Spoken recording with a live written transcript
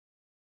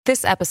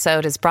This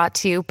episode is brought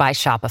to you by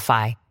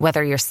Shopify.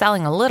 Whether you're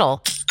selling a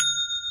little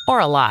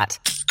or a lot,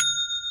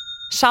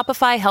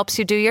 Shopify helps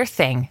you do your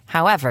thing,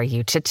 however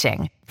you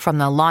cha-ching. From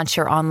the launch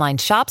your online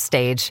shop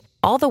stage,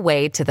 all the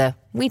way to the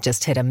we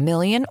just hit 1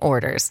 million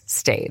orders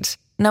stage.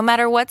 No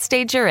matter what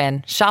stage you're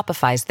in,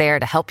 Shopify's there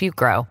to help you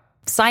grow.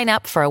 Sign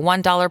up for a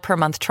 $1 per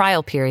month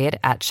trial period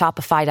at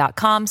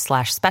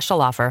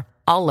shopify.com/special offer,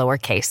 all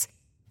lowercase.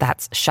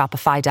 That's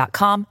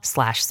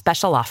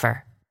shopify.com/special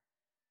offer.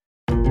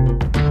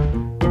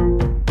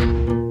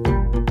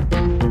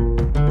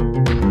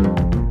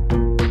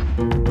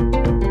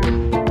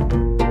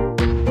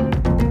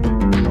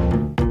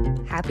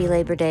 Happy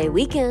Labor Day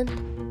weekend,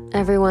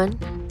 everyone.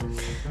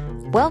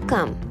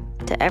 Welcome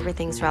to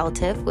Everything's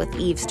Relative with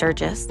Eve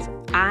Sturgis.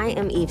 I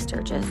am Eve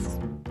Sturgis.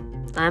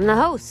 I'm the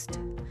host.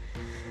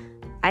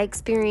 I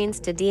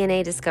experienced a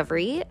DNA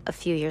discovery a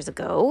few years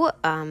ago,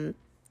 and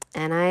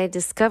I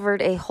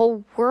discovered a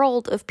whole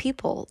world of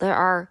people. There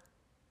are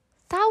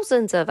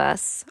thousands of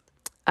us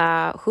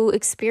who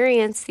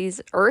experience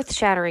these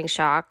earth-shattering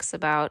shocks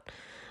about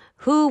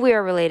who we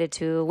are related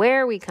to,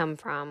 where we come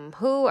from,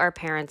 who our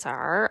parents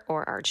are,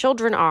 or our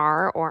children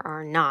are, or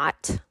are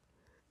not.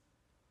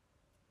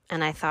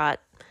 And I thought,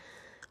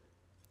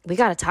 we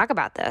got to talk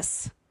about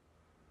this.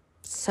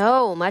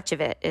 So much of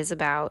it is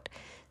about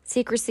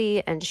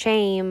secrecy and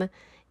shame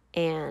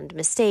and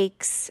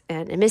mistakes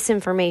and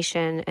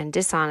misinformation and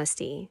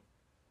dishonesty.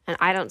 And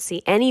I don't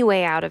see any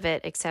way out of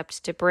it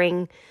except to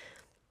bring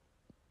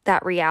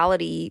that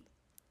reality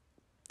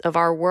of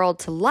our world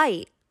to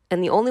light.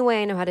 And the only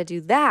way I know how to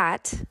do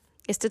that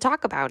is to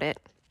talk about it.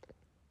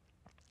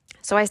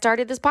 So I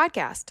started this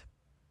podcast.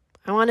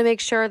 I want to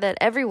make sure that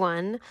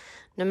everyone,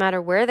 no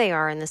matter where they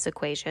are in this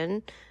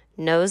equation,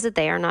 knows that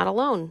they are not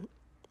alone.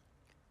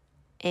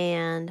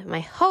 And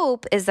my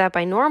hope is that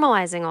by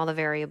normalizing all the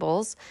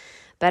variables,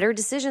 better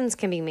decisions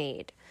can be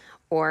made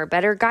or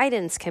better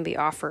guidance can be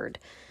offered.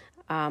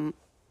 I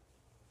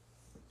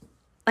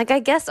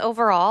guess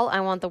overall, I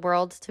want the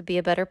world to be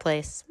a better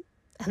place.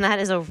 And that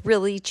is a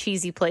really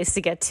cheesy place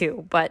to get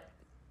to, but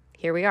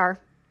here we are.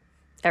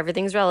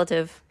 Everything's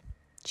relative.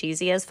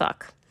 Cheesy as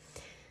fuck.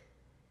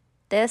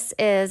 This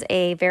is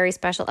a very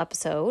special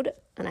episode,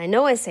 and I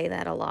know I say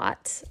that a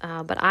lot,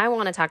 but I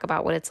want to talk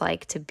about what it's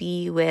like to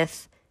be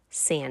with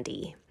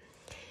Sandy.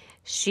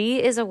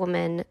 She is a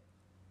woman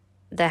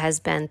that has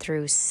been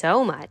through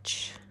so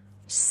much,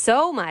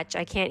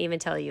 I can't even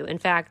tell you. In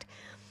fact,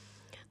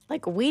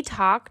 we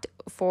talked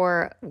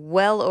for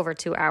well over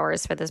 2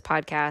 hours for this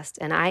podcast,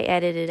 and I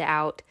edited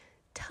out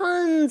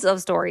tons of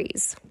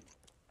stories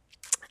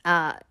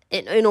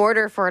in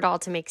order for it all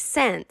to make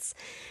sense,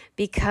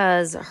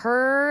 because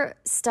her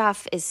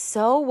stuff is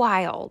so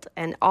wild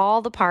and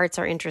all the parts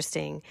are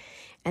interesting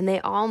and they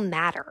all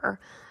matter.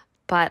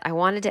 But I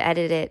wanted to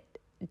edit it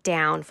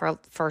down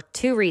for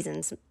two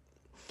reasons.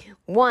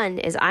 One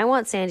is I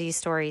want Sandy's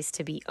stories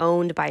to be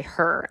owned by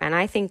her, and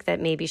I think that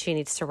maybe she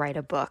needs to write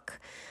a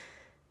book.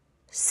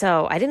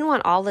 So I didn't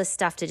want all this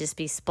stuff to just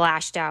be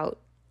splashed out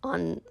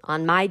on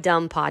my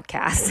dumb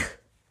podcast.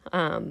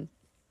 I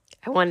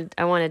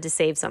wanted to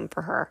save some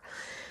for her.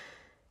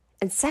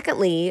 And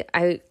secondly,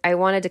 I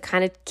wanted to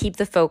kind of keep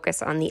the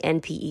focus on the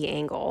NPE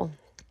angle,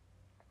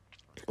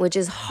 which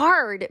is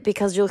hard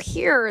because you'll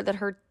hear that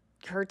her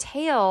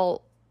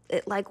tale,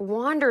 it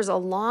wanders a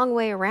long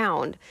way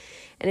around.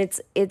 And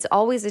it's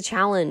always a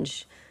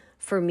challenge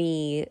for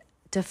me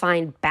to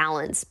find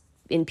balance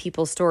in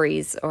people's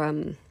stories,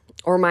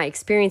 or my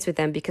experience with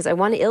them, because I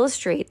want to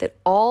illustrate that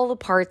all the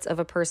parts of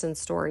a person's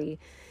story,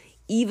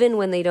 even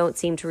when they don't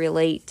seem to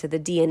relate to the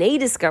DNA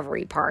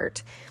discovery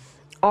part,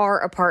 are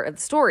a part of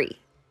the story.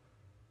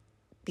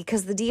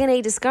 Because the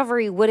DNA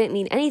discovery wouldn't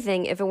mean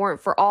anything if it weren't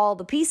for all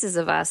the pieces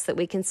of us that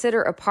we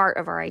consider a part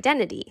of our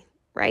identity,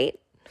 right?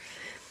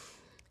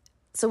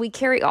 So we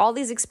carry all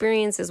these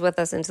experiences with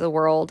us into the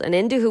world and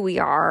into who we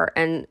are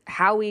and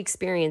how we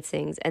experience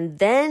things. And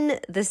then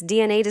this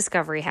DNA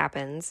discovery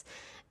happens,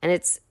 and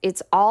it's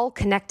all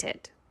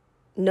connected.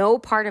 No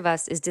part of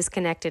us is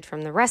disconnected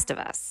from the rest of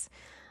us.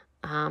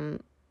 I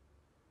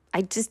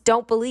just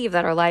don't believe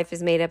that our life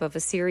is made up of a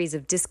series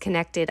of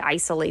disconnected,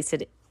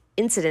 isolated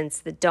incidents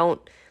that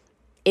don't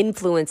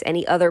influence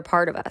any other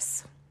part of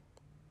us.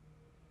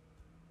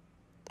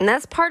 And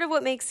that's part of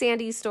what makes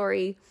Sandy's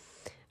story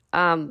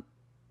so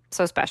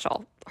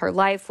special. Her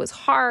life was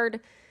hard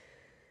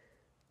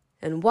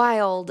and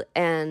wild,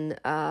 and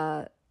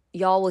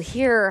y'all will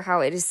hear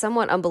how it is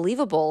somewhat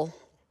unbelievable.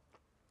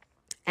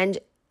 And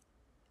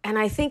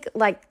I think,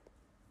 what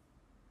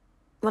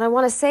I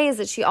want to say is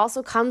that she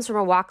also comes from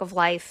a walk of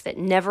life that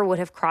never would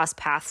have crossed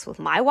paths with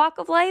my walk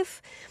of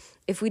life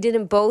if we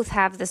didn't both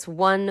have this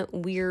one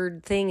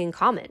weird thing in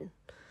common.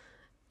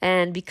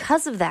 And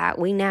because of that,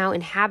 we now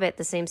inhabit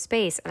the same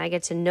space, and I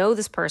get to know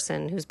this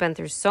person who's been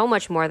through so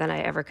much more than I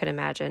ever could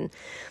imagine.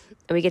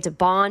 And we get to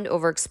bond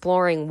over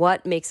exploring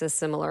what makes us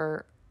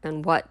similar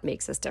and what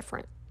makes us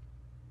different.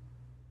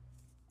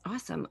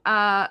 Awesome.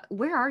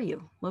 Where are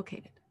you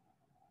located?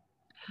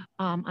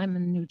 I'm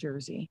in New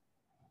Jersey.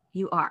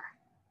 You are.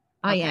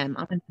 I Okay. am.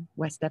 I'm in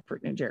West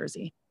Deptford, New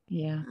Jersey.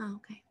 Yeah. Oh,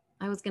 okay.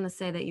 I was going to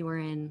say that you were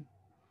in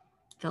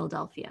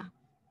Philadelphia.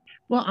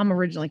 Well, I'm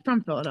originally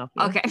from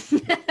Philadelphia. Okay. So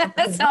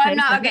I'm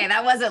not, okay.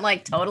 That wasn't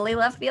like totally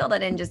left field. I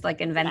didn't just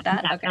like invent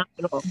that. Okay. Not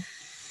at all.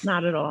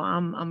 Not at all.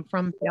 I'm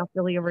from South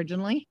Philly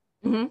originally,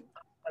 Mm-hmm.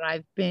 but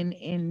I've been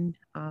in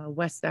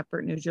West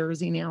Deptford, New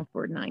Jersey now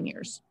for 9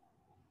 years.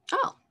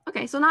 Oh,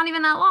 okay. So not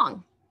even that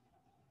long.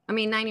 I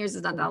mean, 9 years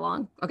is not that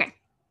long. Okay.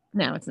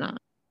 No, it's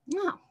not.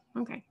 No.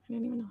 Okay. I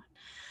didn't even know it.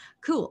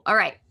 Cool. All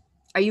right.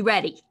 Are you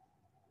ready?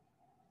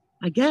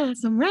 I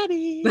guess I'm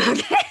ready.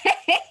 Okay.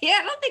 Yeah,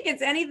 I don't think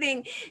it's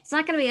anything. It's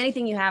not going to be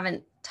anything you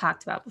haven't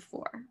talked about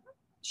before.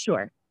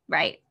 Sure.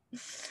 Right.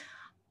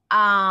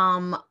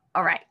 All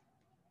right.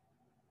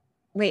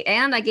 Wait,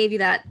 and I gave you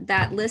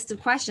that list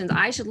of questions.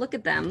 I should look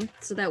at them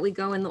so that we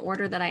go in the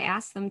order that I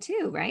asked them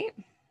too, right?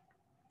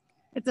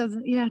 It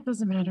doesn't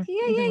matter.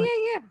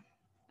 Yeah.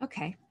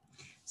 Okay.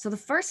 So the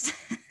first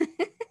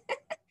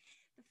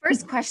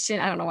question,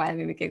 I don't know why that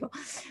made me giggle.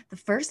 The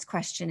first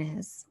question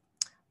is,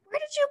 where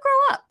did you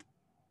grow up?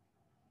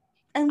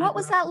 And what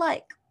was that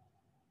like?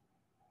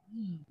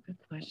 Good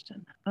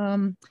question.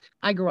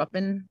 I grew up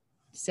in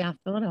South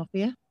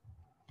Philadelphia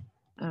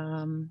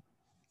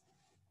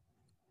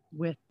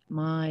with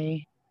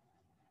my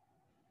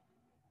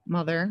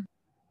mother,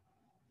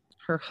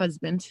 her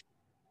husband,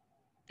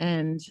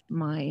 and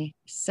my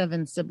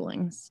 7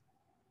 siblings.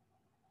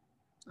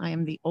 I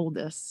am the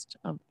oldest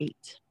of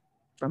 8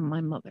 from my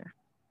mother.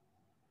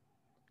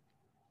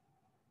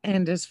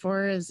 And as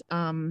far as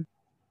how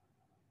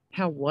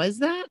was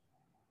that?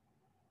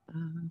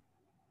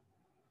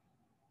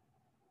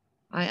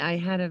 I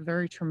had a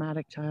very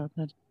traumatic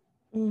childhood.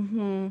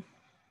 Mm-hmm.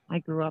 I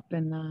grew up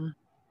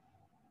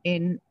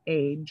in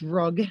a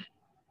drug-ridden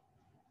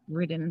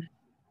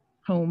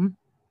home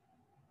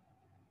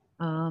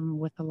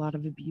with a lot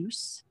of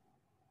abuse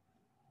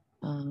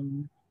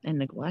and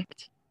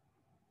neglect.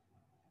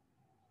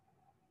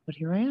 But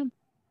here I am.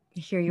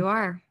 Here you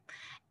are.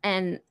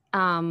 And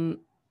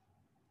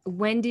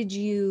when did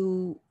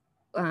you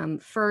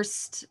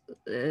first?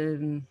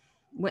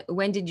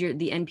 When did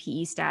the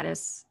NPE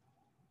status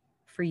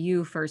for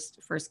you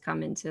first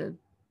come into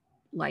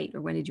light,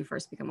 or when did you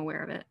first become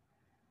aware of it?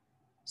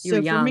 You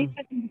were So for me, young.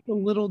 I think it's a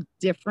little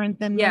different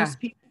than Yeah. most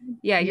people.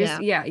 Yeah,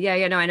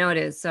 yeah. No, I know it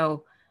is.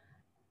 So,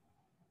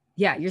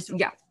 yeah,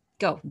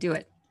 go do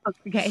it.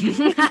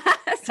 Okay.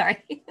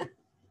 Sorry.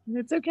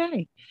 It's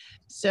okay.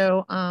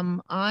 So,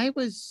 I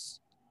was,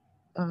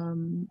 I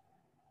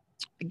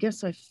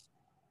guess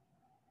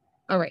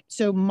all right.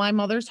 So my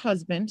mother's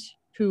husband,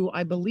 who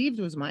I believed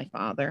was my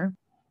father,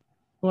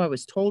 who I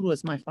was told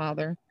was my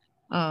father,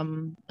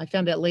 I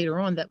found out later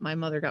on that my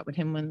mother got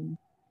in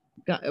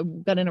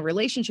a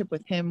relationship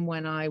with him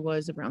when I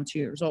was around 2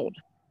 years old.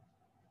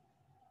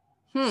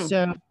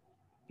 So,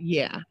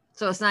 yeah.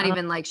 So it's not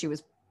even like she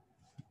was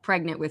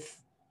pregnant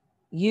with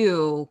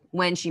you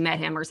when she met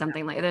him or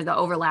something like that. The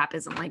overlap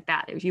isn't like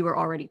that. You were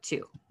already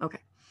 2. Okay.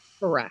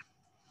 Correct.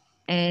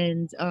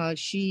 And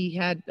she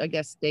had, I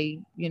guess they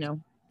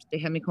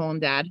had me call him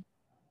dad.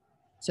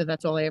 So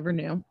that's all I ever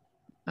knew.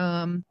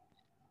 And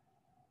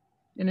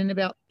in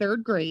about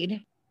 3rd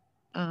grade,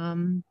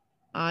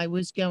 I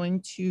was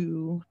going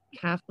to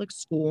Catholic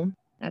school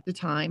at the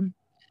time.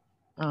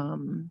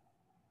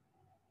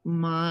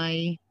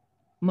 My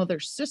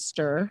mother's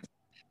sister,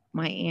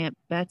 my Aunt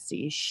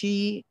Betsy,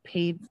 she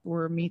paid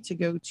for me to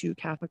go to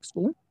Catholic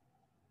school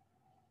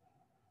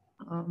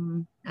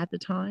at the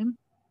time.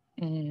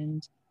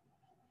 And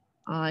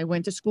I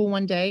went to school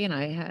one day and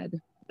I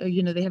had,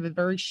 they have a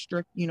very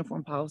strict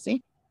uniform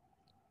policy.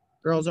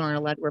 Girls aren't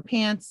allowed to wear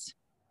pants,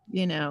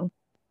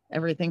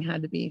 everything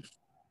had to be,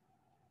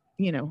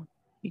 you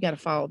got to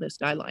follow this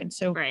guideline.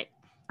 So right.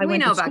 We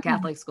know about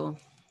Catholic school.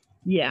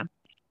 Yeah.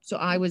 So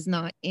I was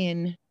not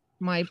in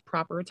my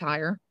proper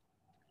attire.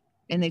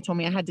 And they told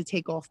me I had to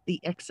take off the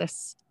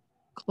excess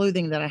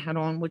clothing that I had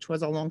on, which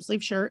was a long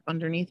sleeve shirt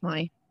underneath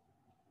my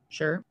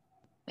shirt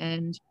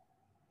and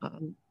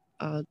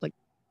like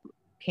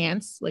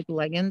pants, like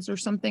leggings or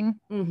something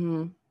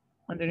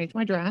underneath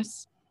my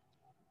dress.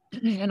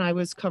 And I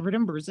was covered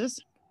in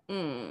bruises.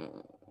 And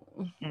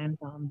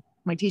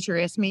my teacher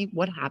asked me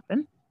what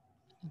happened.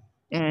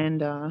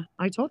 And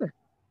I told her.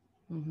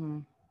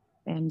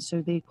 And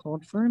so they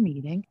called for a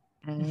meeting.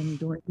 And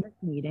during this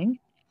meeting,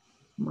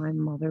 my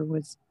mother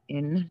was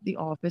in the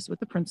office with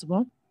the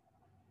principal.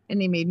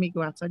 And they made me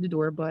go outside the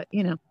door. But, that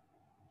ain't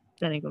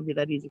going to be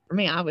that easy for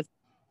me. I was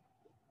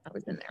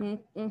in there.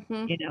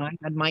 I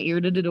had my ear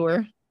to the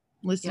door,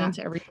 listening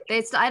to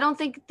everything. I don't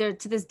think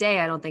to this day,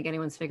 I don't think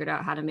anyone's figured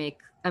out how to make,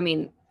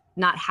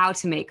 not how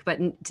to make, but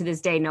to this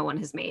day, no one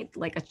has made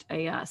like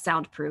a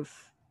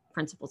soundproof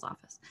principal's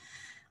office.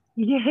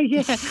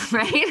 Yeah.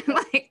 Right?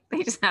 Like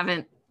they just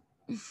haven't.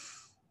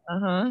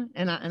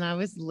 And I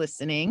was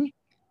listening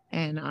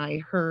and I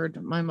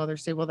heard my mother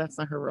say, well, that's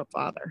not her real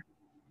father.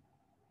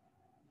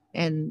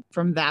 And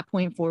from that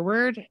point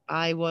forward,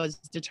 I was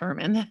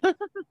determined.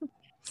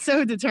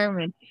 So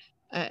determined.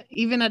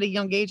 Even at a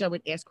young age, I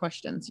would ask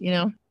questions,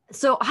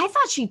 So I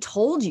thought she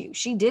told you.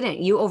 She didn't.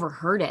 You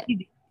overheard it.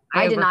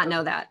 I did not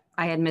know that.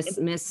 I had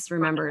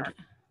misremembered.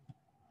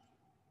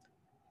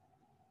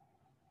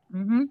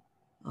 Mm-hmm.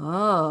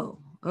 Oh,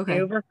 okay. I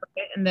overheard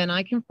it, and then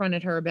I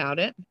confronted her about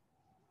it.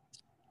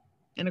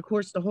 And of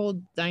course, the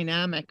whole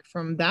dynamic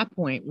from that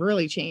point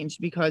really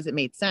changed because it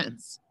made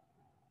sense.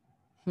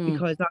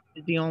 Because I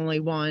was the only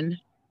one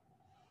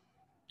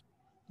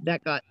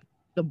that got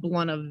the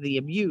blunt of the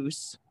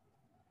abuse.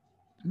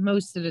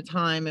 Most of the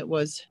time it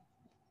was,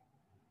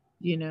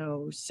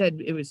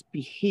 said it was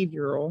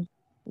behavioral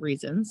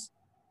reasons.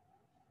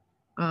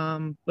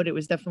 But it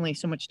was definitely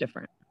so much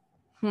different.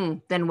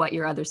 Than what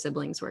your other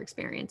siblings were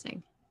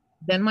experiencing.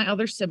 Then my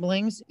other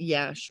siblings,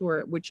 yeah,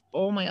 sure. Which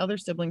all my other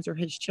siblings are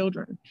his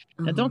children.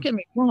 Now, don't get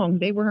me wrong,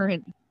 they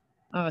weren't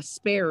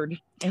spared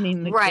any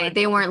neglect. Right.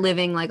 They weren't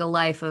living like a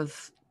life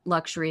of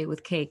luxury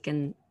with cake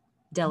and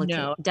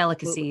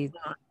delicacy.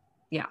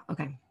 Yeah.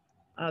 Okay.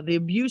 The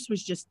abuse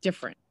was just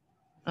different.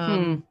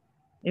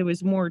 It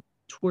was more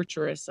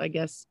torturous, I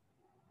guess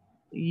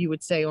you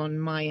would say, on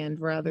my end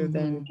rather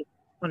than just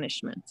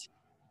punishment.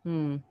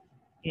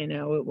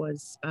 It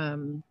was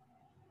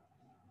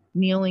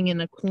kneeling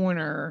in a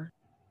corner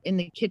in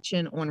the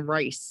kitchen on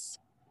rice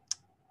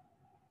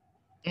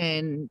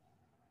and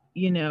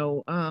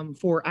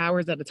for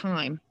hours at a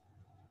time.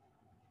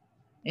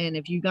 And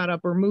if you got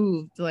up or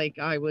moved, like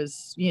I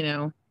was,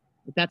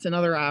 that's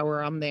another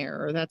hour I'm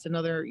there, or that's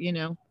another,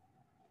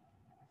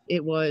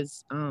 it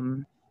was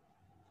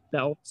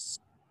belts,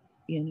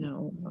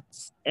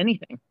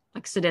 anything.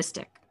 Like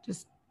sadistic,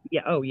 just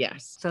yeah. Oh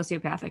yes.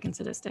 Sociopathic and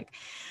sadistic.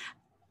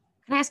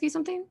 Can I ask you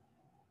something?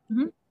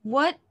 Mm-hmm.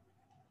 What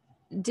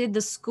did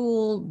the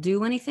school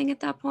do anything at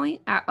that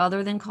point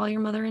other than call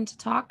your mother in to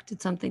talk?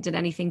 Did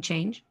anything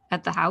change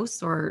at the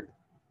house or?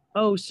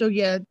 Oh, so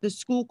yeah, the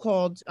school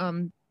called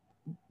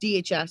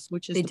DHS,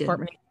 which is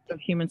Department of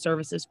Human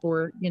Services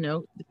for,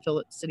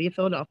 the city of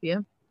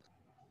Philadelphia.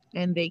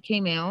 And they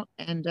came out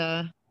and,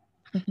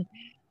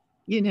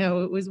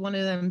 it was one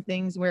of them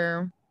things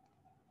where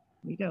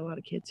we got a lot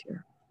of kids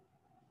here.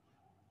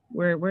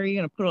 Where are you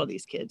going to put all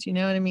these kids? You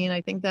know what I mean?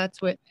 I think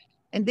that's what,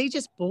 and they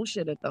just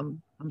bullshitted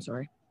them. I'm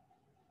sorry.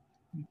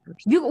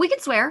 We can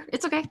swear.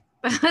 It's okay.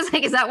 I was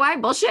like, is that why?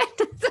 Bullshit?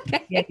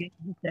 Okay. Yeah.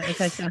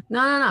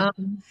 No.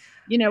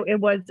 It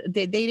was,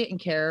 they didn't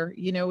care.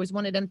 It was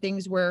one of them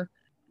things where,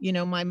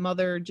 my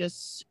mother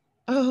just,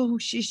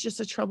 she's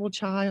just a troubled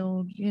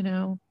child,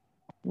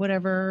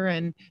 whatever.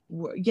 And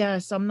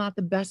yes, I'm not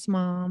the best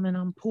mom and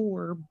I'm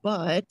poor,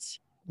 but,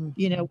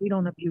 we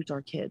don't abuse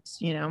our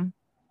kids,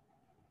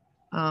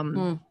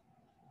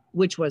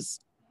 which was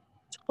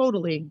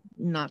totally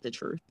not the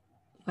truth.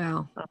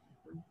 Wow.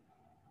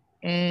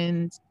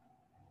 And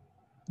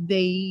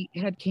they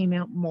had came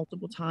out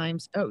multiple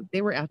times. Oh,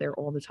 they were out there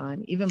all the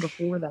time, even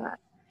before that.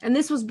 And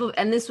this was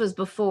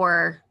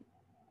before.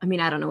 I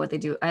mean, I don't know what they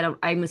do.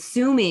 I'm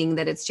assuming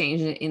that it's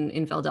changed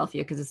in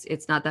Philadelphia because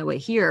it's not that way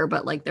here.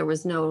 But like, there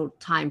was no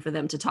time for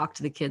them to talk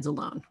to the kids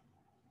alone,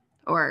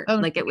 or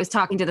it was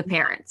talking to the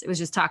parents. It was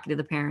just talking to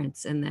the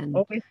parents, and then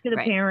always to the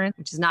parents,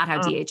 which is not how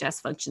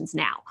DHS functions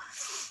now.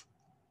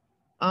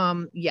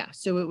 Yeah.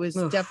 So it was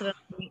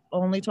definitely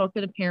only talk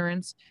to the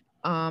parents.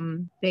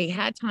 They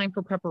had time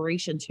for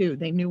preparation too.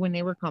 They knew when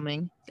they were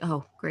coming.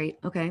 Oh, great.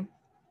 Okay.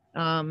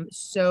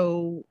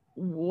 So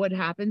what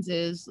happens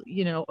is,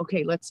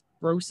 okay, let's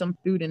throw some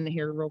food in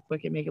here real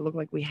quick and make it look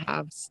like we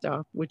have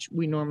stuff, which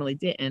we normally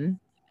didn't.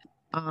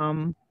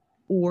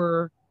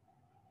 Or,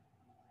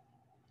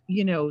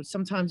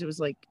 sometimes it was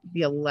like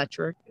the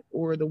electric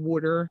or the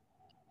water,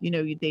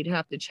 they'd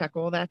have to check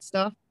all that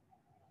stuff.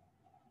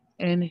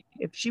 And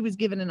if she was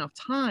given enough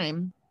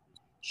time,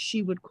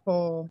 she would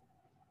call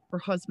her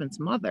husband's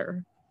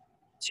mother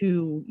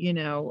to,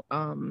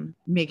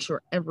 make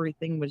sure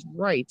everything was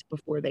right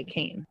before they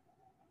came,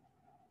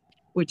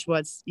 which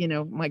was,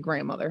 my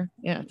grandmother,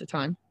 at the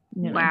time.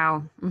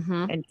 Wow.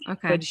 And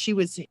but she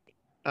was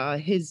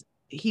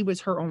he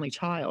was her only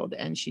child,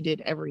 and she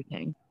did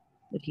everything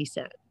that he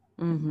said.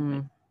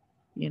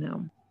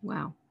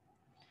 Wow.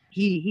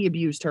 He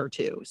abused her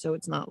too, so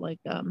it's not like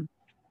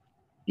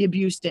the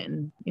abuse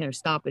didn't,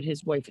 stop at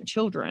his wife and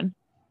children.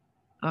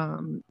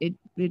 It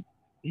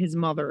his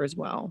mother as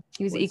well.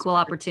 He was equal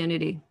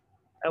opportunity.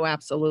 Oh,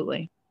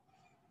 absolutely.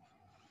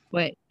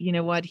 But you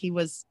know what? He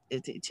was,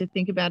 to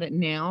think about it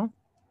now,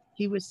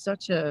 he was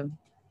such a,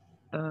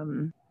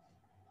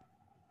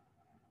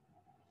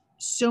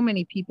 so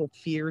many people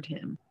feared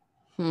him.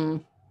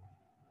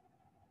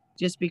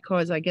 Just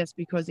because, I guess,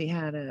 because he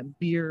had a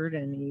beard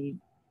and he,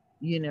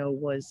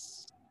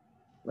 was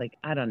like,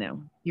 I don't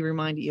know. He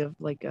reminded you of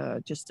like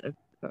just a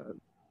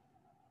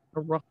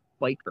rough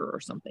biker or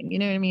something. You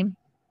know what I mean?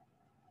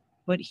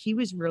 But he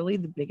was really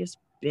the biggest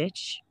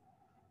bitch.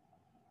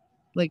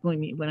 Like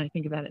when I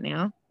think about it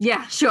now.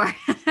 Yeah, sure.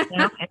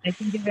 And I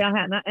think about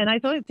that, and I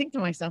think to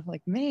myself,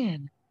 like,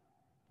 man,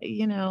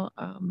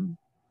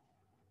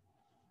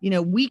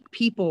 weak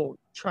people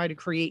try to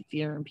create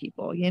fear in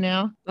people.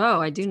 Oh,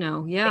 I do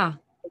know. Yeah.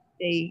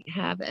 They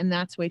have, and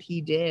that's what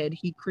he did.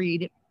 He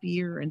created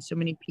fear in so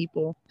many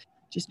people.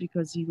 just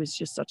because he was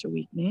just such a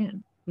weak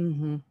man.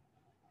 Mm-hmm.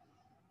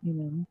 You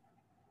know?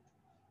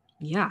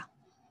 Yeah.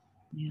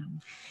 Yeah.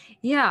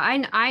 Yeah,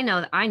 I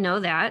know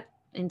that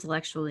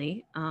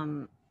intellectually.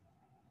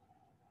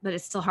 But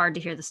it's still hard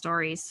to hear the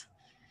stories.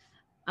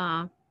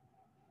 And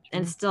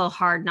it's still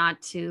hard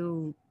not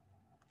to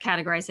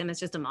categorize him as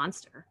just a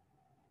monster.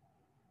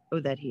 Oh,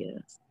 that he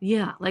is.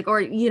 Yeah, like,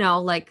 or you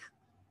know, like,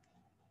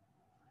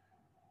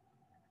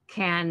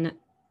 can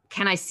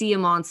I see a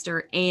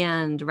monster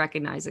and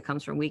recognize it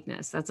comes from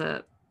weakness? That's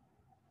a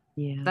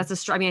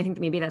I mean, I think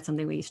maybe that's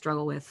something we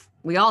struggle with.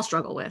 We all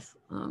struggle with.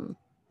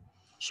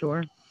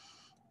 Sure.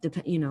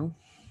 You know.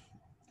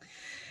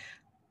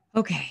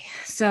 Okay,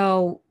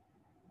 so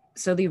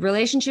the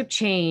relationship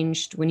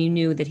changed when you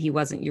knew that he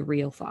wasn't your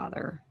real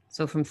father.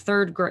 So from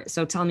third grade.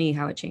 So tell me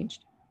how it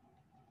changed.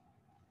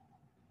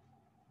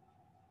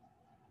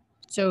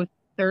 So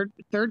third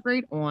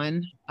grade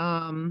on,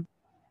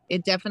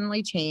 it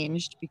definitely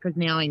changed because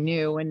now I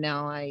knew and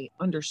now I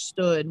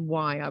understood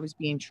why I was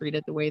being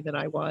treated the way that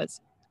I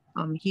was.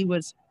 He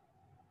was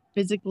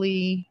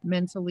physically,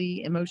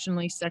 mentally,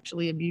 emotionally,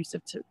 sexually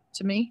abusive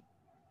to me.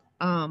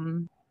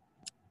 And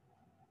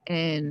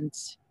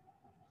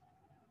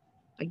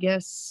I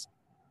guess,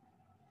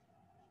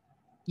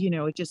 you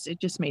know, it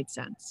just made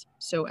sense.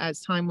 So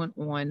as time went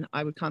on,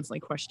 I would constantly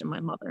question my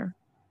mother.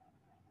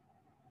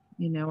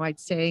 You know, I'd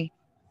say,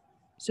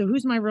 so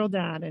who's my real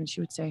dad? And she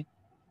would say,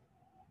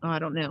 oh, I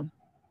don't know.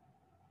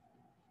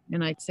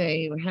 And I'd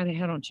say, well, how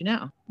don't you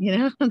know? You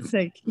know, it's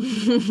like,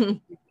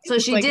 so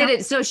she like, did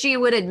it. So she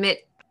would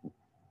admit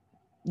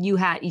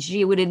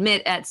she would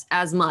admit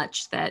as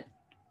much that,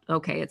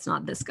 okay, it's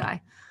not this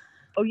guy.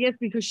 Oh, yes,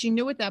 because she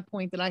knew at that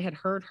point that I had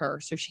hurt her.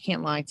 So she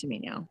can't lie to me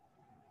now.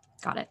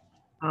 Got it.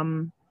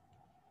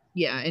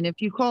 Yeah. And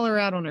if you call her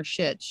out on her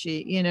shit,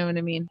 she, you know what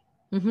I mean?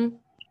 Mm-hmm.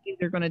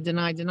 Either going to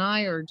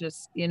deny or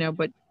just, you know,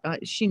 but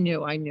she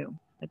knew, I knew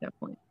at that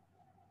point.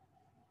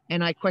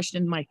 And I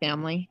questioned my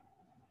family,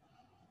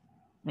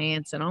 my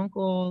aunts and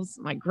uncles,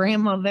 my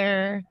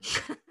grandmother.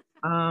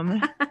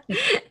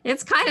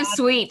 It's kind of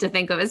sweet to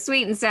think of. It's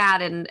sweet and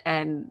sad,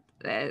 and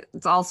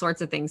it's all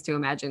sorts of things to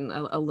imagine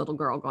a little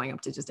girl going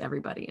up to just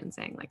everybody and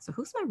saying, like, so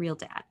who's my real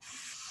dad?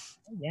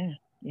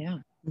 Yeah.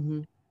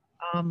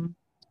 Mm-hmm.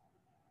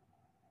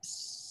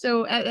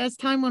 So as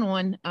time went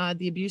on,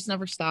 the abuse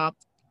never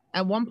stopped.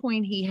 At one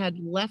point, he had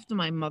left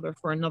my mother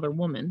for another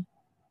woman.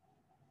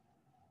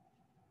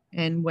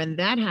 And when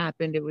that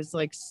happened, it was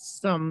like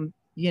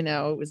you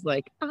know, it was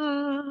like,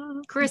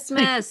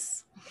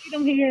 Christmas.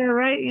 Freedom here,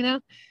 right? You know,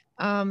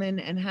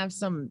 and have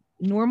some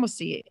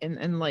normalcy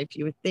in life,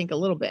 you would think a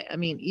little bit. I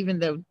mean, even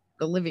though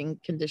the living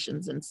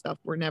conditions and stuff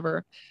were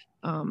never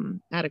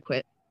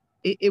adequate,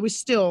 it was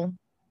still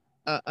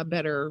a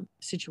better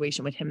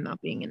situation with him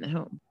not being in the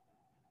home.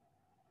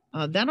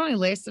 That only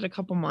lasted a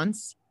couple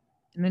months,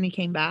 and then he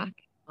came back.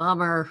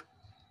 Bummer.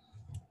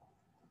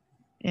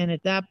 And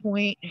at that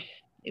point,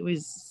 it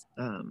was,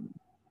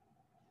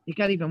 it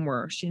got even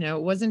worse. You know,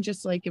 it wasn't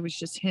just like, it was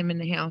just him in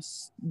the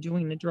house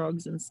doing the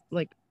drugs, and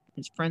like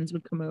his friends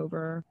would come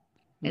over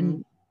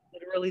and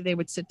literally they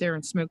would sit there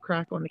and smoke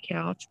crack on the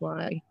couch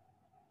while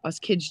us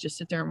kids just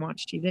sit there and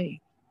watch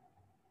TV,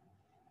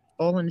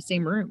 all in the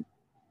same room.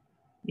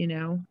 You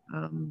know,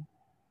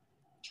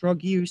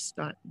 drug use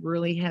got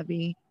really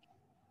heavy.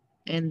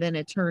 And then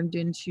it turned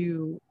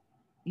into,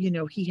 you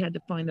know, he had to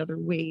find other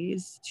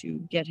ways to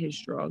get his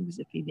drugs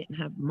if he didn't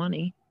have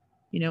money.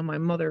 You know, my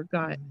mother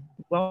got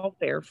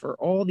welfare for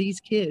all these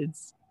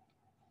kids.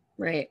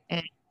 Right.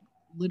 And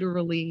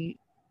literally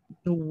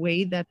the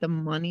way that the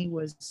money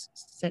was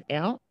set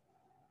out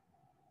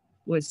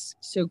was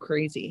so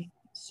crazy.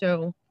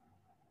 So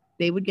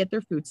they would get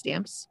their food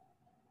stamps,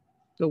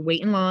 go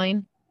wait in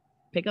line,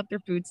 pick up their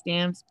food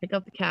stamps, pick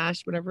up the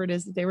cash, whatever it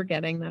is that they were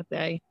getting that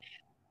day,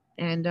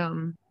 and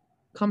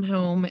come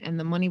home, and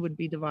the money would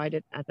be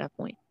divided at that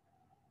point.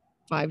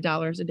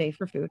 $5 a day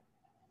for food.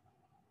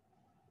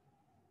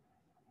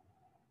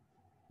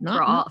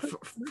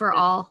 For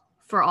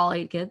all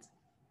 8 kids?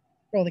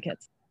 For all the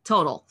kids.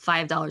 Total.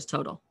 $5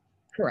 total.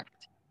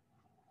 Correct.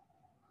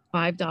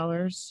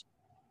 $5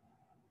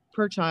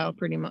 per child,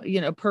 pretty much, you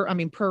know, per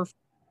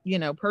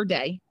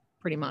day,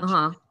 pretty much.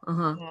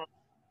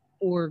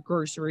 For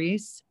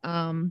groceries.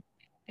 And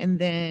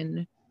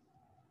then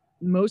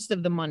most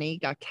of the money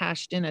got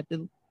cashed in at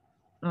the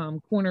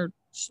corner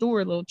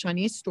store, a little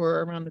Chinese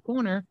store around the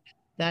corner,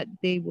 that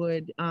they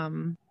would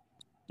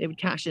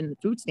cash in the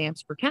food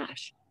stamps for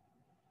cash.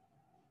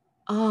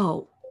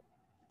 Oh,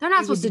 they're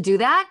not supposed to do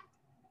that?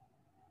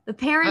 The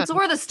parents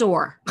or the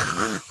store?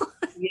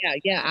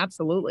 Yeah,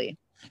 absolutely.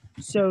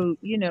 So,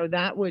 you know,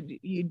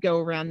 you'd go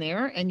around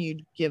there and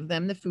you'd give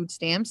them the food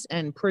stamps,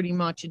 and pretty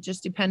much it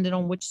just depended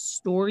on which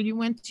store you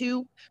went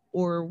to,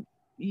 or,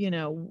 you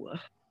know,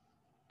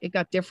 it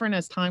got different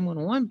as time went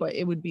on, but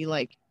it would be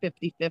like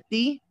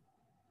 50-50.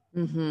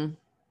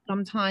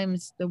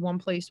 Sometimes the one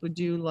place would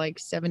do like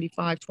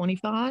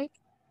 75-25.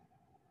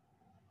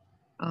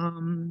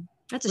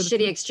 That's a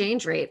shitty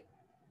exchange rate.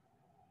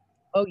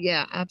 Oh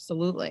yeah,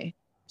 absolutely.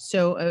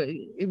 So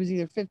it was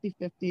either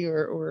 50-50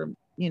 or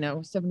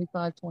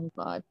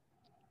 75-25.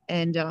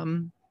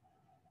 And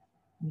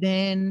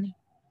then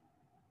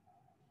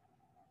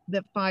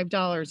the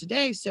 $5 a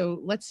day.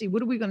 So let's see,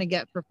 what are we going to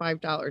get for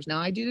 $5? Now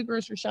I do the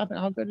grocery shopping.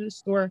 I'll go to the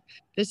store.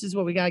 This is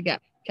what we got to get.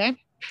 Okay.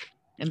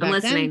 And I'm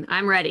listening.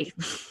 I'm ready.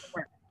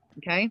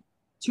 Okay.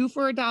 2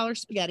 for $1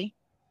 spaghetti.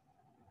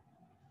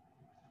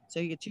 So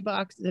you get 2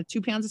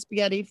 pounds of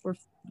spaghetti for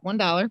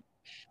 $1.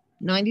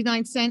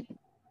 99-cent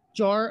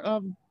jar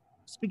of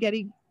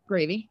spaghetti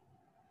gravy,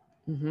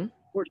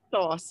 or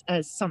sauce,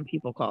 as some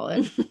people call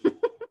it.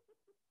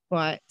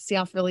 But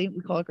South Philly, we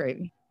call it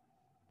gravy.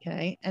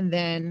 Okay. And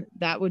then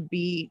that would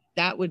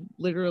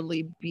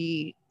literally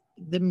be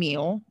the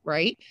meal,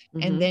 right?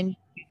 And then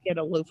you get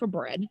a loaf of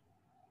bread,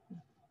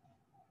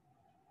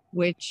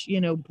 which,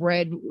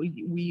 bread,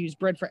 we use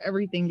bread for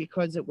everything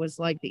because it was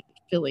like the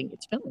filling.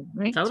 It's filling,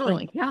 right?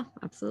 Totally. It's filling. Yeah,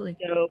 absolutely.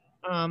 So,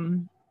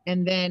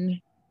 and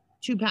then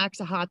 2 packs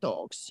of hot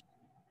dogs,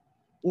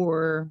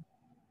 or,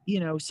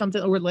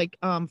 something, or like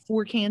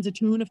 4 cans of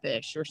tuna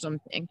fish or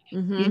something.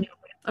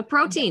 A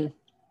protein.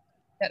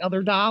 That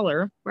other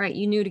 $1. Right.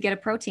 You knew to get a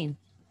protein.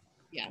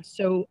 Yeah.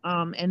 So,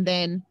 and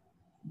then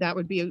that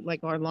would be like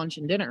our lunch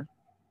and dinner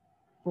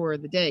for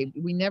the day.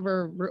 We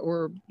never,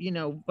 or,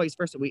 vice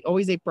versa. We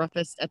always ate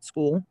breakfast at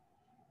school,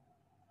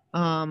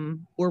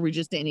 or we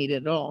just didn't eat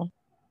it at all.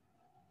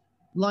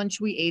 Lunch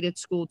we ate at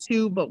school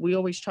too, but we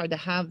always tried to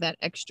have that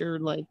extra,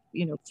 like,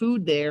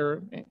 food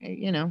there,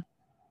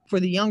 for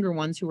the younger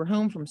ones who were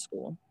home from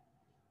school.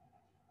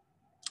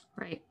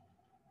 Right.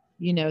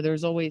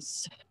 There's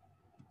always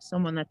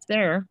someone that's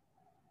there.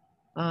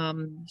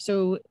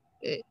 So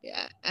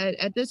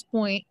at this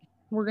point,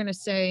 we're going to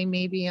say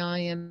maybe I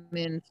am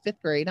in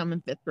 5th grade. I'm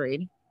in 5th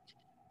grade.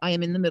 I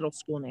am in the middle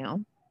school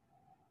now,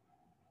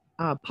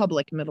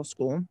 public middle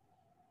school.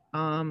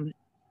 I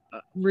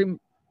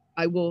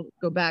will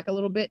go back a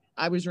little bit.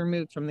 I was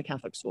removed from the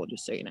Catholic school,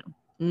 just so you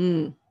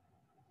know.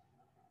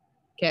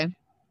 Okay.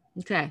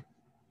 Okay.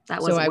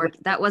 That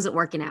wasn't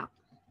working out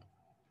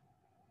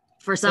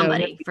for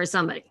somebody.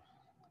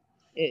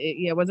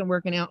 It wasn't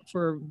working out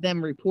for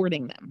them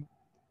reporting them.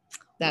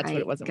 That's right.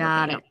 What it wasn't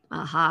working out.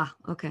 Aha.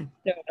 Okay.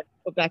 So I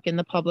put back in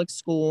the public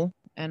school,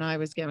 and I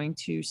was going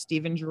to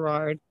Stephen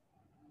Girard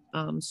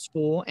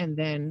school. And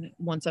then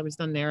once I was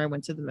done there, I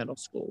went to the middle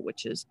school,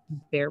 which is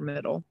bare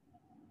middle.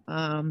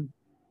 And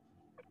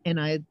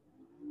I'm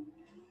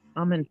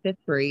in 5th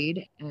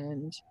grade,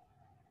 and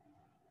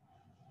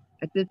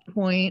at this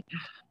point,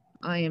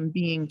 I am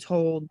being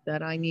told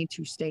that I need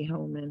to stay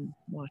home and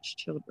watch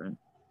children.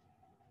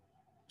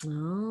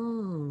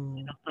 Oh.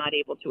 And I'm not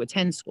able to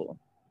attend school.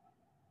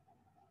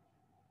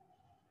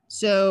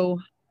 So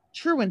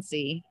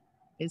truancy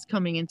is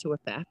coming into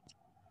effect.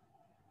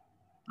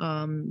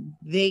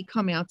 They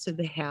come out to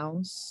the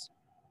house.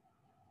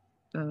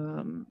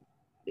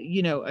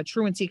 A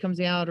truancy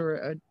comes out, or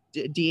a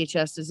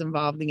DHS is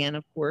involved again,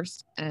 of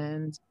course.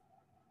 And,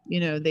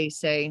 they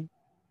say,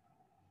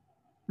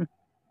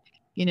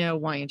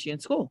 why aren't you in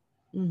school?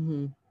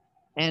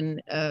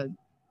 And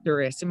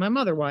they're asking my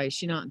mother, why is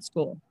she not in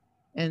school?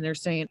 And they're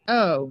saying,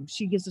 oh,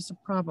 she gives us a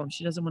problem.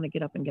 She doesn't want to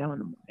get up and go in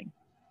the morning.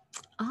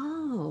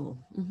 Oh.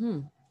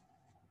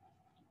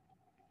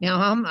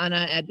 Now I'm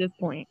at this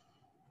point,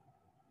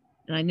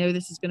 and I know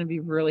this is going to be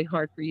really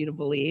hard for you to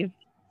believe,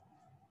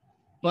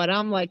 but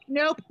I'm like,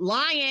 nope,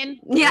 lying.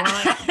 Yeah.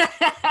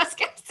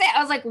 I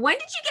was like, when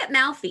did you get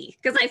mouthy?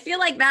 Because I feel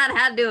like that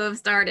had to have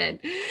started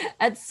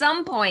at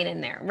some point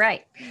in there.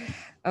 Right.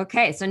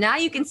 Okay. So now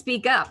you can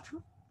speak up.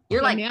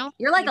 You're like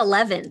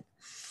 11.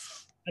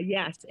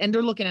 Yes. And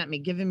they're looking at me,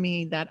 giving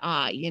me that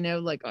eye,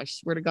 like, I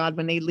swear to God,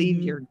 when they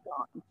leave, you're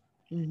gone.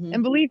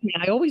 And believe me,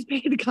 I always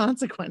paid the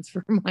consequence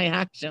for my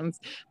actions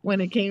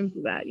when it came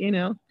to that,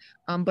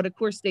 but of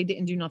course they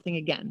didn't do nothing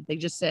again. They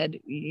just said,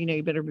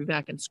 you better be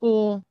back in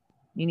school.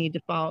 You need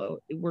to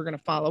we're going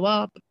to follow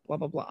up, blah,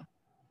 blah, blah.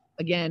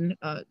 Again,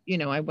 I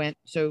went,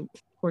 so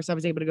of course I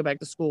was able to go back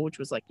to school, which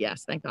was like,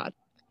 yes, thank God.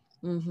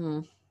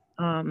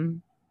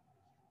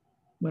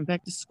 Went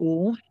back to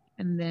school,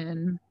 and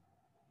then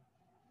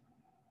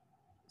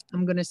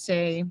I'm going to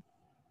say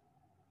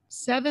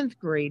 7th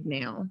grade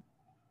now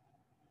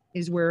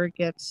is where it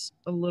gets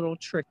a little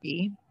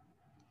tricky.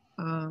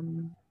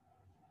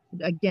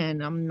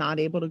 Again, I'm not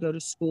able to go to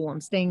school. I'm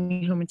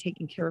staying home and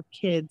taking care of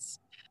kids,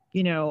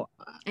 And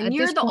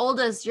you're the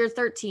oldest, you're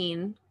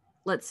 13,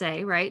 let's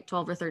say, right?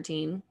 12 or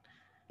 13.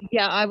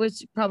 Yeah, I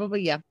was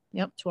probably,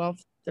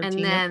 12, 13.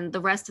 And then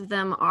the rest of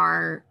them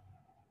are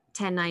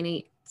 10, 9,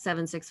 8,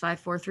 7, 6, 5,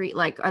 4, 3.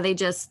 Like, are they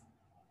just...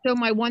 So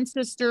my one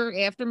sister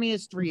after me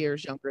is 3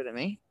 years younger than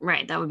me.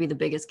 Right. That would be the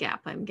biggest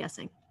gap, I'm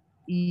guessing.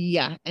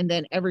 Yeah. And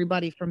then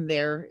everybody from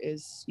there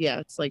is,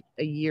 it's like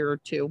a year or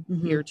two,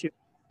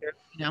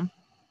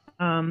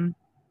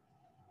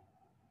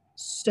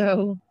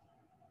 So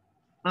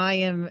I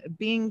am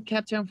being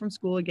kept home from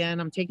school again.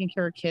 I'm taking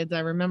care of kids.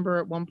 I remember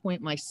at one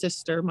point my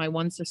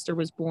one sister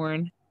was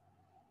born,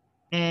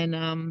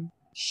 and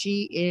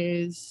she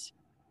is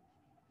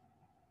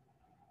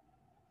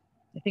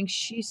I think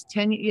she's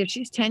 10. Yeah,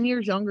 she's 10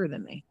 years younger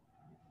than me.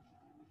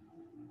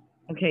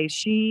 Okay,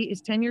 she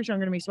is 10 years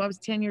younger than me. So I was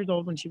 10 years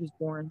old when she was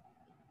born.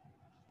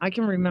 I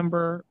can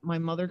remember my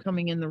mother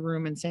coming in the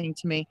room and saying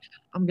to me,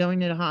 I'm going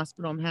to the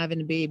hospital, I'm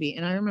having a baby.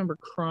 And I remember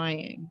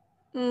crying.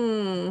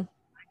 Mm.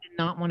 I did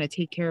not want to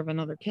take care of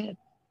another kid.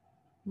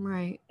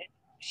 Right.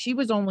 She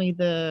was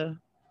the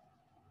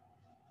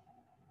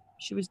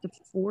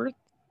fourth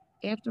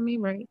after me,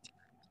 right?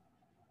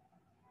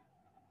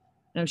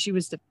 No, she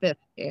was the fifth.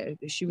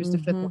 She was the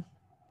fifth one.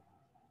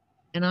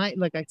 And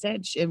like I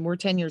said, and we're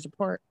 10 years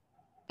apart.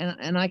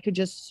 And I could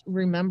just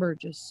remember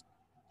just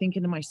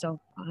thinking to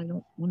myself, I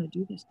don't want to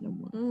do this no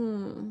more.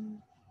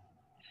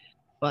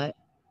 But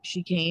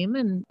she came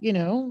and,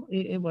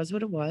 it was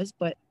what it was.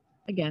 But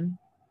again,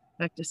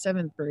 back to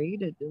seventh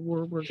grade,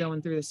 we're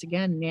going through this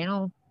again.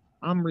 Now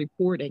I'm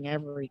reporting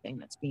everything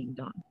that's being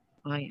done.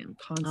 I am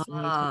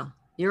constantly.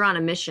 You're on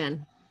a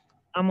mission.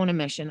 I'm on a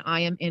mission. I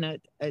am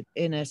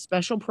in a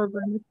special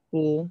program at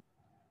school.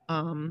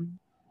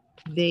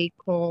 They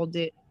called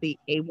it the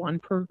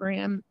A1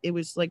 program. It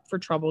was like for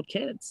troubled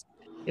kids.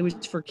 It was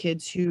for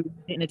kids who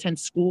didn't attend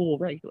school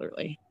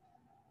regularly.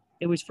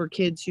 It was for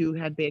kids who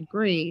had bad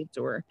grades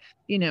or,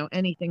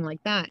 anything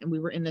like that. And we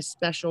were in this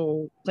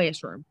special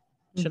classroom,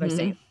 should I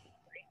say.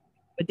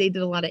 But they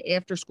did a lot of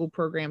after school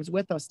programs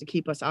with us to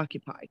keep us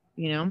occupied,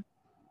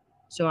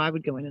 So I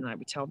would go in and I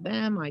would tell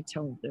them, I'd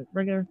tell the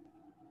regular.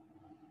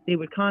 They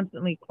would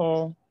constantly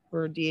call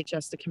for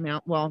DHS to come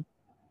out. Well,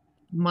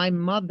 my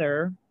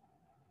mother,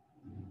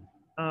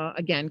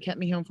 again, kept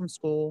me home from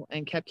school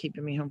and kept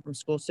keeping me home from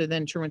school. So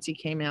then truancy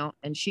came out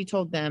and she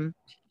told them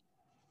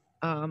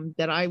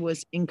that I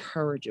was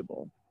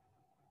incorrigible.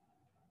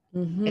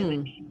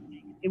 And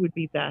it would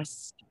be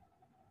best,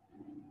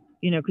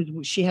 because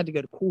she had to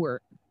go to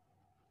court.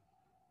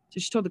 So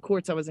she told the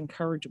courts I was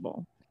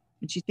incorrigible.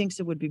 And she thinks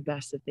it would be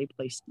best if they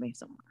placed me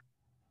somewhere.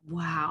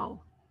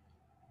 Wow.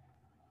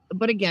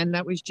 But again,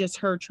 that was just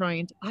her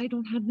I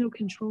don't have no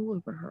control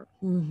over her.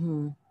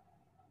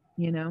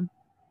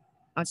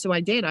 So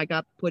I did. I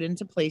got put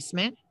into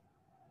placement.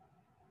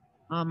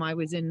 I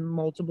was in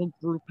multiple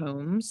group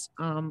homes.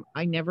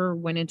 I never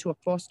went into a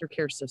foster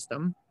care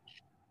system,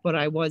 but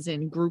I was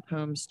in group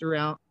homes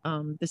throughout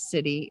the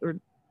city or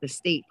the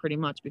state pretty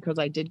much, because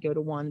I did go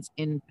to ones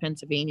in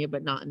Pennsylvania,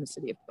 but not in the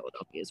city of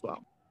Philadelphia as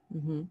well.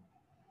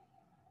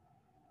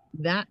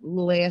 That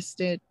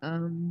lasted, I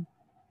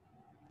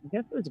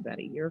guess it was about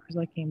a year because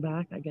I came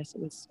back. I guess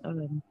it was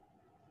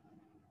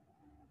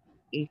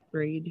eighth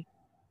grade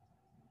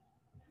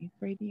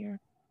year,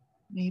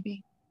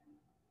 maybe.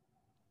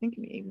 I think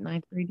maybe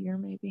ninth grade year,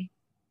 maybe.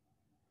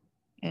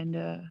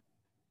 And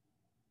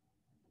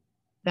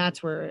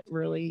that's where it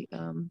really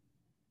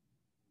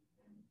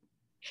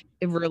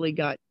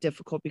got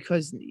difficult,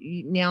 because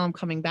now I'm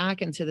coming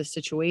back into the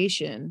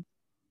situation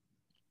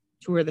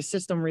to where the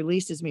system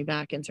releases me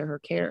back into her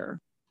care.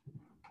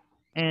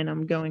 And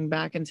I'm going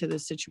back into the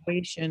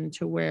situation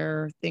to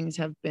where things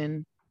have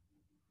been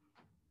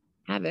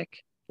havoc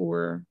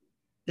for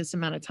this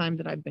amount of time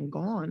that I've been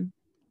gone.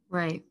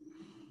 Right.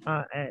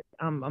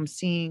 I'm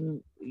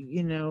seeing,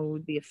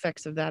 the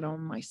effects of that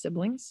on my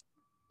siblings.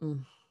 They're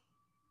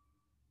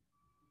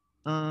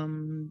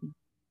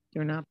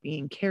not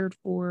being cared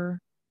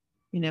for.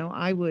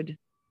 I would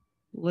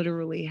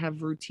literally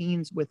have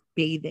routines with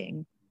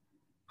bathing,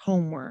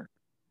 homework,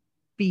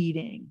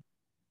 feeding,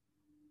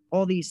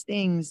 all these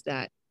things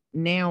that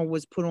now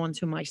was put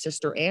onto my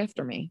sister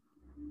after me,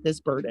 this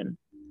burden,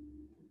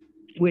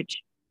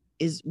 which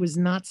was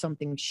not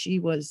something she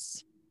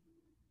was,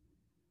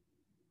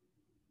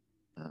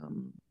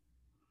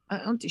 I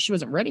don't think she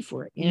wasn't ready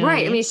for it.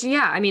 Right.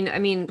 I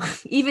mean,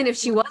 even if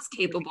she was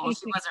capable,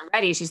 she wasn't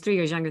ready. She's 3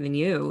 years younger than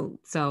you.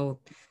 So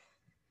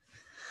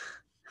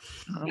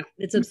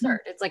it's absurd.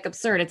 It's like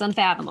absurd. It's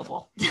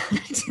unfathomable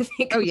to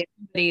think of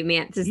somebody,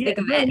 man, to think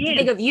of it, to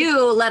think of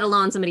you, let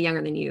alone somebody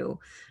younger than you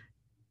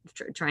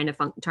trying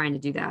to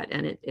do that.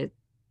 And it.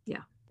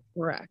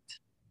 Correct.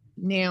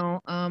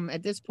 Now,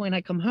 at this point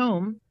I come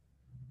home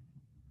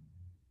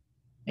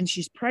and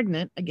she's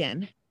pregnant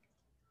again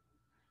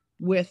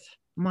with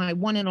my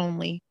one and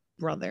only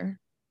brother.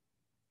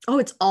 Oh,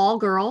 it's all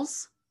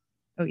girls?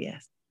 Oh,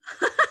 yes.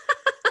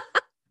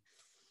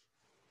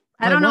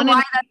 I don't know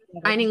why that's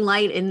shining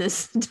light in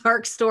this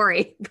dark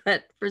story,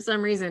 but for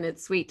some reason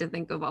it's sweet to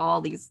think of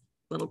all these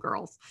little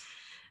girls.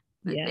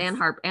 Yes.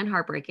 And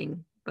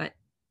heartbreaking, but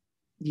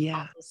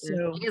yeah.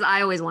 So because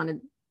I always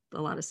wanted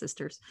a lot of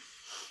sisters.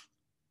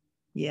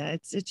 Yeah,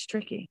 it's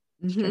tricky.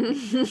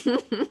 It's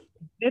tricky.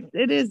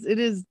 It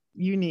is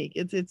unique.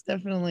 It's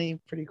definitely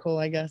pretty cool,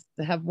 I guess,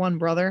 to have one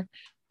brother,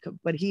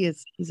 but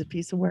he's a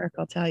piece of work,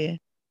 I'll tell you.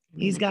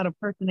 He's got a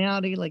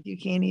personality like you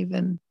can't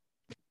even.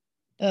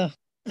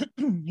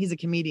 He's a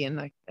comedian,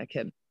 that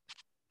kid.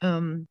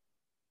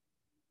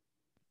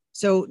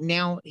 So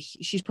now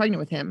she's pregnant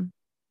with him.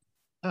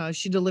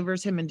 She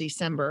delivers him in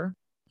December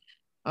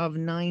of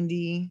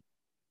 90.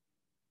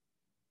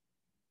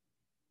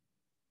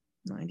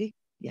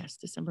 Yes,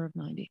 December of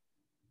 90.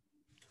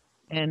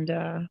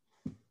 And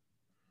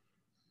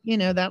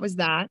that was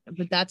that.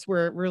 But that's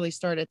where it really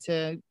started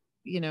to,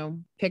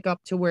 pick up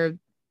to where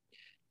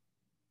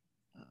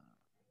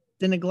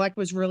the neglect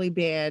was really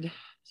bad.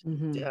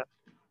 Mm-hmm.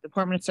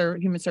 Department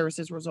of Human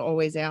Services was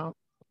always out.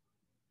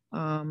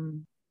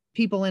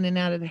 People in and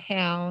out of the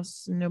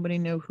house. Nobody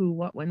knew who,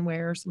 what, when,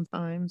 where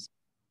sometimes.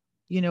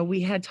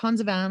 We had tons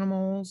of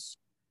animals,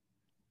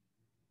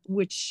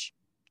 which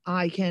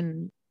I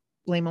can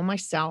blame on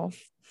myself.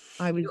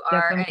 You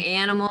are an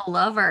animal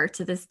lover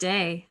to this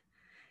day.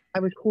 I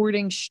was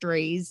hoarding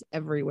strays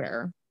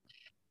everywhere.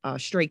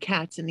 Stray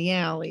cats in the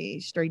alley,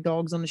 stray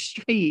dogs on the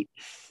street.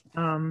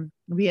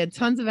 We had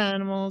tons of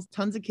animals,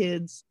 tons of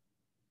kids,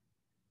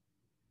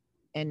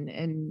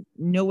 and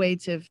no way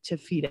to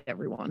feed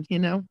everyone,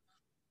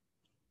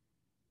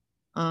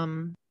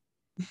 Um,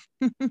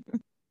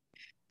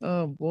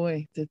 oh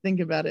boy, to think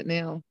about it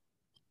now.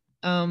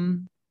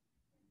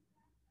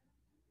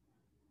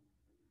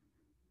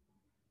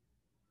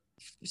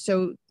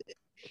 So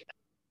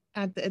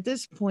at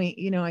this point,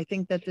 I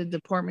think that the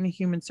Department of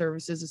Human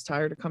Services is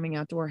tired of coming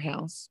out to our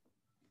house.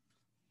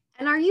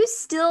 And are you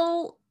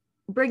still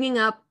bringing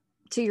up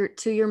to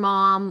your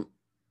mom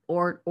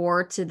or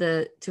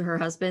to her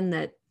husband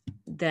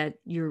that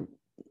you're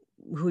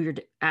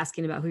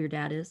asking about who your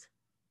dad is?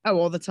 Oh,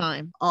 all the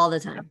time. All the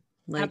time.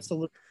 Like,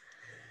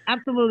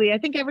 absolutely. I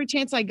think every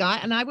chance I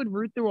got, and I would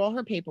root through all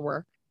her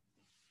paperwork.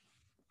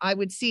 I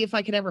would see if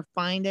I could ever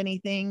find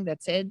anything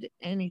that said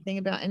anything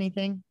about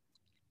anything.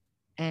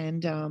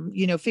 And,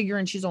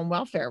 figuring she's on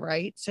welfare,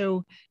 right?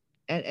 So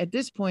at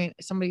this point,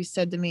 somebody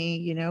said to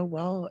me,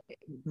 well,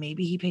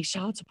 maybe he pays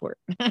child support.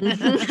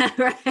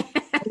 right.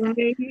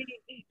 Maybe,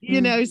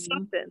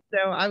 something. So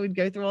I would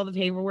go through all the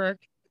paperwork.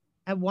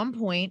 At one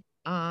point,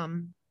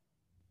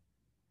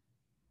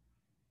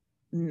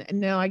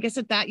 no, I guess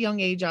at that young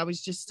age, I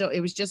was just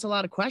it was just a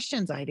lot of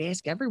questions I'd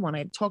ask everyone.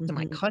 I'd talk to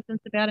my cousins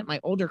about it,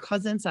 my older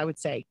cousins. I would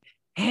say,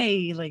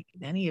 hey, like,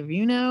 any of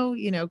you know,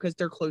 because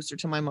they're closer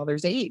to my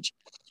mother's age.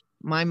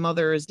 My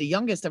mother is the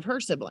youngest of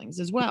her siblings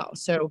as well.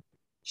 So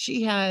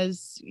she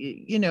has,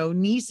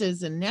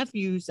 nieces and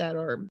nephews that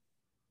are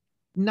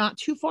not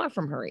too far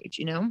from her age,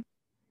 and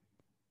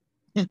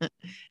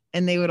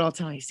they would all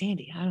tell me,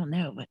 Sandy, I don't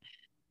know, but,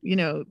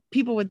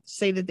 people would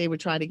say that they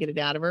would try to get it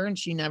out of her, and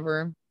she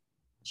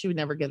would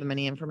never give them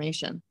any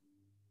information.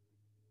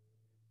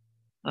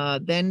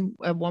 Then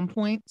at one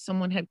point,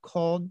 someone had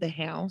called the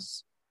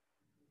house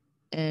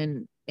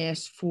and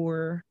asked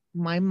for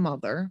my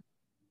mother.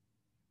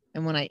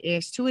 And when I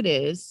asked who it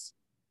is,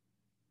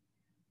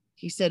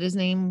 he said his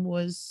name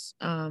was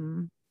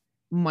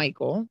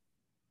Michael.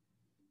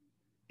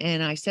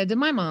 And I said to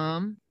my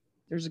mom,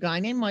 there's a guy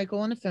named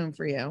Michael on the phone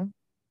for you.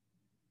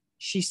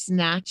 She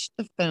snatched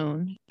the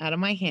phone out of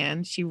my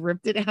hand. She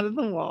ripped it out of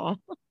the wall.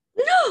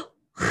 No.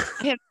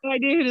 I have no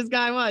idea who this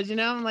guy was,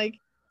 I'm like,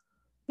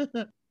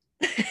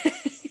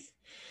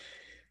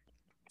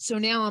 so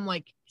now I'm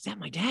like, is that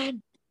my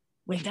dad?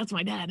 Wait, that's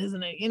my dad,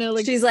 isn't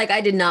it? She's like, I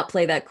did not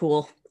play that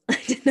cool. I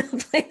did not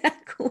play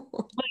that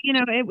cool. But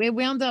it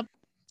wound up.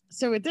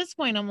 So at this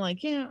point, I'm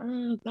like, yeah,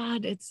 oh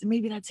God,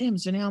 maybe that's him.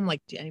 So now I'm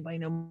like, do anybody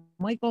know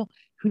Michael?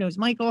 Who knows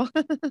Michael?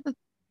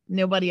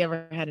 Nobody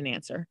ever had an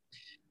answer.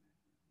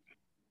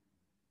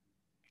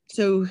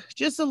 So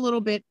just a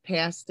little bit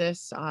past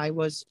this, I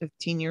was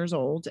 15 years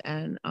old,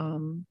 and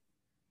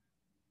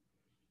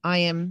I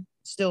am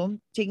still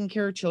taking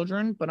care of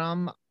children, but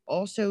I'm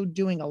also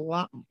doing a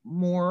lot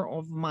more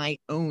of my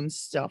own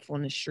stuff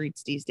on the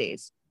streets these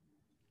days.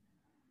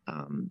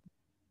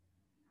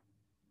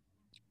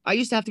 I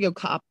used to have to go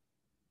cop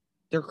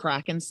their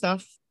crack and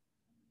stuff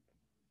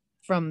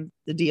from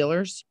the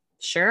dealers.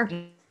 Sure.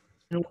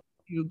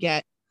 You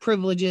get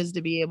privileges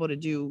to be able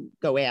to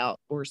go out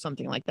or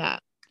something like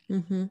that.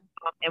 Mm-hmm.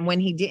 And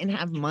when he didn't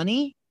have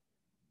money,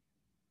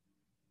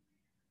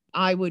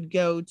 I would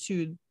go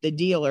to the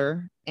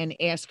dealer and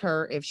ask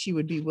her if she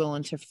would be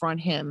willing to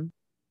front him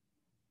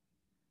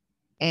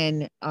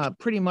and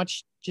pretty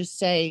much just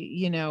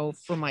say,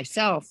 for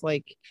myself,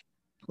 like,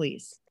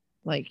 please,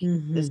 like,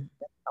 this is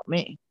help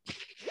me,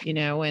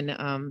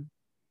 and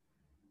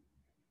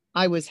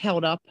I was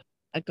held up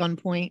at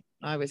gunpoint.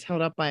 I was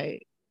held up by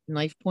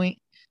knife point.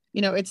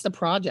 It's the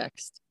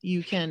projects.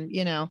 You can,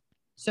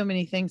 so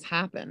many things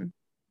happen.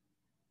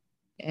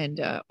 And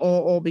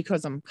all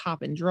because I'm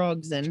copping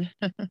drugs and,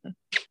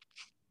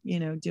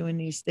 doing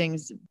these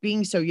things.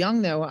 Being so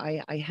young, though,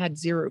 I had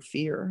zero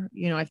fear.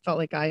 I felt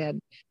like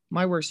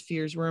my worst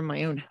fears were in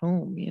my own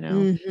home,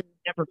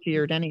 never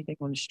feared anything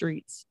on the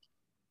streets.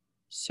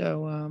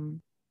 So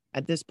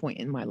at this point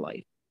in my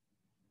life.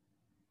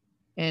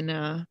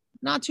 And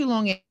not too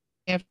long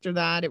after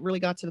that, it really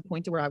got to the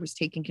point to where I was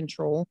taking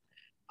control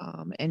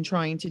and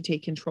trying to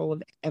take control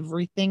of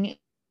everything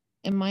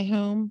in my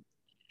home,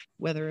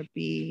 whether it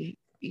be,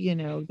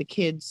 the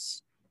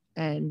kids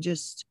and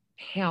just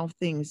how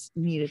things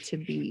needed to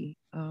be,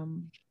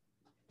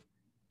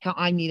 how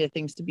I needed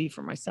things to be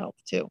for myself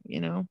too.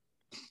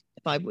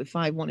 If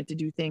I wanted to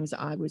do things,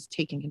 I was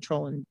taking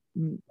control and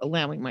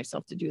allowing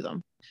myself to do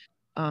them.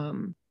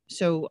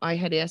 So I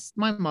had asked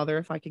my mother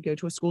if I could go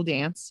to a school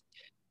dance.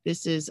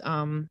 This is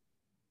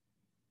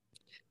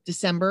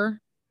December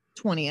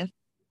 20th.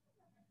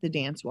 The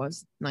dance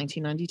was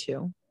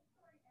 1992.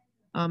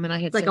 And I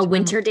had It's like said a to my mom,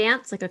 winter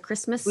dance, like a it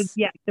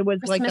was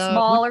like Christmas a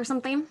ball or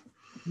something.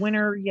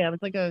 winter. Yeah, it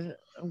was like a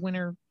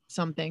winter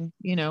something,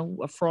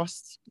 a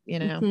frost,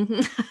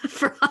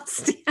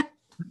 Frost.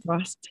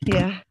 frost.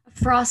 Yeah.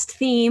 Frost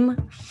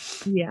theme.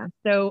 Yeah.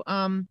 So,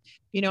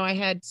 I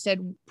had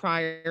said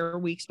prior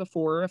weeks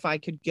before if I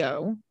could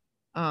go.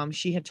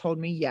 She had told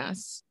me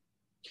yes.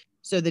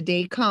 So the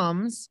day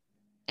comes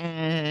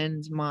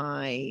and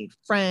my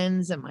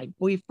friends and my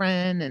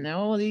boyfriend and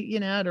all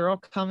they're all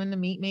coming to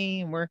meet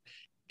me and we're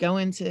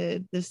going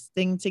to this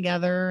thing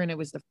together. And it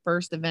was the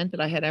first event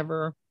that I had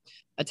ever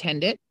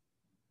attended,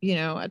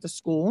 at the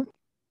school.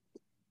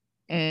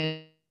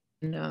 And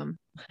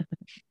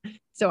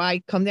so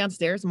I come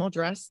downstairs, I'm all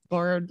dressed,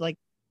 borrowed like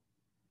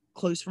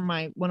clothes from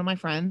one of my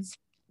friends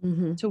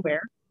to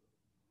wear.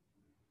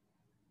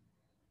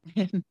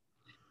 And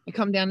I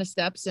come down the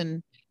steps,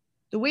 and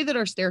the way that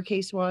our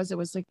staircase was, it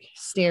was like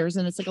stairs,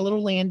 and it's like a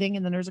little landing,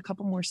 and then there's a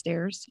couple more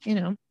stairs.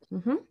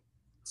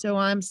 So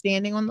I'm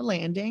standing on the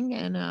landing,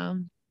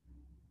 and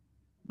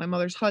my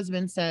mother's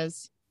husband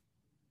says,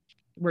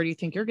 "Where do you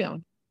think you're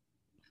going?"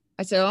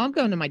 I said, "Oh, I'm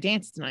going to my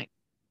dance tonight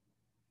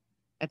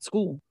at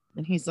school."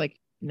 And he's like,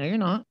 "No, you're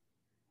not."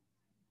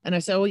 And I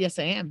said, "Oh, yes,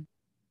 I am."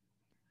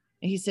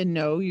 And he said,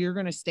 "No, you're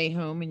going to stay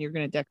home and you're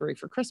going to decorate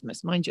for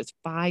Christmas." Mind you, it's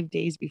 5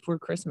 days before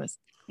Christmas.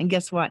 And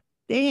guess what?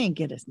 They ain't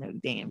get us no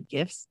damn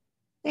gifts.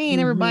 They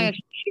ain't ever buy us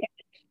shit.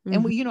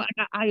 And I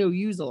got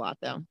IOUs a lot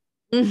though.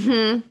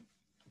 And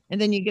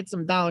then you get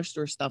some dollar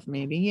store stuff,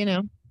 maybe,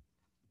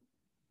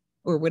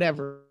 or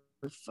whatever,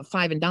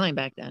 five and dime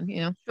back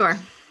then, Sure.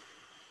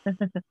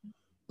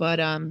 But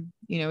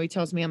he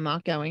tells me I'm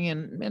not going,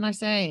 and I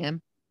say I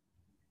am.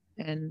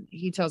 And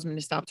he tells me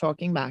to stop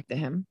talking back to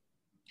him.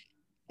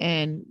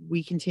 And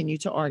we continue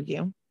to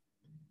argue.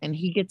 And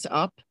he gets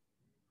up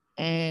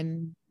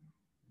and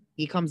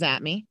he comes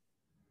at me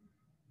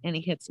and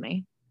he hits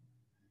me.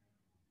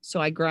 So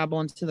I grab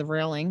onto the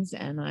railings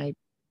and I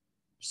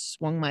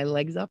swung my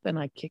legs up and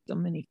I kicked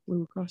him and he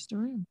flew across the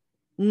room.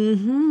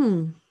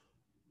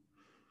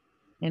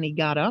 And he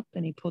got up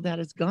and he pulled out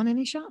his gun and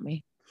he shot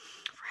me.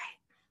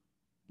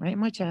 Right in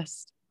my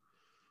chest.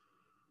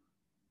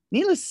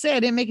 Needless to say, I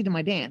didn't make it to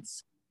my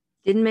dance.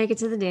 Didn't make it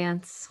to the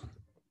dance.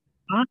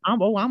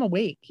 I'm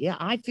awake. Yeah,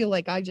 I feel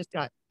like I just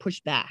got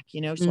pushed back,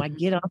 so I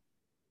get up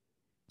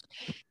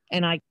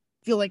and I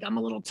feel like I'm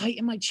a little tight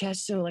in my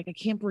chest. So like I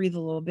can't breathe a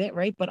little bit,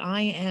 right? But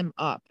I am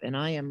up and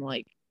I am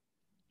like,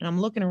 and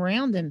I'm looking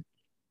around and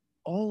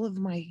all of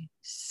my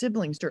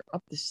siblings, they're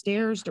up the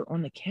stairs, they're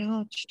on the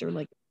couch, they're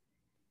like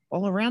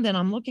all around. And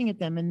I'm looking at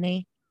them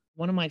and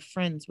one of my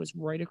friends was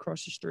right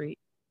across the street,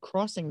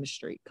 crossing the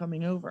street,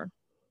 coming over.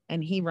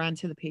 And he ran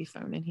to the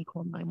payphone and he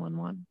called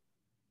 911.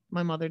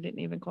 My mother didn't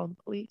even call the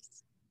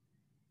police.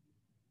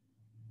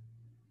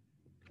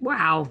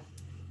 Wow.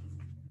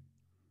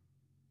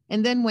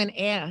 And then when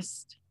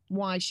asked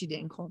why she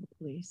didn't call the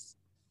police,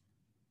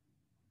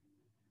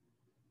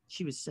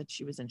 said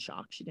she was in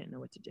shock. She didn't know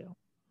what to do.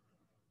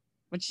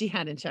 But she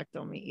hadn't checked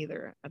on me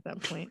either at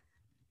that point.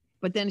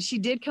 But then she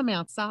did come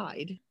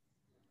outside.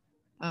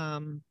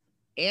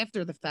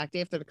 After the fact,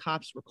 after the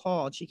cops were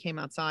called, she came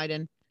outside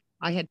and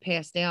I had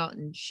passed out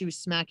and she was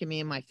smacking me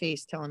in my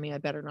face, telling me I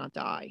better not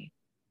die.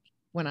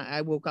 When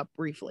I woke up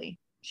briefly,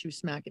 she was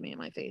smacking me in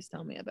my face,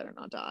 telling me I better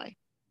not die.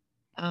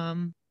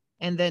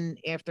 And then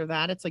after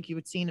that, it's like you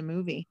would see in a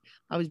movie.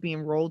 I was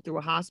being rolled through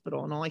a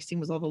hospital and all I seen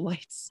was all the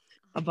lights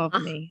above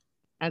me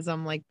as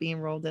I'm like being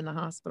rolled in the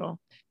hospital.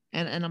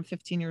 And I'm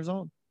 15 years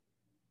old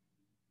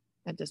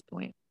at this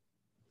point.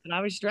 But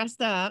I was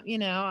dressed up,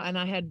 and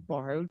I had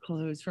borrowed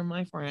clothes from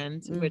my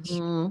friend, which,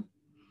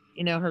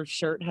 her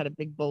shirt had a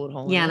big bullet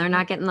hole. Yeah, they're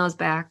not getting those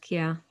back.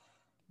 Yeah.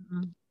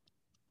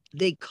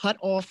 They cut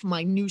off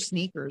my new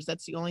sneakers.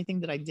 That's the only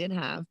thing that I did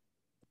have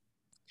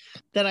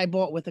that I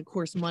bought with, of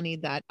course, money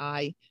that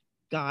I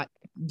got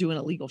doing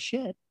illegal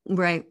shit.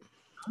 Right.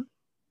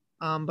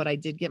 But I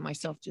did get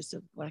myself just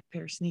a black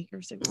pair of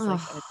sneakers. It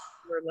was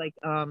like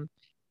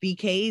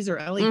BKs or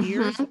LA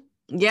Gears.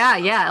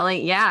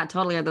 Yeah,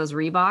 totally. Are those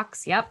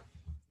Reeboks? Yep.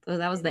 So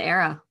that was the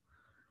era.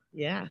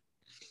 Yeah.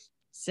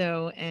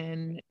 So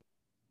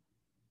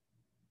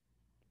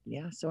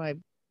so I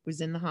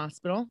was in the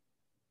hospital.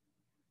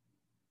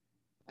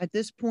 At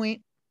this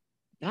point,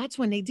 that's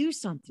when they do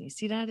something.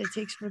 See that? It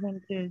takes for them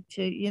to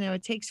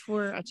it takes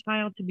for a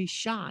child to be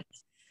shot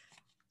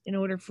in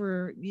order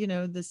for,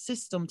 the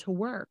system to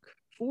work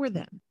for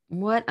them.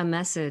 What a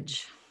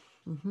message.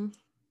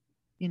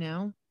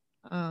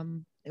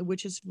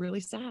 Which is really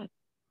sad.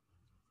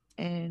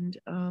 And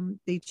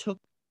they took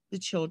the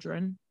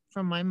children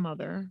from my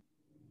mother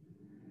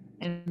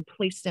and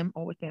placed them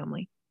all with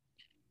family.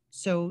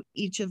 So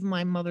each of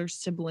my mother's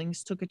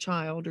siblings took a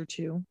child or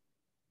two.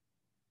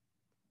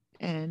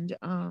 And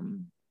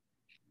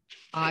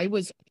I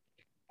was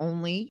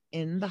only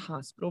in the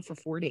hospital for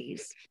 4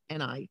 days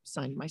and I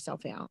signed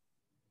myself out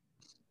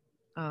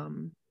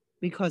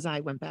because I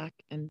went back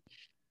and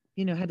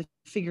had to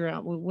figure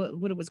out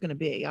what it was going to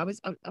be. I was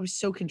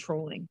so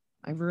controlling.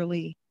 I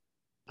really,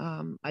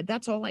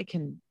 that's all I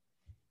can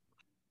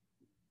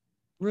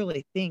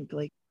really think.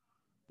 Like,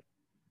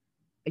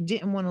 I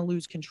didn't want to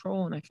lose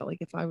control. And I felt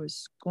like if I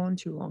was gone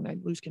too long,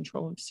 I'd lose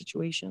control of the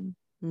situation.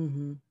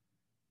 Mm-hmm.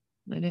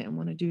 And I didn't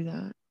want to do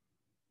that.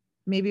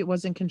 Maybe it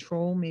wasn't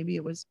control. Maybe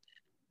it was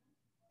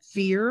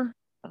fear.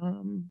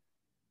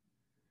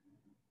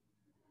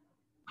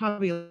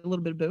 Probably a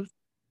little bit of both.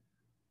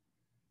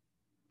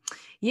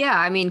 Yeah.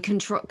 I mean,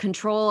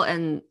 control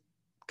and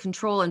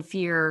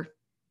fear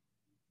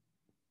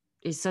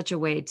is such a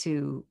way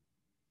to,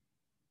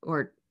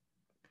 or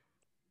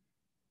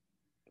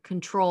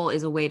control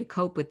is a way to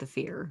cope with the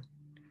fear.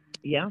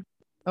 Yeah.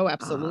 Oh,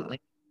 absolutely.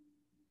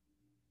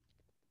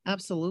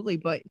 Absolutely.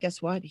 But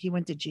guess what? He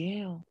went to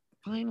jail.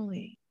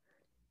 Finally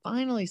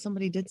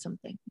somebody did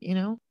something,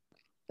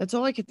 That's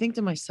all I could think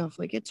to myself.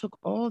 Like, it took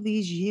all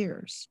these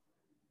years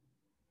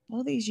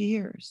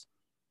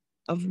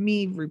of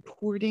me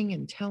reporting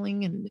and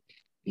telling, and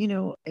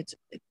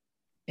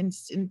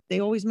and they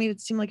always made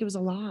it seem like it was a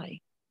lie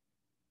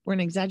or an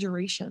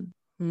exaggeration.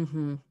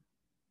 Mm-hmm.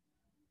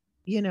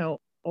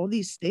 All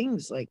these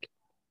things. Like,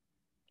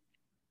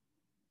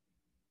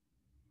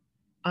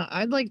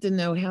 I'd like to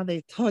know how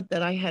they thought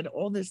that I had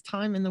all this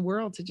time in the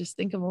world to just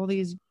think of all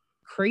these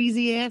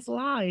crazy ass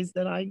lies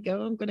that I'm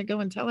going to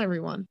go and tell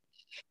everyone.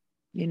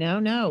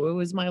 No, it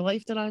was my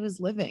life that I was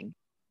living.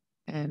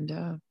 And,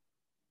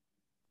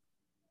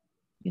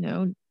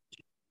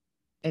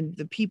 and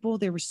the people,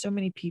 there were so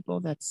many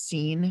people that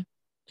seen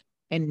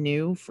and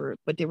knew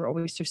but they were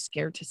always so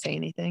scared to say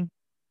anything.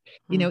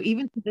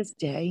 Even to this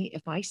day,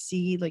 if I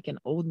see like an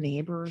old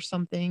neighbor or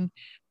something,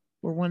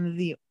 or one of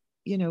the,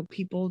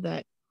 people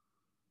that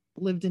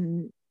lived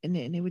and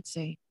they would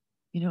say,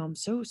 I'm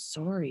so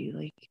sorry.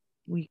 Like,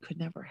 we could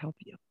never help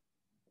you,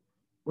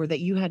 or that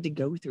you had to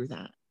go through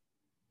that.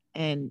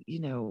 And,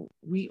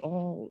 we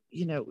all,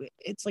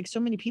 it's like so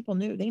many people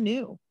they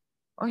knew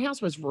our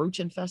house was roach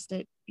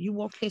infested. You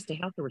walked past the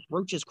house, there was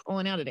roaches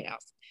crawling out of the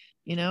house.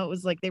 It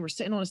was like they were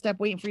sitting on a step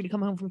waiting for you to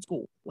come home from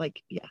school.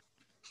 Like, yeah.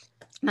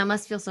 That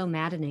must feel so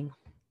maddening.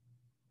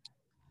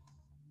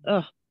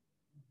 Ugh,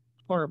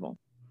 horrible.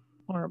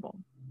 But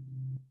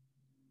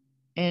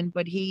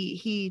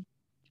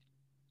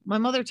my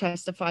mother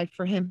testified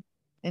for him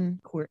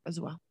in court as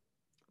well.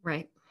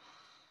 Right.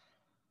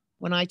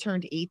 When I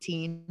turned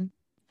 18,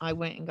 I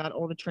went and got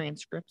all the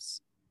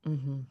transcripts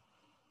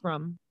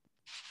from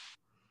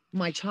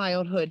my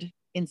childhood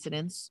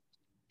incidents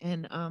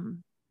and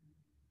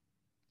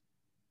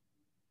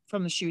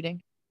from the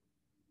shooting.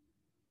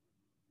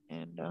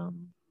 And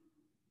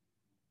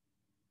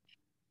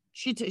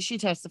she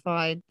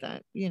testified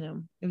that,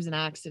 it was an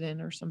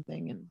accident or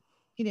something, and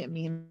he didn't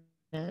mean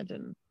it.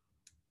 And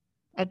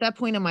at that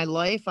point in my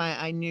life,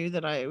 I knew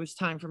that it was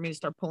time for me to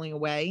start pulling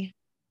away.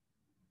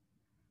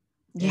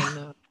 Yeah.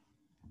 And,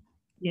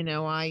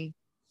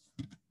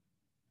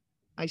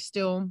 I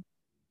still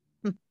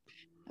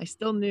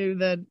knew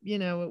that,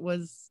 it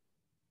was,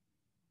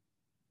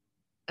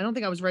 I don't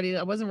think I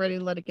wasn't ready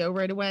to let it go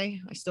right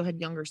away. I still had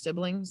younger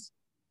siblings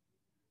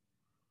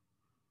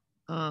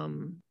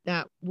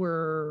that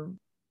were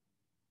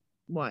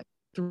what,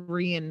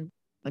 3 and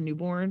a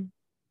newborn,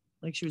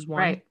 like she was 1.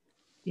 Right.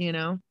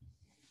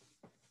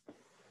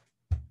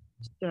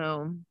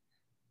 So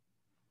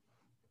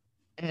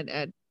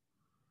at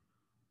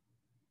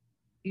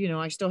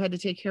I still had to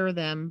take care of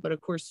them, but of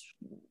course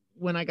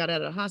when I got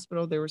out of the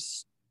hospital,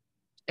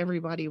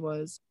 everybody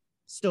was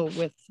still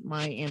with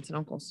my aunts and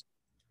uncles.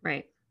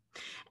 Right.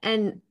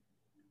 And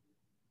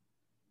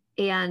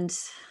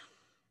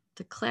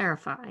to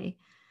clarify,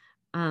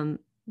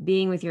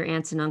 being with your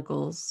aunts and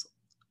uncles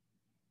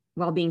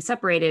while being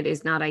separated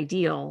is not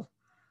ideal.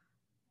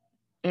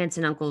 Aunts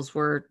and uncles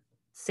were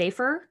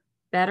safer,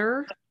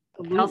 better,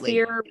 Absolutely.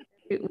 healthier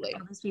with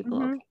all these people.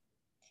 Mm-hmm. Okay.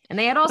 And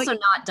they had also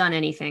not done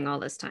anything all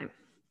this time.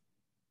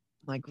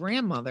 My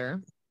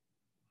grandmother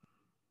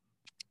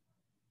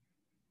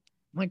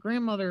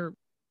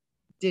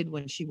did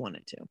when she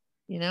wanted to,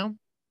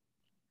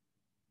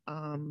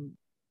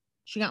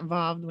 she got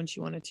involved when she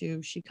wanted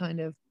to. She kind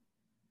of,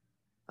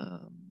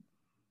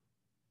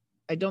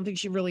 I don't think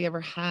she really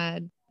ever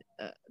had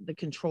the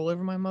control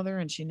over my mother,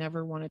 and she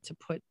never wanted to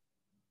put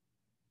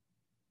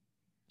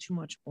too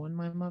much on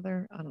my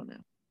mother. I don't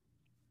know.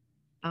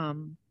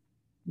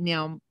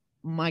 Now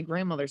my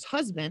grandmother's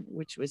husband,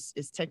 which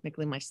is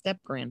technically my step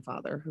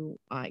grandfather, who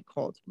I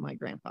called my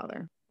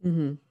grandfather,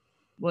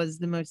 was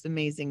the most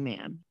amazing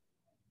man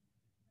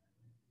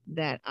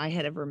that I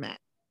had ever met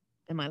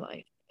in my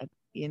life.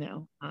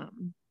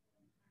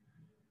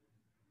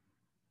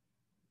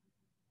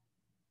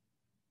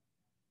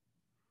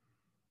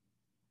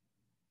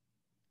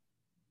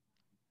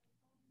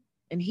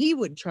 And he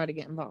would try to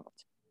get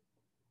involved,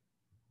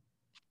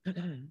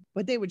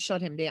 but they would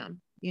shut him down.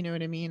 You know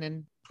what I mean?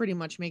 And pretty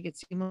much make it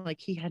seem like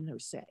he had no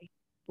say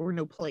or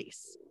no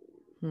place.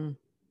 You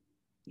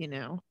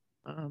know,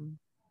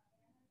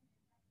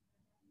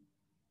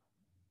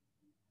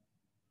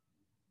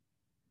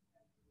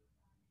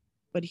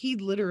 but he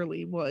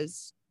literally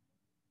was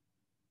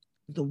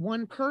the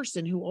one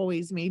person who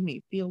always made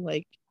me feel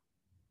like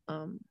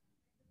I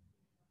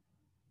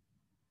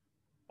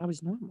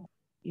was normal,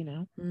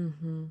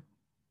 Mm-hmm.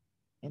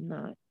 and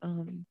not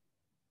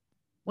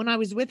when I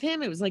was with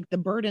him, it was like the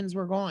burdens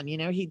were gone.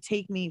 He'd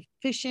take me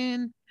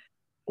fishing,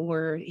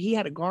 or he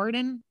had a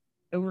garden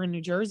over in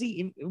New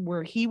Jersey,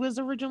 where he was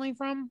originally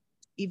from,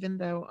 even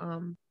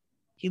though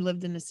he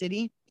lived in the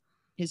city.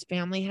 His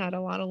family had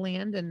a lot of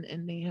land,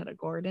 and they had a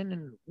garden,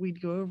 and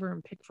we'd go over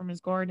and pick from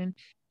his garden.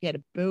 He had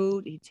a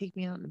boat. He'd take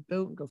me out in the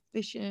boat and go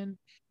fishing,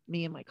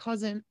 me and my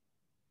cousin.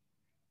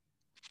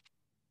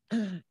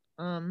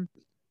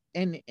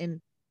 And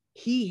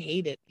he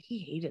hated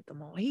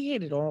them all. He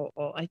hated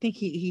all. I think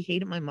he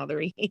hated my mother.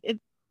 He hated,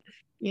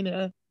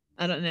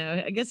 I don't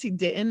know. I guess he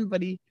didn't,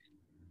 but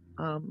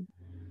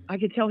I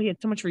could tell he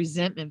had so much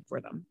resentment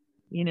for them.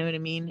 You know what I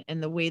mean?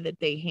 And the way that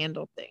they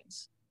handled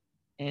things.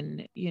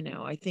 And,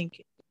 I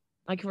think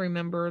I can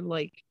remember,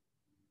 like,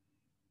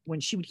 when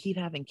she would keep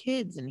having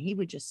kids, and he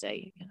would just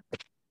say,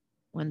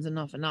 when's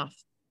enough?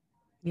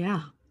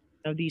 Yeah.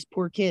 Of these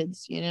poor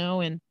kids,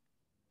 and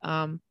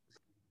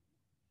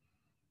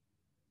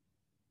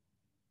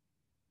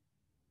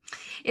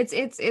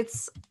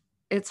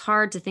it's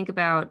hard to think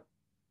about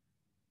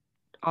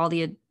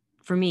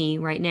for me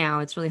right now,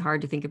 it's really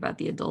hard to think about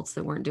the adults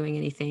that weren't doing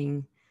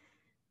anything.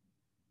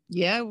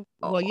 Yeah.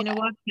 Well, you know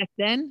what? Back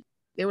then,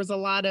 there was a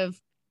lot of,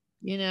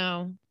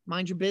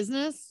 mind your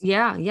business.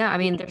 Yeah. I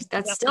mean,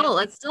 that's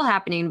still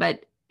happening,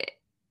 but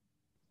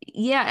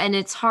yeah, and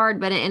it's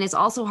hard, and it's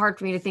also hard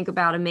for me to think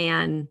about a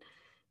man,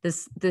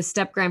 this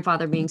step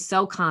grandfather, being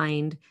so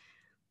kind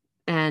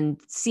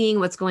and seeing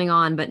what's going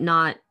on, but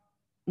not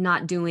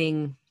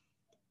doing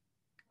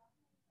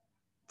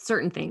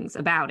certain things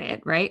about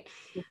it, right?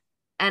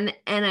 But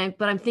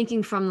I'm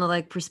thinking from the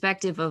like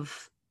perspective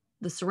of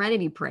the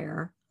Serenity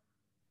Prayer.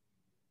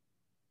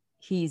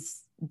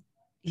 He's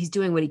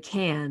doing what he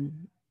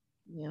can,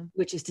 Yeah.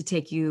 which is to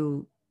take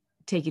you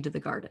to the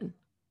garden,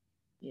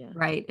 Yeah.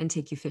 right, and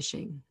take you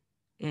fishing,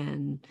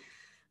 and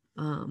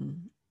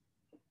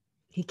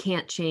he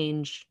can't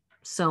change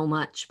so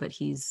much, but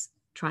he's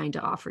trying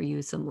to offer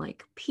you some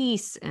like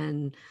peace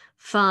and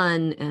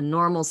fun and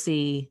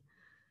normalcy.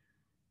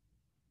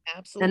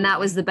 Absolutely. And that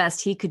was the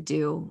best he could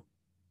do.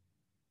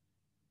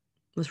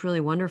 It was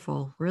really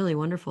wonderful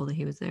that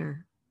he was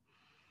there.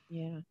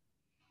 Yeah.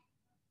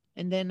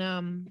 And then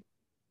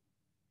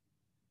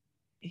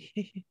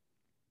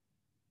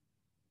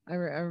I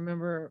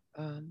remember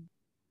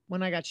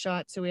when I got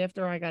shot. So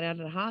after I got out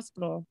of the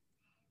hospital,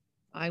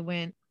 I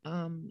went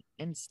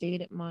and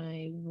stayed at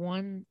my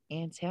one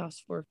aunt's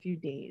house for a few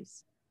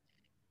days.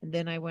 And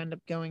then I wound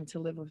up going to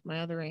live with my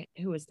other aunt,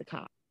 who was the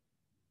cop.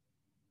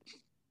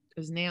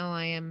 Because now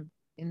I am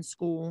in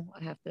school.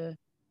 I have to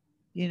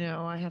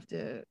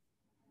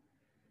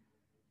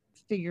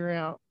figure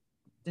out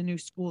the new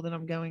school that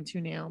I'm going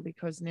to now,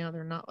 because now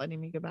they're not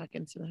letting me go back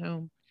into the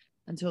home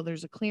until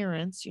there's a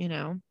clearance.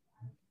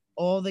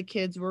 All the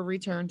kids were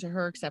returned to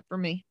her except for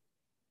me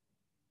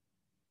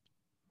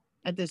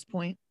at this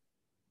point.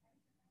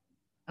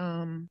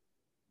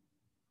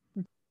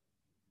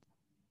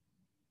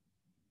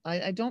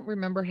 I don't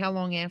remember how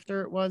long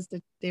after it was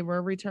that they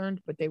were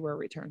returned, but they were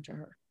returned to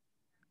her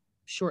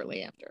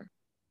shortly after.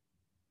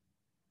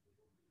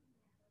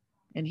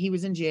 And he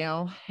was in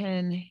jail,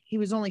 and he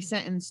was only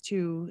sentenced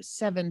to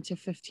 7 to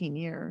 15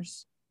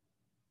 years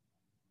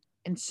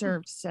and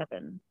served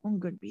 7 on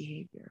good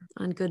behavior.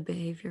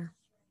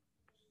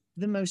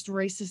 The most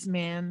racist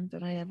man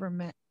that I ever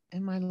met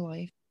in my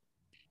life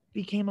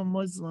became a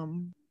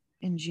Muslim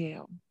in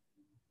jail.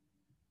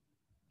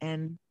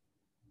 And,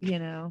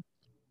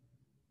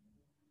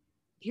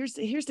 here's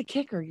the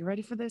kicker. You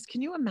ready for this?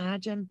 Can you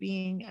imagine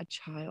being a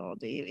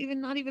child,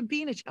 even not even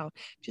being a child,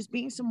 just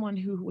being someone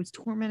who was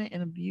tormented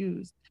and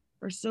abused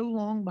for so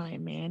long by a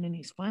man, and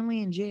he's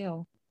finally in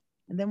jail.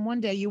 And then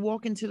one day you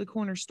walk into the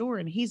corner store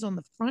and he's on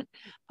the front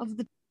of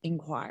the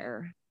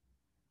Inquirer,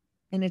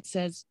 and it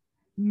says,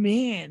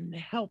 man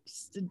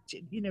helps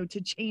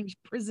to change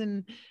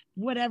prison,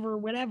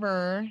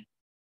 whatever.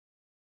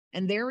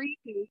 And there he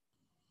is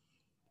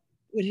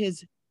with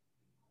his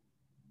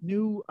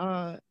new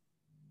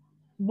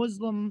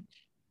Muslim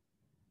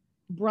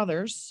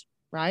brothers,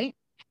 right?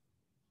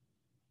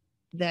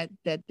 That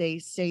they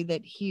say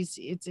that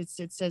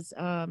it says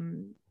I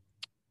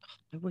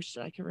wish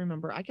I could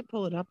remember. I could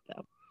pull it up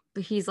though.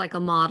 But he's like a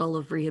model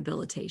of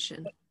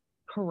rehabilitation.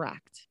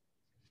 Correct.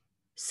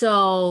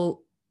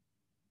 So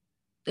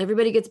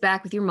everybody gets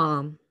back with your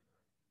mom.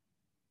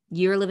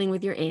 You're living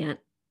with your aunt.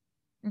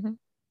 Mm-hmm.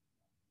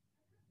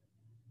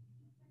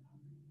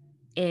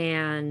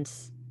 And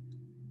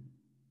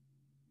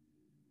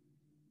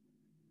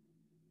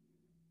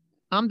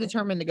I'm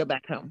determined to go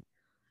back home.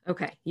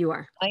 Okay, you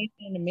are. I'm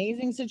in an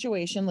amazing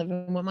situation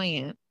living with my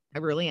aunt. I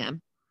really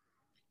am.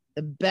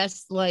 The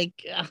best, I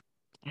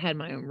had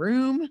my own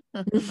room.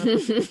 I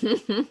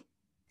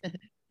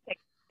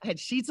had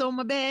sheets on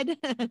my bed.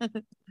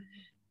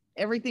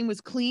 Everything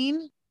was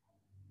clean,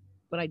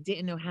 but I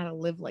didn't know how to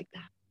live like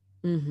that.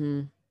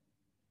 Mm-hmm.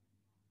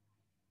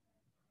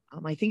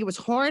 I think it was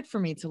hard for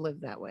me to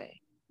live that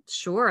way.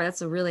 Sure.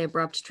 That's a really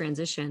abrupt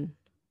transition.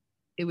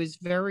 It was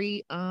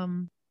very, there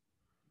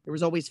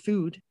was always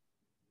food.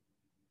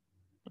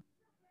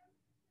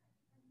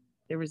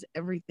 There was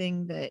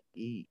everything that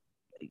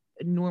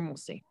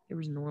normalcy. There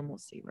was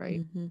normalcy, right?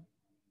 Mm-hmm.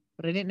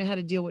 But I didn't know how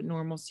to deal with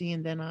normalcy.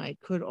 And then I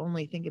could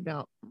only think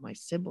about my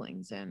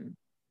siblings and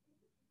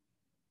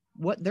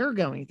what they're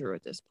going through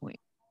at this point,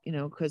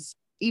 because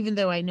even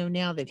though I know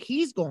now that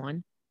he's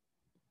gone,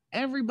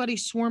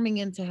 everybody's swarming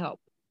in to help.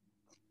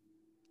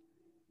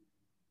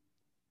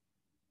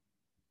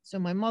 So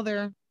my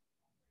mother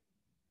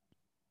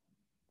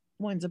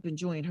winds up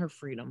enjoying her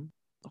freedom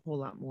a whole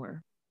lot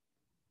more.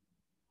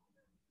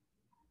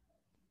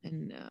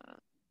 And,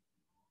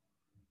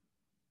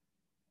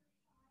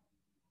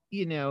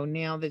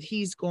 now that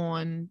he's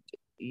gone,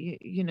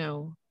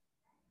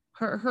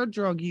 her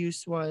drug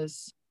use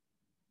was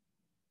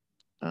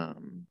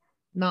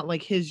not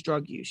like his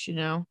drug use,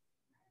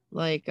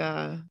 like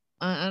I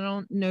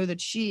don't know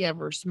that she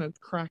ever smoked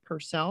crack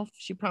herself.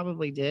 She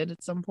probably did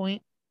at some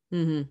point.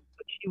 Mm-hmm.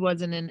 But she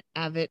wasn't an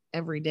avid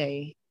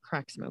everyday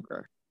crack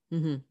smoker.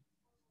 Mm-hmm.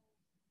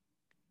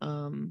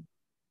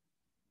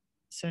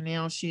 So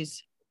now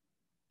she's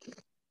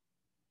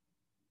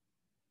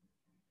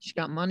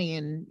got money,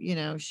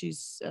 and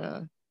she's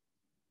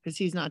because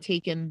he's not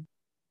taking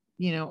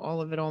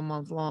all of it all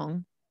month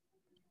long.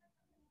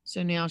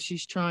 So now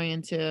she's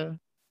trying to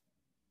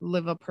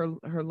live up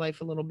her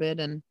life a little bit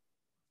and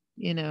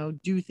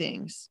do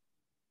things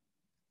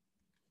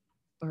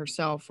for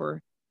herself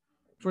or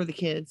for the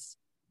kids.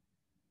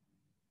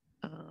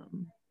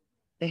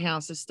 The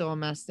house is still a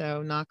mess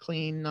though, not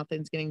clean,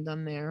 nothing's getting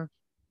done there.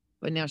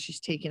 But now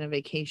she's taking a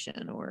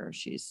vacation, or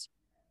she's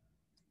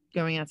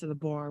going out to the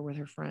bar with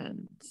her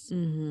friends.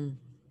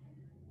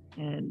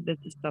 Mm-hmm. And this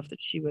is stuff that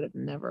she would have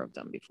never have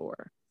done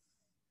before.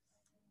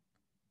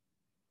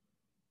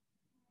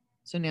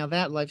 So now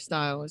that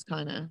lifestyle is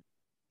kind of,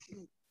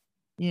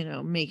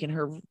 making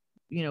her,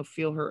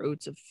 feel her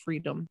oats of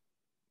freedom.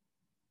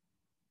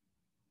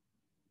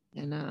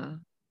 And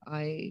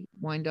I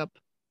wind up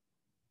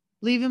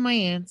leaving my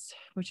aunts,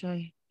 which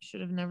I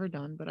should have never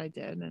done, but I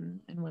did,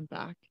 and went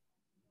back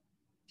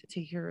to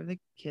take care of the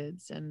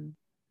kids and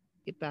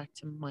get back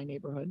to my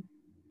neighborhood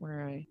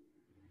where I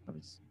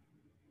was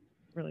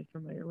really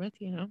familiar with,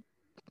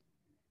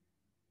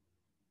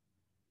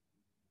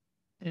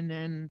 And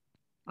then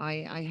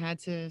I had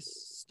to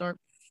start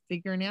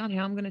figuring out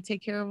how I'm going to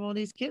take care of all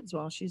these kids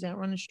while she's out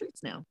running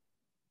streets now.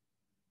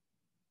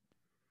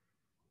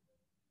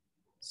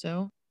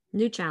 So,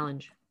 New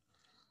challenge.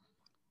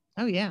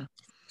 oh yeah.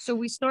 So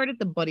we started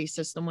the buddy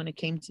system when it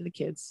came to the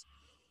kids.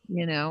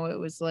 It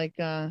was like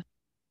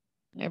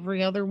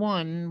every other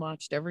one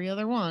watched every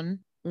other one,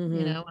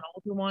 Mm-hmm. an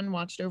older one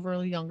watched over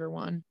a younger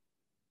one,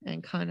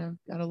 and kind of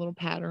got a little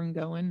pattern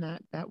going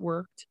that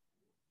worked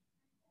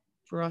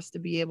for us to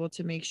be able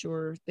to make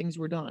sure things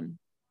were done.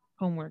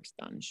 Homework's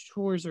done,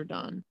 chores are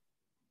done,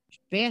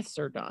 baths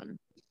are done,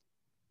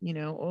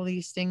 all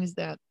these things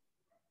that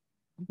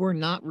were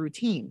not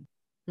routine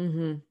Mm-hmm.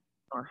 in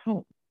our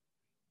home.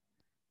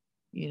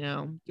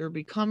 They're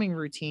becoming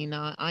routine.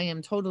 I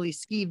am totally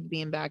skeeved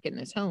being back in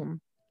this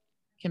home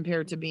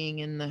compared to being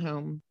in the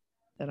home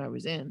that I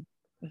was in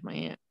with my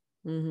aunt.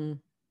 Mm-hmm.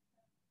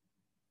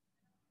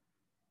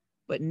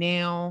 But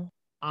now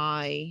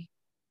I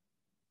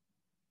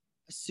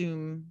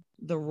assume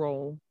the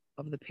role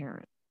of the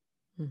parent.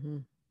 Mm-hmm.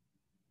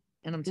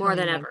 And I'm More telling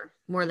than you ever.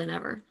 More than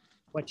ever.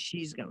 what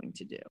she's going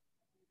to do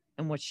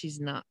and what she's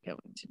not going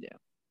to do.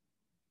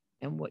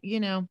 And what,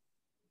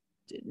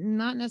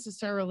 not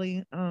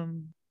necessarily,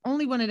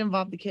 only when it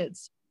involved the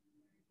kids.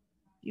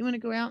 You want to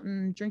go out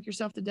and drink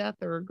yourself to death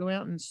or go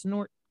out and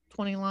snort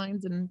 20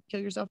 lines and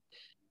kill yourself,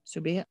 so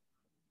be it.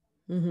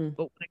 Mm-hmm.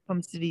 But when it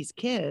comes to these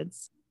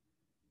kids,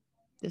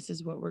 this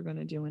is what we're going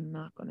to do and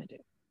not going to do.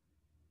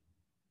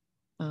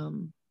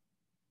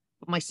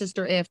 But my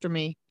sister after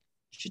me,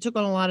 she took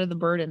on a lot of the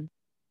burden.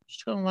 She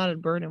took on a lot of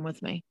the burden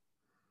with me,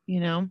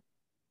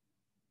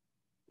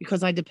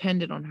 because I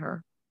depended on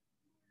her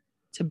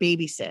to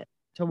babysit,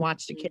 to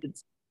watch the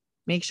kids,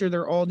 make sure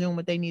they're all doing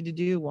what they need to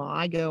do while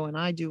I go and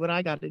I do what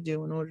I got to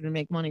do in order to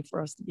make money for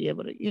us to be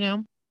able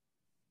to,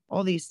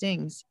 all these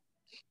things.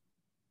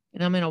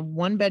 And I'm in a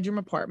 1-bedroom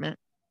apartment.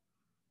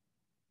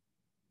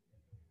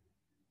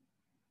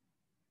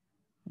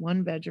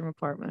 1-bedroom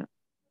apartment.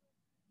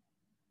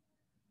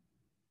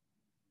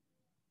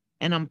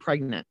 And I'm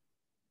pregnant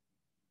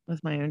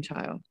with my own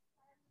child.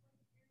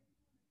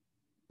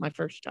 My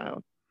first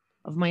child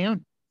of my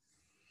own.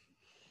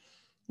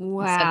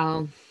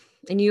 Wow.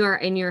 And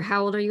you're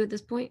how old are you at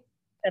this point?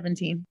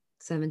 17.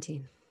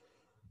 17.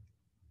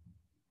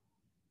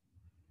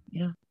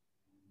 Yeah.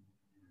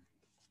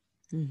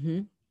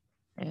 Mm-hmm.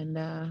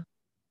 And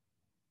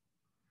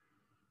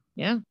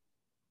yeah.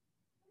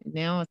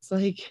 Now it's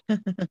like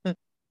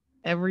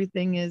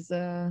everything is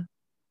yeah,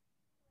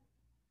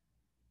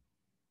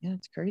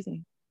 it's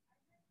crazy.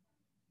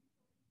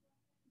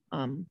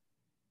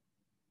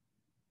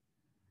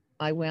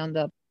 I wound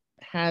up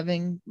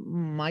having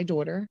my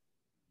daughter,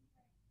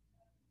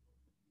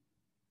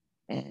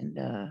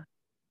 and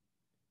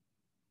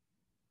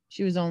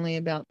she was only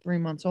about 3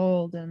 months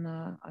old, and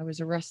I was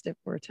arrested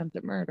for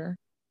attempted murder.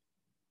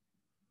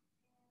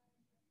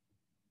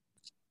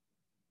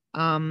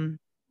 Well,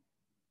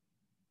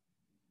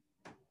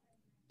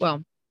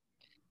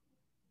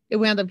 it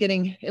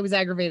was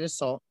aggravated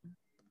assault.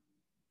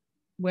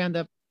 Wound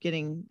up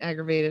getting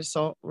aggravated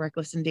assault,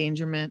 reckless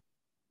endangerment.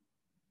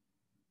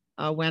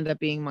 Wound up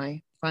being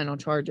my final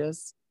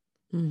charges.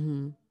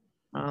 Mm-hmm.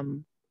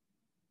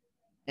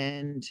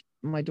 And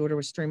my daughter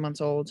was 3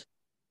 months old.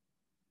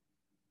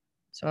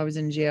 So I was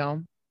in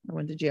jail. I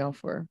went to jail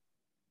for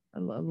a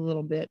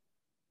little bit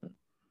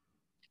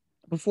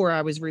before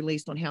I was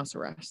released on house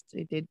arrest.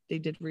 They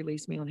did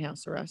release me on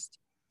house arrest.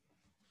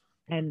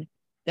 And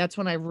that's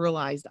when I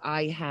realized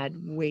I had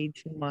way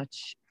too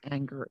much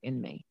anger in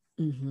me.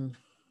 Mm-hmm.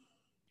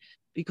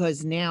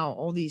 Because now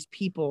all these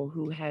people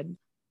who had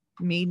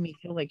made me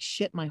feel like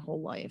shit my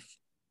whole life,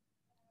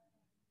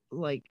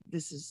 like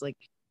this is like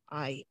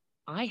I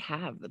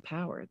have the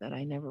power that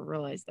I never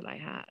realized that I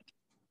had.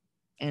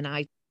 And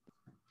I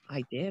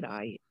did.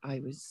 I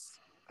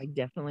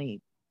definitely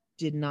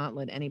did not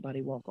let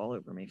anybody walk all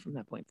over me from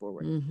that point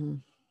forward. Mm-hmm.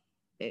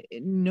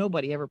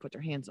 Nobody ever put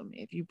their hands on me.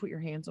 If you put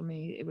your hands on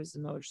me, it was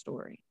another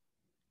story.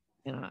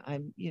 And I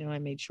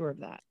made sure of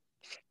that.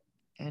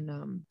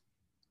 And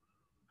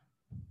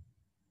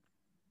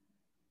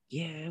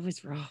yeah, it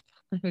was rough.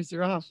 It was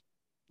rough.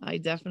 I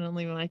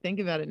definitely, when I think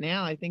about it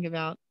now, I think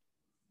about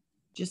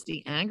just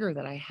the anger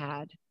that I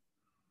had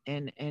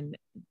and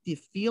the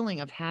feeling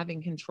of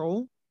having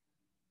control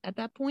at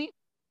that point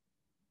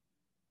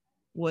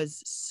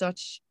was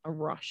such a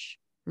rush.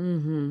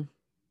 Mm-hmm.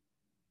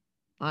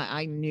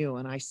 I knew,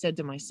 and I said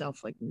to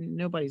myself, like,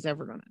 nobody's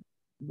ever going to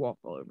walk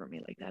all over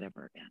me like that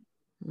ever again.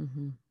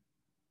 Mm-hmm.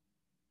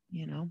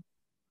 You know?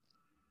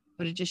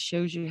 But it just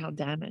shows you how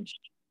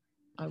damaged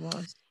I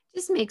was.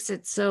 Just makes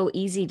it so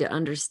easy to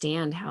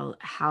understand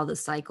how the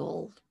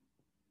cycle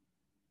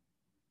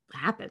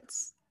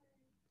happens.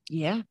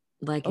 Yeah.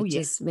 Like it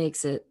just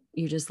makes it,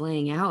 you're just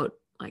laying out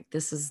like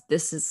this is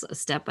a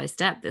step by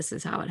step. This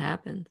is how it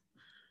happened.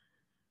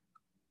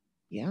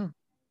 Yeah,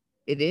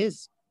 it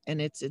is.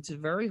 And it's a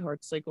very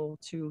hard cycle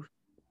to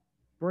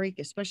break,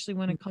 especially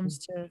when it comes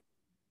to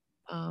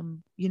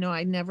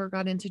I never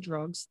got into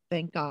drugs,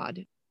 thank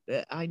God.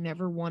 I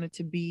never wanted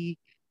to be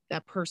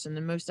that person.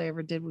 The most I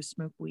ever did was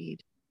smoke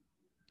weed.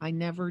 I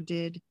never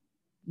did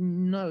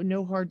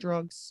no hard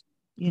drugs,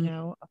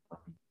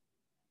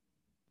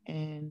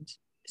 and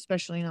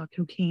especially not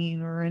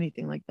cocaine or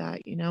anything like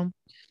that,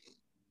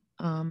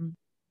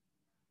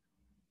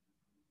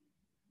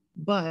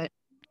 but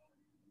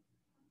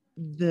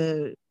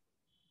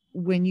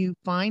when you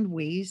find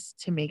ways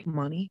to make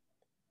money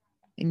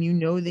and you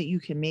know that you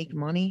can make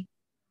money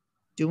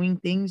doing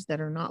things that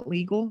are not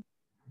legal,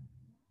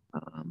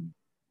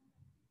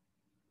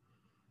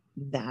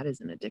 that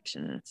is an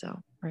addiction in itself,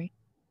 right?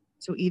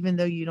 So even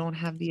though you don't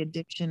have the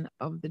addiction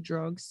of the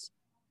drugs,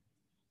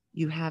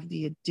 you have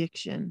the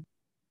addiction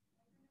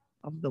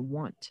of the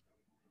want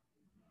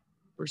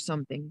for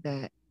something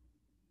that,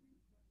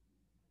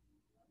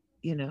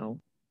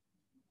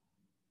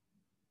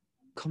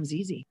 comes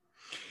easy.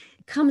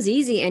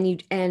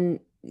 And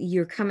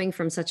you're coming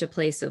from such a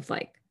place of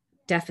like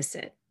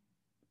deficit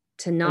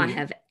to not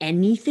have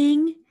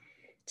anything,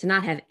 to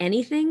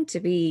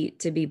be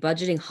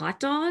budgeting hot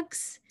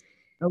dogs.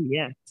 Oh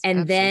yeah. And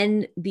absolutely.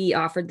 Then be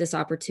offered this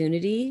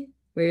opportunity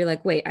where you're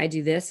like, wait, I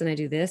do this and I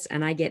do this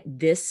and I get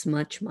this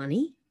much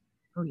money.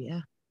 Oh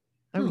yeah.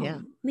 Oh yeah.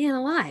 Man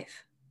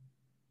alive.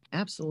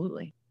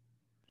 Absolutely.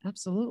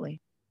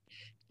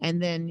 And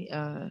then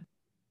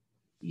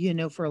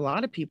for a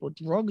lot of people,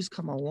 drugs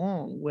come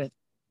along with,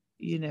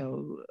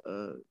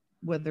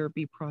 whether it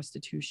be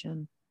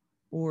prostitution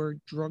or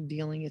drug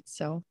dealing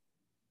itself,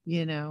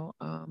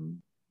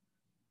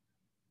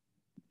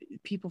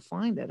 people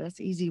find that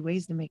that's easy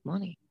ways to make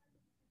money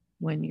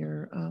when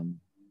you're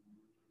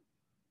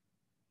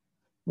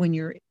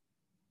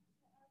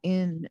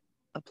in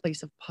a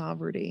place of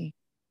poverty,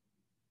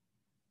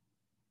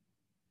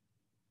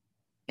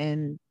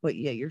 but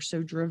yeah, you're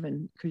so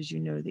driven because you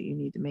know that you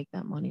need to make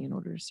that money in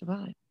order to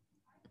survive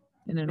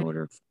and in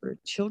order for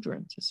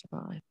children to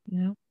survive,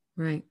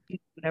 right,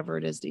 whatever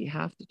it is that you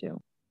have to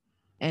do.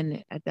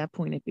 And at that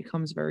point it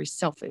becomes very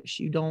selfish.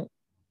 You don't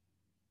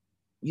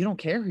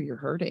care who you're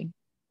hurting.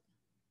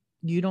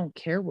 You don't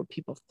care what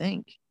people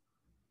think.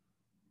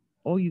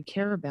 All you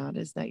care about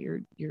is that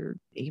you're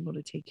able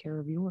to take care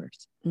of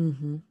yours.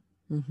 Mm-hmm.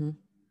 Mm-hmm.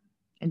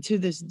 And to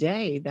this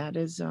day, that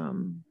is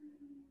some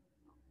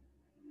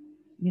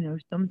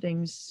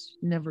things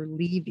never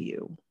leave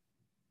you,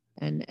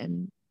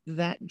 and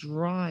that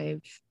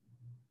drive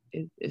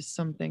is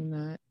something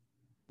that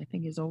I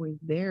think is always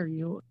there.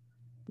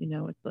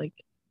 It's like,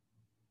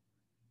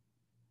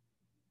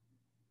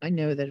 I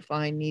know that if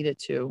I needed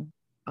to,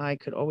 I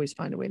could always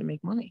find a way to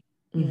make money.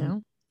 Mm-hmm.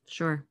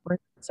 Sure. But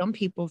some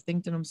people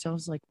think to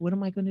themselves, like, what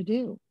am I going to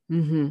do?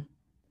 Mm-hmm.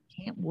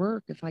 can't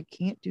work, if I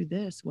can't do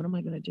this, what am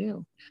I going to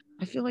do?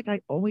 I feel like I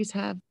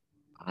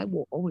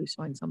will always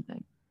find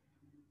something.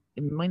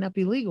 It might not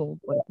be legal,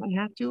 but if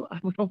I have to, I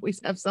would always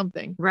have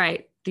something.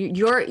 Right.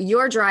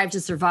 Your drive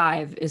to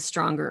survive is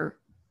stronger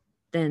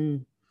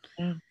than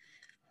Yeah.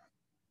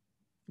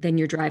 than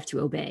your drive to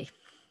obey.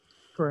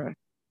 Correct.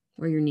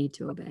 Or your need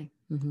to obey.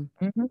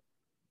 Mm-hmm.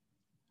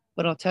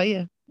 But I'll tell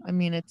you, I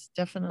mean, it's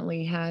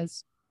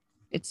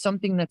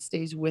something that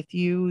stays with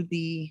you,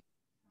 the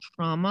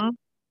trauma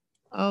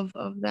of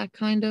that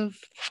kind of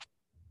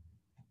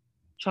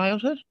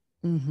childhood.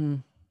 Mm-hmm.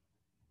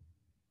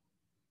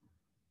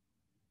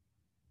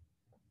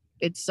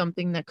 It's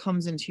something that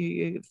comes into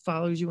you, it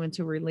follows you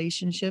into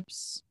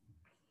relationships,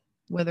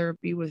 whether it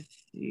be with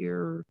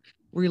your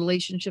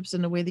relationships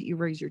in the way that you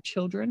raise your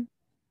children.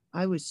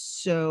 I was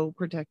so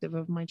protective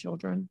of my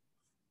children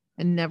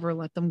and never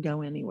let them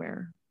go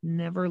anywhere,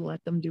 never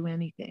let them do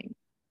anything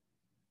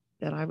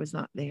that I was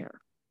not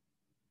there.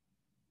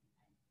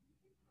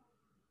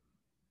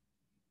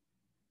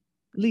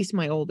 At least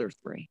my older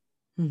three,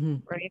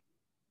 right?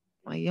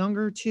 My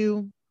younger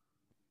two,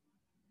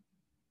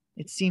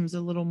 it seems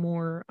a little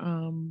more,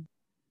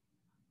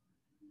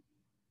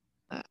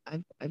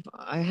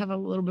 I have a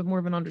little bit more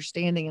of an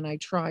understanding, and I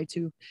try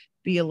to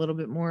be a little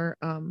bit more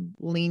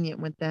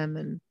lenient with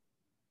them.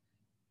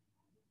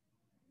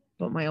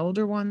 But my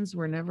older ones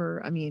were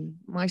never, I mean,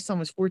 my son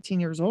was 14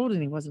 years old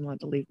and he wasn't allowed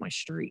to leave my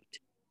street.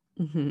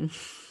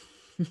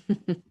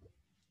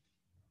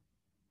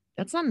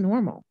 That's not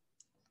normal.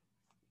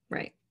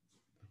 Right.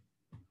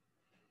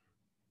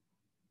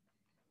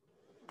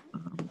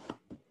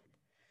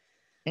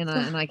 And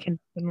I can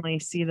definitely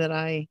see that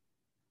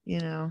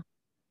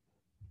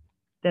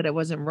that it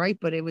wasn't right,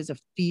 but it was a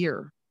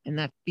fear, and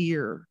that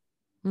fear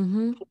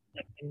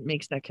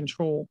makes that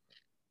control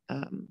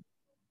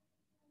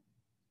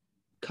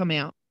come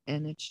out,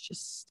 and it's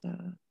just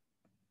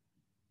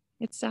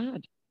it's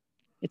sad.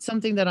 It's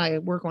something that I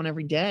work on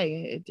every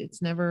day.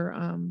 It's never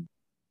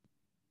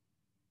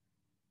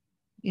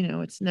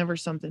it's never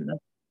something that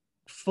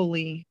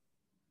fully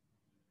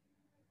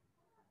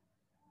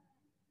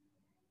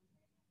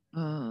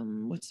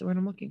what's the word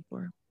I'm looking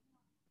for?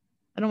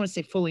 I don't want to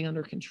say fully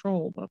under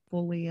control, but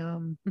fully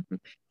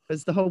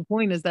because the whole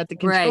point is that the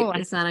control, right,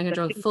 it's not under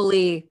control,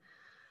 fully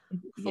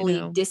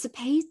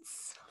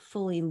dissipates,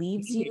 fully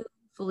leaves you,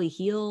 fully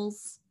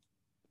heals,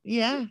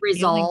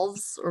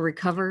 resolves or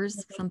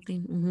recovers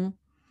something.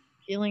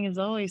 Healing is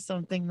always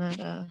something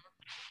that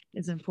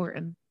is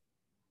important.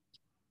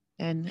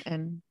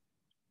 And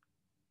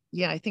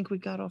yeah, I think we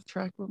got off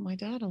track with my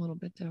dad a little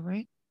bit though,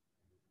 right?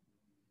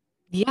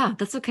 Yeah,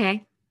 that's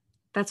okay.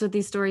 That's what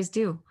these stories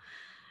do.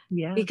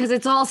 Yeah. Because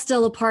it's all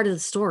still a part of the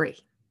story.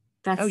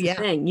 That's the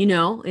thing,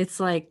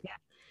 it's like,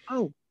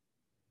 oh,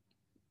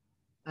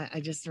 I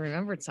just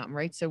remembered something,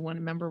 right? So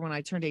remember when I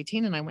turned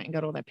 18 and I went and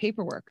got all that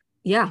paperwork?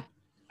 Yeah.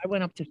 I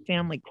went up to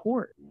family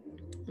court.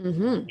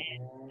 And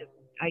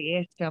I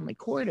asked family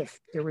court if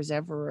there was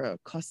ever a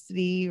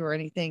custody or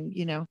anything,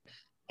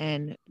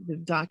 and the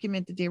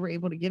document that they were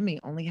able to give me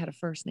only had a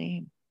first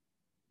name,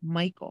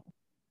 Michael.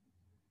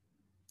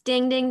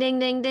 Ding, ding, ding,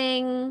 ding,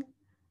 ding.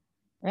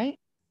 Right?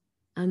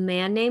 A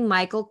man named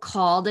Michael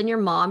called and your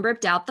mom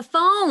ripped out the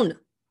phone.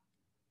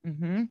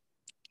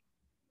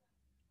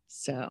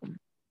 So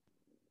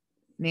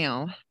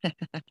now.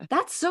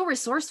 That's so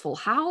resourceful.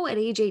 How at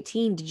age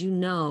 18 did you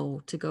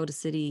know to go to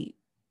city?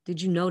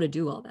 Did you know to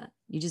do all that?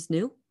 You just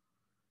knew?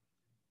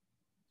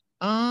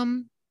 I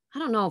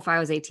don't know if I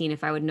was 18,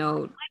 if I would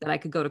know that I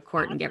could go to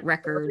court and get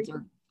records.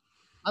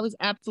 I was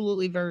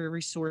absolutely very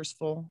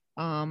resourceful.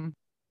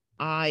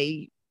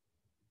 I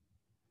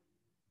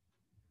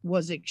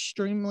was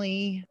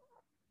extremely,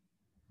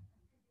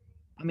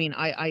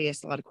 I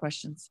asked a lot of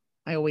questions.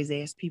 I always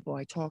asked people.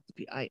 I talked to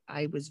people.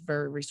 I was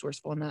very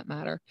resourceful in that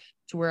matter,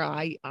 to where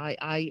I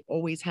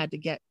always had to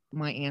get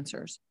my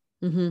answers.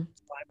 So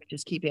I would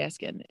just keep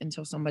asking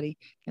until somebody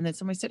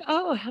said,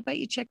 "Oh, how about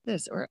you check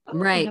this?" Or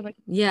right, how about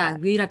yeah,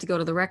 you'd have to go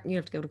to the you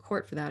have to go to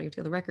court for that. You have to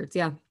go to the records.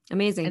 Yeah,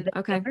 amazing. And the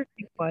other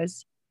thing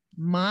was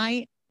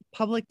my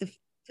public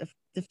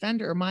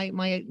defender, or my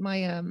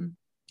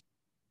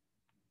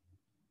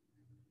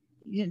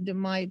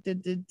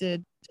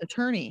the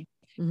attorney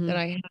that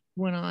I had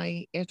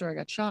after I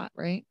got shot.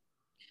 Right,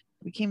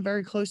 I became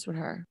very close with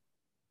her.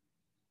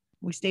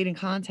 We stayed in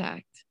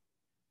contact.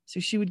 So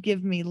she would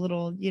give me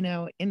little,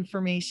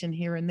 information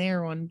here and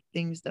there on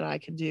things that I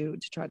could do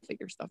to try to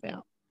figure stuff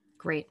out.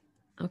 Great.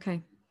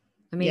 Okay.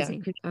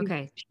 Amazing. Yeah,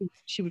 okay.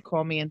 She would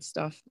call me and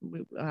stuff.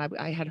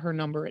 I had her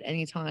number at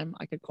any time.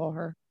 I could call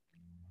her.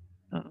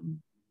 And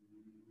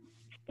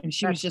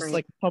she was just great.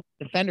 Like a public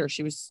defender.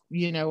 She was,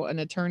 an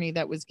attorney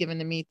that was given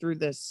to me through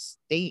the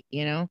state,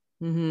 to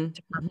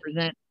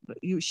represent. But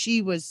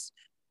she was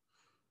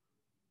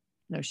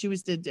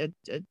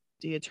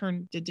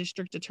the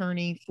district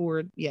attorney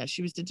for,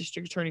 she was the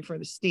district attorney for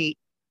the state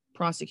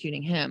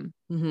prosecuting him.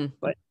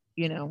 But,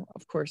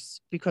 of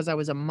course, because I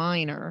was a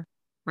minor,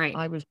 right,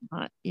 I was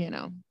not,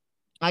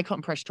 I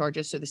couldn't press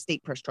charges. So the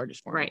state pressed charges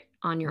for me. Right.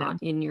 On your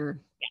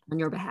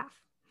behalf.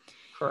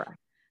 Correct.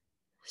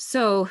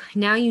 So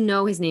now you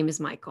know his name is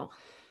Michael.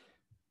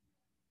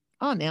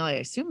 Oh, now I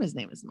assume his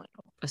name is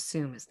Michael.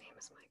 Assume his name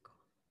is Michael.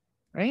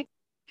 Right?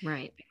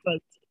 Right.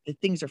 Because the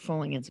things are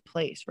falling into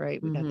place,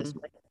 right? We got this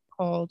Michael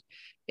called.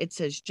 It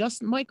says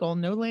just Michael,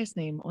 no last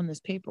name on this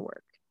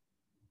paperwork.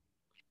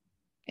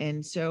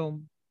 And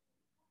so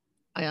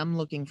I am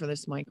looking for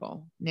this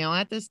Michael. Now,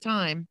 at this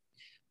time,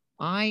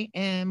 I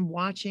am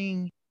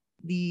watching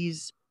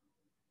these,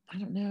 I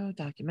don't know,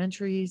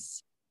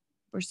 documentaries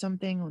or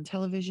something on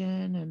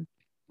television, and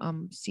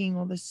seeing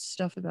all this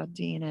stuff about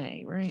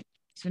DNA, right?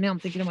 So now I'm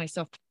thinking to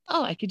myself,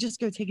 oh, I could just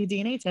go take a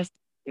DNA test.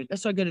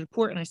 So I go to the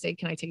court and I say,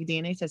 can I take a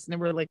DNA test? And then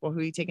we're like, well, who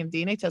are you taking a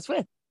DNA test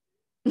with?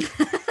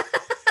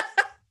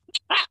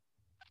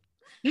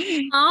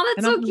 Oh,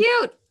 that's so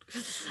cute.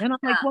 And I'm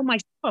like, well,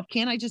 myself,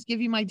 can't I just give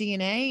you my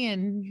DNA?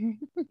 And,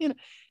 you know,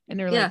 and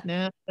they're like,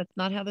 no, that's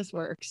not how this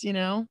works, you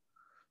know?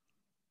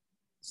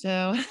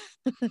 So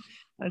I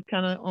was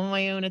kind of on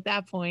my own at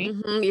that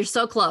point. You're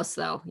so close,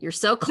 though. You're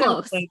so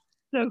close.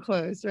 So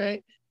close,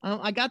 right?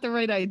 I got the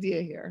right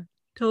idea here.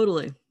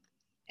 Totally.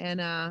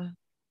 And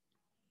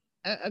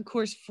of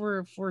course,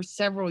 for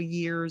several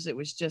years, it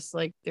was just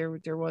like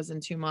there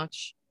wasn't too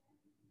much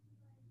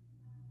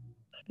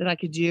that I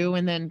could do.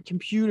 And then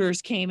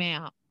computers came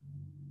out.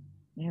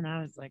 And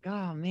I was like,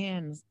 oh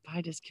man,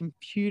 buy this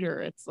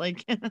computer. It's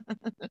like,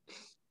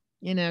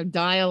 you know,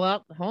 dial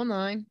up the whole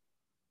nine.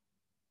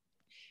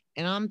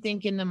 And I'm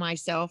thinking to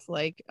myself,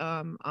 like,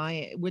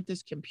 with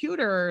this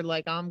computer,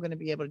 like, I'm going to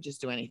be able to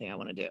just do anything I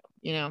want to do,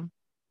 you know?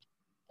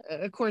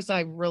 Of course,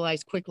 I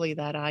realized quickly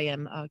that I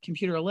am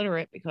computer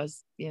illiterate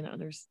because, you know,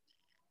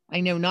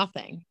 I know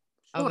nothing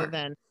other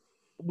than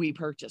we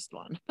purchased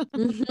one.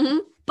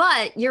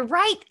 But you're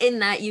right in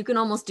that you can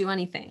almost do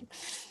anything.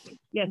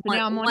 Yeah. So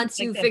now once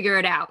you figure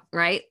it out,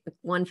 right?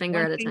 One finger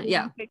at a time.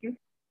 Yeah.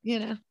 You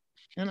know,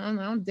 and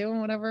I'm doing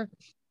whatever.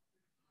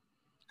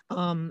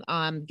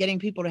 I'm getting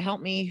people to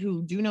help me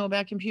who do know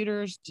about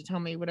computers to tell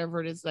me whatever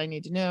it is I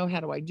need to know. How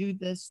do I do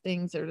this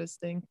thing or this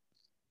thing?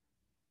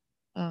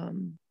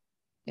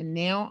 And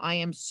now I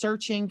am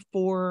searching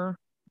for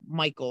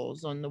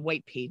Michaels on the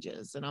white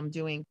pages, and I'm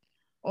doing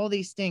all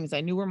these things.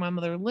 I knew where my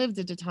mother lived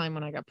at the time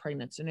when I got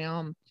pregnant. So now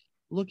I'm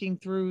looking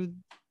through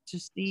to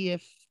see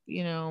if,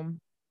 you know,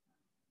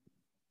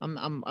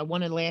 I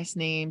want a last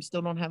name,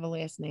 still don't have a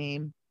last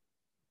name.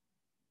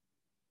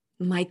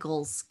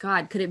 Michaels.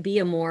 God, could it be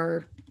a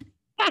more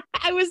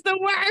I was the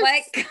worst.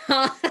 Like,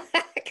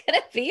 could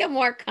it be a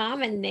more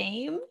common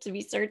name to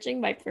be searching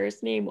by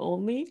first name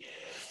only?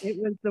 It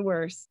was the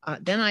worst.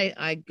 Then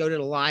I go to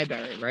the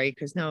library, right?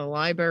 Because now the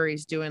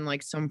library's doing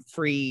like some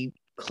free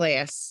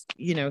class,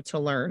 you know, to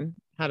learn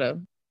how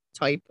to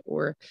type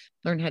or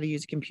learn how to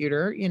use a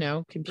computer, you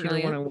know, computer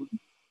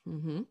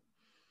 101.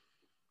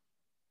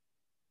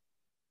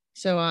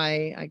 So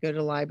I go to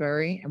the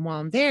library, and while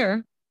I'm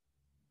there,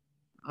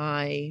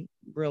 I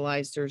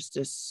realize there's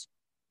this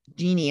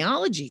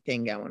genealogy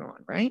thing going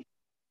on, right?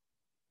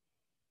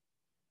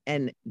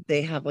 And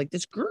they have like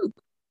this group.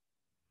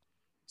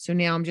 So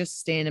now I'm just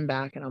standing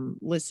back and I'm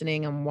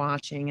listening, I'm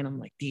watching, and I'm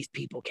like, these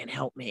people can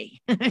help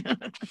me.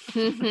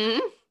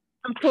 Of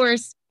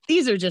course,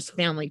 these are just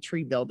family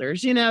tree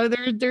builders, you know,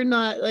 they're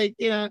not like,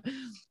 you know.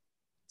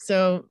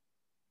 So,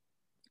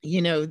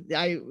 you know,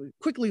 I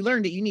quickly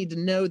learned that you need to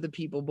know the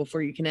people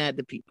before you can add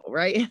the people,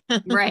 right?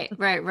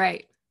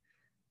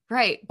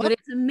 Right. But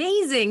it's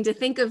amazing to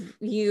think of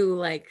you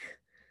like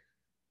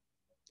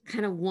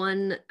kind of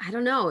one, I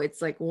don't know,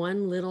 it's like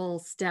one little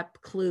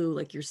step clue.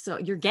 Like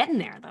you're getting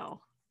there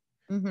though.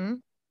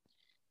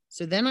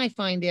 So then I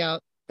find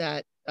out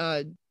that,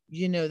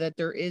 you know, that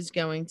there is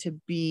going to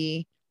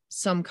be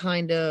some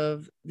kind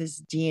of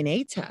this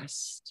DNA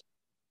test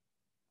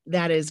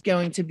that is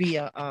going to be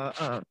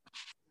a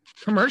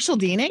commercial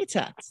DNA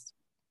test.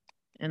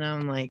 And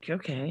I'm like,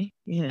 okay,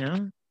 you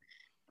know,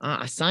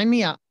 sign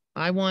me up.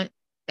 I want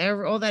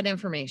all that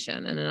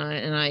information.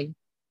 And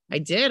I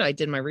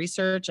did my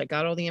research. I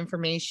got all the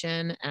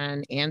information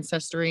and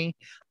Ancestry.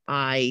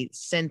 I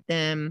sent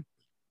them,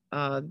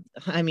 I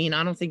mean,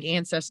 I don't think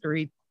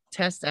Ancestry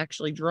test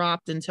actually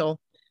dropped until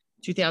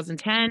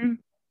 2010,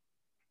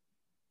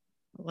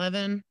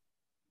 11,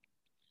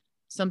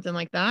 something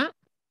like that.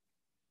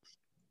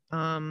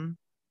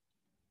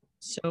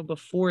 So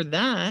before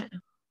that,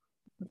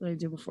 what did I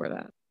do before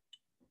that?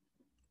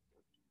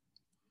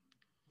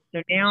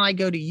 So now I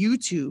go to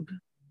YouTube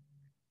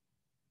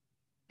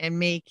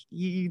and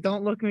you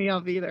don't look me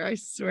up either, I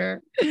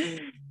swear.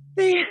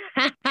 And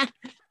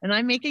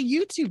I make a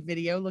YouTube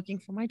video looking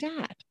for my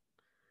dad.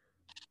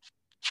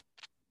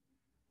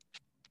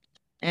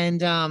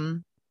 And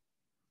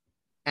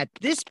at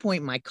this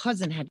point, my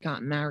cousin had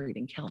gotten married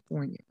in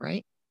California,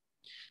 right?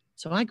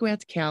 So I go out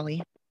to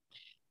Cali,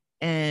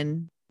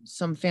 and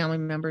some family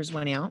members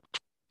went out.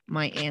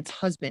 My aunt's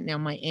husband, now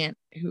my aunt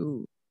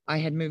who I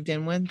had moved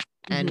in with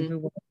and who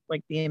was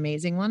like the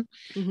amazing one,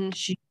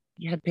 she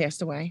had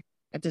passed away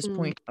at this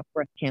point of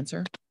breast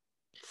cancer.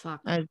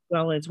 As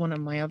well as one of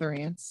my other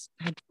aunts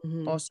had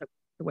also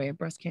passed away of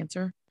breast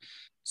cancer.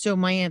 So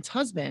my aunt's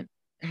husband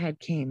had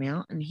came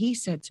out, and he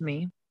said to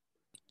me,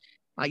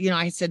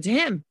 I said to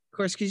him, of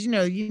course, because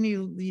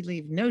you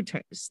leave no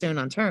stone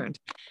unturned.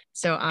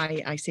 So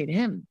I say to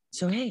him,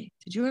 so hey,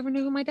 did you ever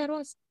know who my dad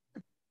was?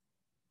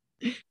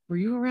 Were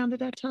you around at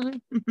that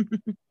time?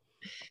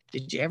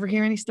 Did you ever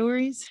hear any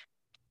stories?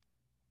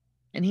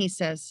 And he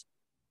says,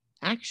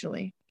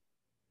 actually,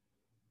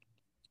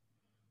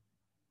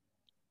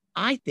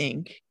 I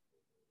think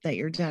that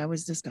your dad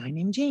was this guy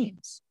named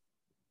James.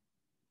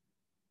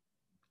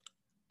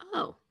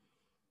 Oh.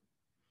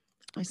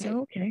 I said,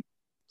 okay.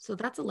 So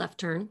that's a left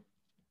turn.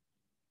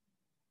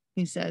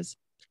 He says,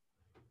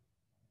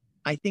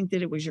 I think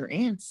that it was your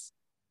aunt's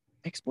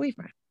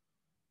ex-boyfriend.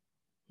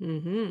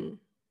 Mm-hmm.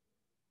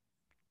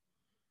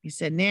 He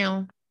said,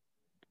 now,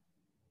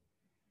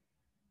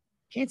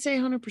 can't say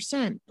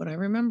 100%, but I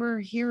remember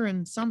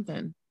hearing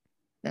something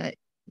that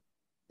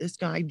this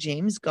guy,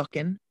 James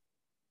Guckin,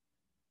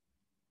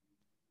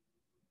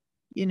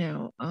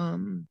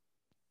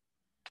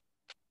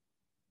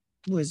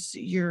 was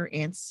your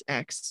aunt's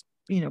ex,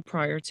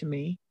 prior to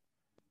me.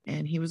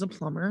 And he was a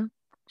plumber.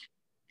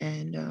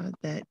 And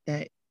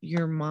that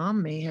your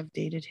mom may have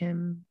dated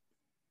him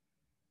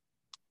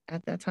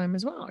at that time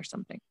as well or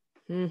something.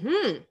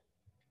 Mm-hmm.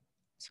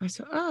 So I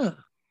said, oh,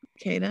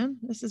 okay, then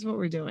this is what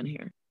we're doing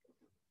here.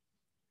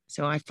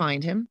 So I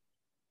find him.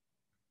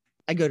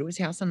 I go to his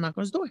house and knock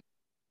on his door.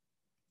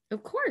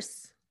 Of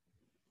course.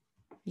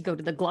 You go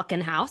to the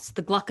Gluckin house,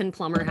 the Gluckin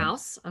plumber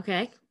house.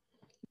 Okay.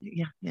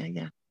 Yeah.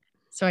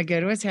 So I go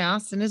to his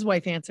house and his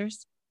wife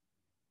answers.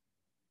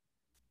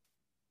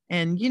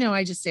 And,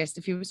 I just asked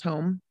if he was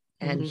home,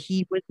 and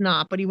he was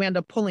not, but he wound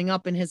up pulling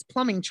up in his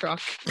plumbing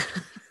truck.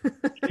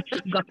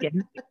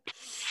 Guckin.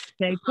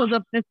 Okay, pulled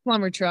up this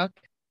plumber truck.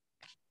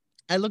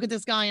 I look at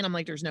this guy and I'm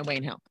like, there's no way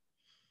in hell.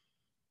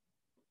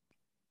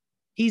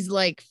 He's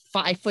like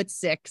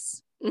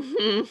 5'6".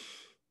 Mm-hmm.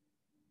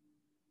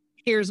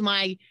 Here's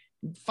my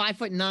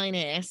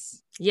 5'9"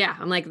 ass. Yeah,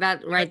 I'm like,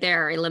 that right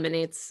there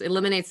eliminates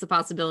the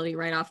possibility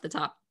right off the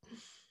top.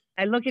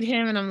 I look at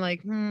him and I'm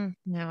like, no,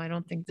 I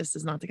don't think this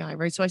is not the guy,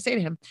 right? So I say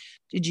to him,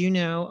 did you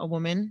know a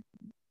woman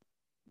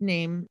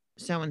named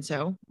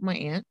so-and-so, my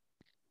aunt?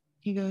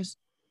 He goes,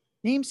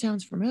 name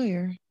sounds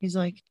familiar. He's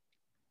like,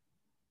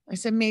 I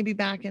said, maybe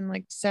back in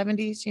like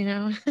 70s,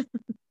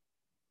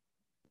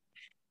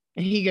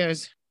 And he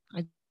goes,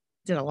 I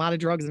did a lot of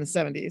drugs in the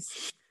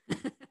 70s.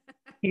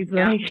 He's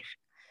like,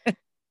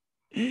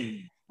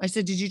 I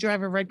said, did you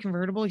drive a red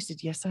convertible? He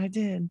said, yes, I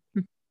did.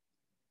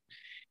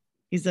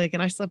 He's like,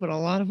 and I slept with a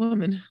lot of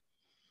women.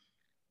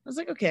 I was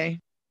like, okay,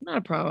 not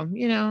a problem.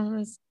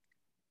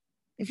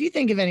 If you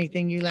think of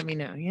anything, you let me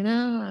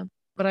know,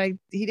 but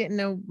he didn't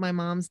know my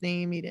mom's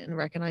name. He didn't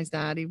recognize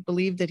that. He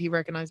believed that he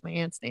recognized my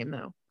aunt's name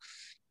though.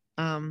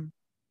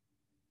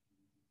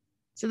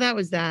 So that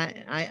was that.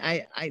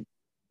 I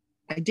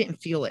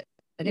didn't feel it.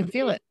 I didn't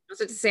feel it. I was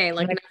about to say,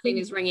 like, nothing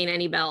is ringing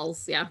any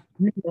bells. Yeah.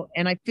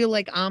 And I feel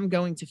like I'm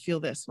going to feel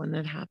this when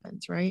that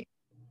happens. Right.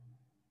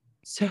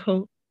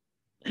 So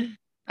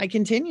I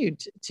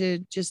continued to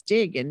just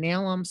dig, and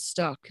now I'm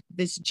stuck.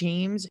 This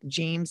James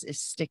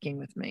is sticking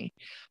with me.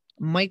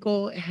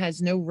 Michael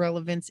has no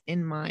relevance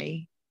in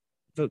my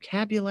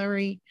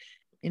vocabulary,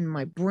 in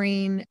my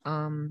brain.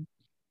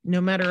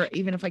 No matter,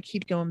 even if I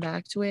keep going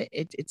back to it,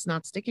 it's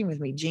not sticking with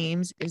me.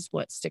 James is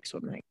what sticks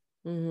with me.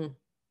 Mm-hmm.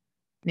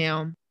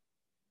 Now,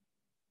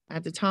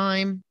 at the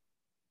time,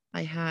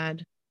 I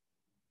had,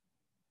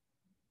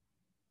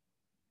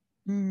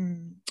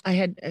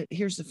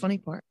 here's the funny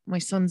part. My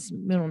son's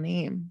middle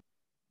name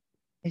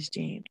is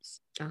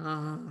James.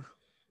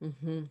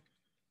 Mm-hmm.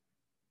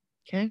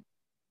 Okay.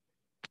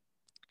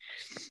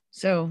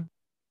 So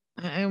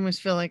I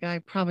almost feel like I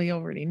probably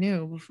already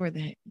knew before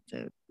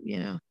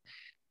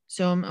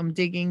so I'm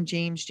digging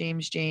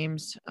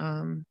James,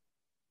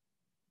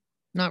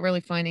 not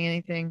really finding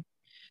anything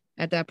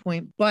at that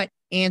point, but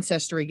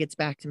Ancestry gets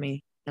back to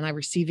me and I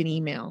receive an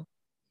email.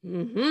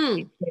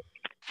 Mm-hmm.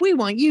 We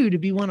want you to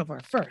be one of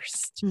our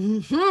first.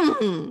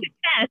 Mm-hmm.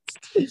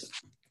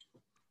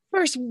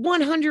 First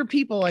 100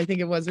 people, I think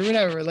it was, or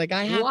whatever. Like,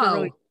 I have to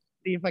really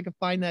see if I can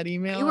find that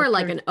email. You were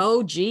like an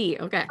OG.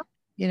 Okay.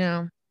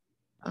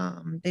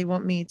 They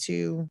want me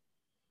to,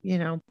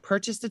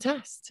 purchase the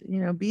test,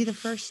 be the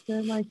first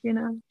to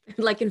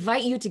like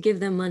invite you to give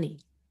them money.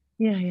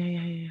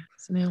 Yeah.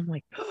 So now I'm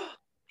like, oh,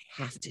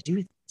 I have to do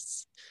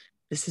this.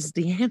 This is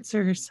the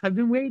answers I've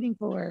been waiting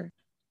for.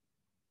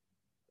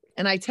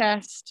 And I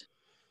test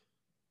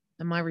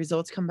and my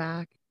results come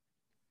back.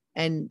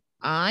 And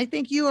I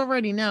think you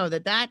already know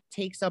that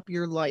takes up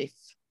your life.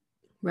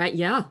 Right.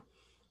 Yeah.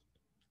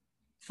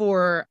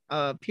 For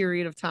a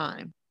period of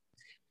time.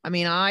 I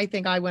mean, I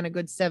think I went a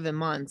good 7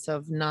 months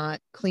of not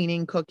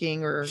cleaning,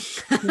 cooking, or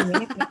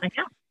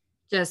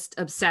just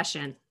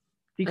obsession.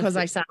 Because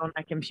I sat on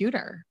that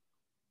computer.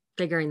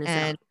 Figuring this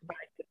out.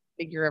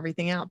 Figure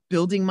everything out,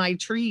 building my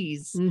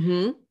trees,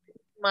 mm-hmm.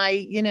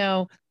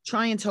 my,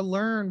 trying to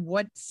learn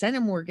what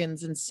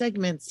centimorgans and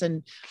segments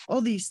and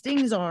all these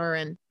things are.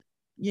 And,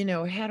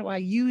 how do I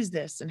use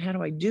this and how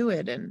do I do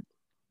it? And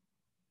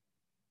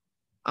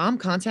I'm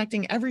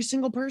contacting every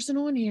single person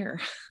on here.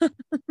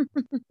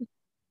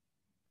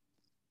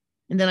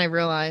 And then I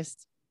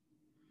realized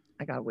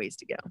I got ways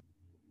to go.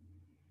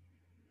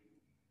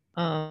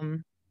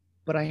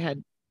 But I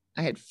had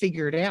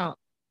figured out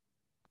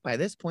by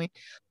this point,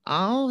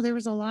 oh, there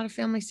was a lot of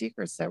family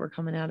secrets that were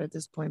coming out at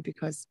this point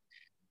because,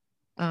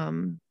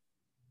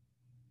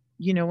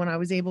 you know, when I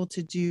was able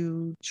to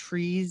do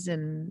trees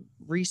and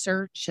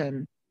research,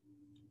 and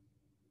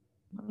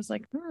I was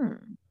like,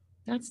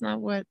 that's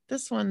not what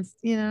this one's,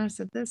 you know, I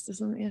said this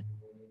isn't, yeah,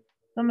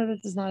 some of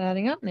this is not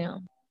adding up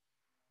now.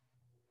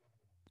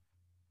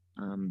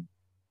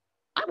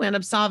 I wound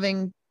up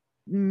solving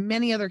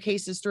many other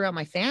cases throughout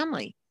my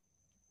family.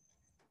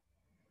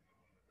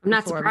 I'm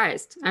not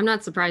surprised. I'm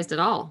not surprised at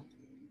all.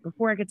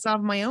 Before I could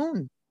solve my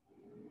own.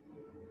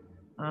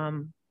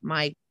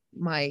 My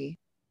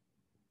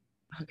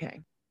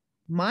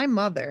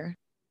mother,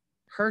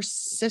 her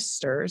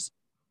sisters,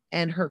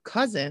 and her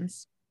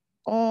cousins,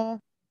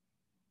 all,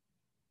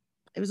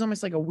 it was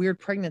almost like a weird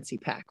pregnancy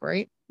pack,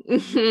 right?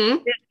 Mm-hmm.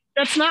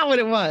 That's not what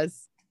it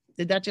was.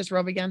 Did that just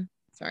rub again?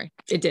 Sorry.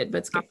 It did, but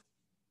it's good.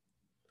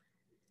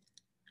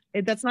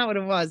 That's not what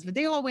it was, but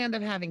they all wound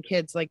up having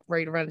kids like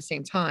right around the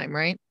same time,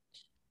 right?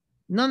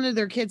 None of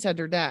their kids had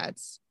their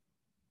dads.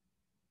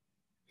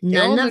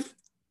 None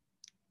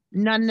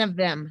of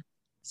them.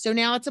 So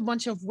now it's a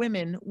bunch of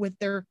women with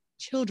their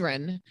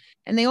children,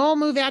 and they all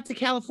move out to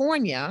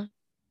California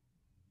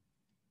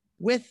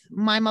with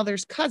my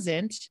mother's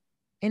cousin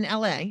in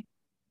LA.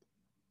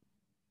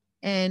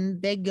 And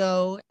they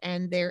go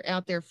and they're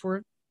out there for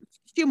a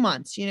few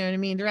months. You know what I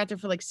mean? They're out there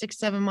for like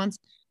 6-7 months.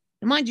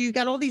 And mind you, you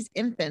got all these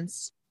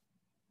infants,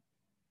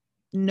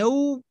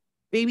 no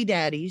baby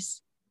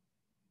daddies,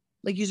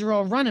 like these are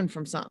all running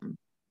from something.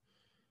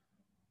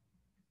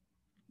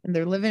 And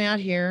they're living out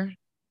here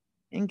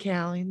in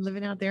Cali,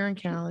 living out there in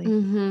Cali.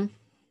 Mm-hmm.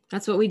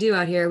 That's what we do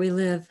out here. We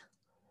live.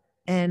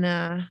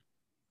 And,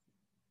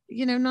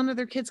 you know, none of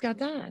their kids got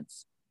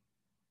dads.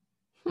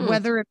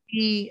 Whether it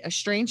be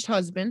estranged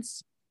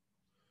husbands,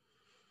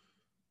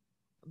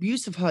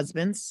 abusive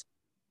husbands,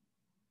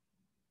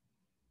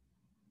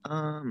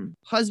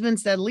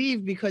 husbands that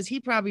leave because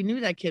he probably knew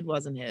that kid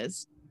wasn't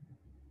his.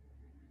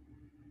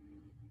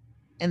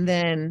 And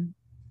then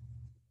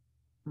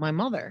my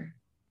mother,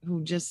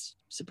 who just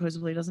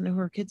supposedly doesn't know who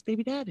her kid's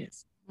baby dad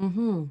is.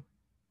 Mm-hmm.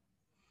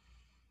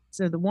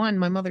 So the one,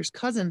 my mother's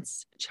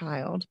cousin's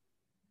child,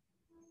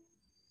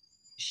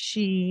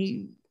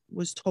 she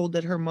was told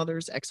that her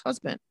mother's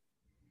ex-husband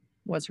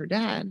was her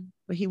dad,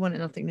 but he wanted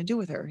nothing to do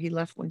with her. He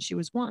left when she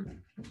was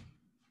 1.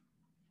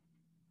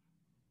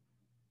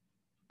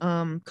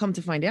 Come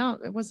to find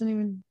out, it wasn't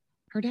even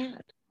her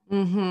dad.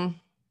 Mm-hmm.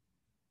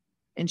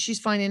 And she's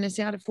finding this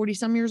out at 40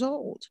 some years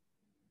old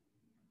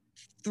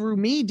through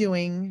me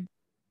doing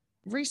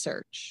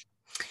research.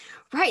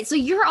 Right. So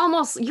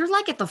you're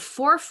like at the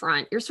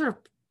forefront. You're sort of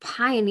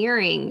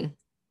pioneering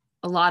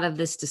a lot of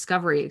this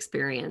discovery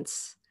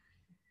experience.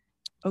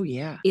 Oh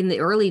yeah. In the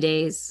early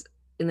days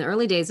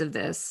of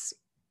this.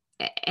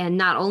 And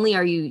not only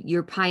are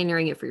you're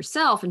pioneering it for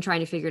yourself and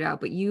trying to figure it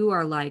out, but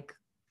you're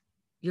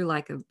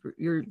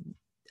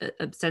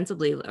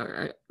ostensibly,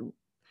 or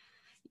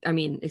I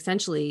mean,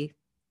 essentially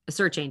a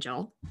search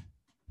angel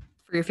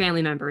for your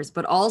family members,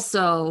 but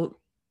also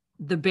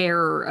the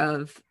bearer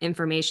of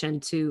information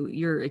to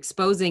you're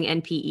exposing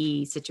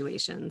NPE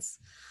situations.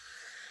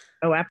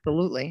 Oh,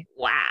 absolutely.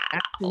 Wow.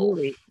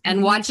 Absolutely.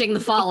 And watching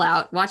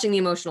the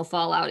emotional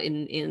fallout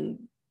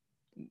in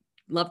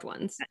loved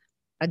ones.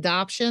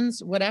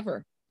 Adoptions,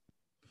 whatever.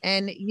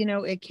 And, you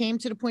know, it came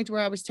to the point where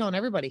I'm telling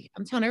everybody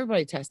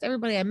to test.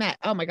 Everybody I met,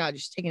 oh my God, you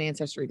should take an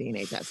ancestry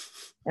DNA test.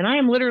 And I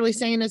am literally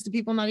saying this to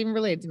people not even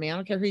related to me. I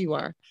don't care who you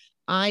are.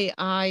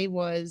 I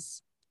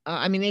was,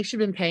 I mean, they should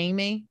have been paying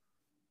me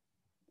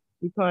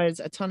because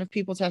a ton of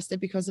people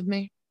tested because of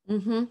me.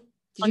 Mm-hmm.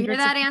 Did you hear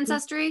that,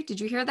 Ancestry? Did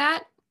you hear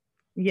that?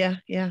 Yeah.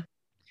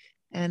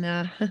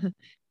 And,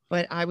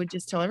 but I would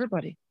just tell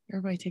everybody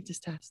take this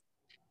test,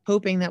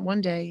 hoping that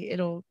one day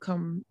it'll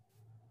come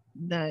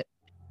that,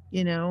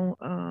 you know,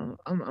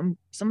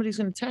 somebody's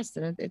going to test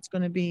and it's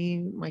going to be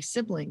my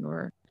sibling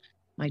or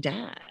my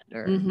dad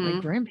or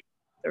my grandparent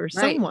or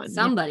someone.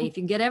 Somebody, if you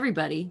can get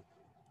everybody.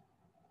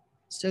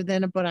 So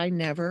then, but I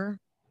never,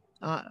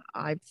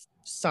 I've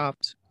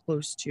solved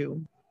close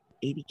to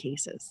 80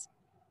 cases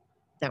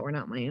that were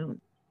not my own.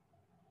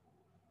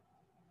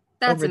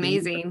 That's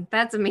amazing.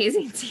 That's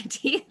amazing,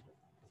 CT.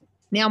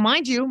 Now,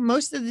 mind you,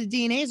 most of the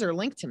DNAs are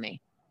linked to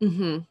me.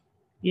 Mm-hmm.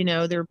 You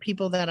know, there are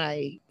people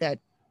that,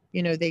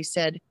 you know, they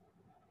said,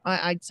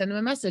 I'd send them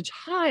a message.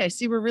 Hi, I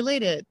see we're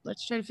related.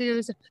 Let's try to figure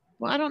this out.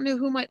 Well, I don't know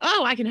who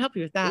I can help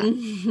you with that.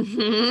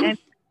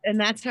 And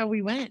that's how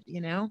we went,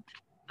 you know?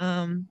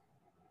 And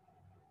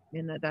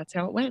that's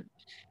how it went.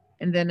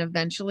 And then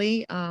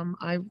eventually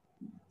I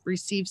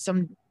received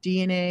some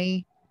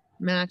DNA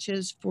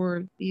matches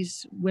for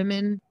these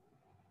women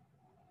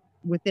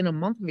within a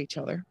month of each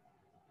other.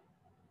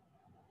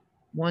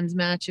 One's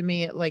matching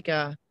me at like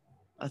a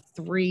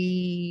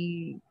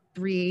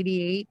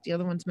 388. The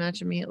other one's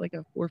matching me at like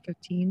a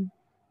 415.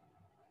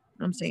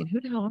 I'm saying, who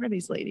the hell are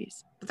these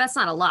ladies? But that's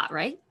not a lot,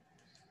 right?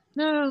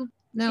 No,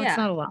 Yeah. it's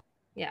not a lot.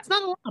 Yeah. It's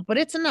not a lot, but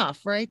it's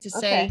enough, right? To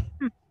say,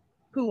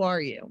 who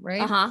are you,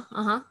 right?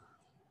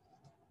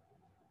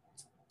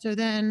 So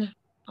then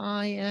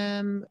I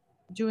am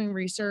doing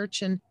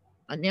research, and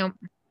now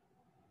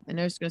I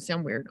know it's going to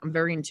sound weird. I'm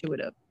very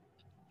intuitive.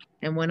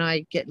 And when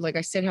I get, like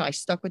I said, how I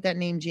stuck with that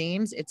name,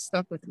 James, it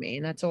stuck with me.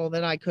 And that's all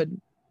that I could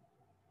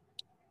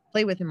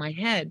play with in my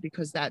head,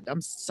 because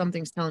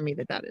something's telling me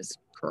that that is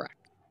correct.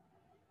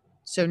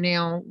 So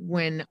now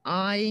when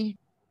I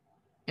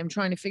am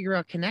trying to figure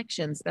out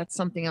connections, that's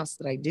something else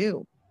that I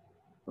do.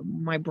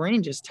 My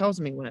brain just tells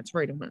me when it's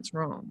right and when it's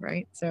wrong,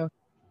 right? So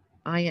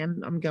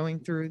I'm going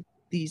through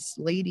these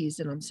ladies,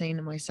 and I'm saying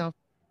to myself,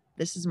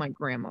 this is my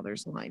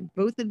grandmother's line.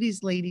 Both of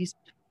these ladies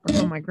are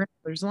from my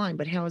grandmother's line,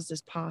 but how is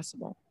this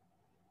possible?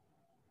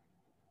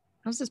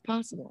 How's this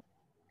possible?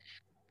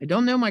 I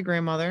don't know my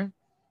grandmother,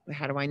 but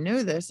how do I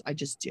know this? I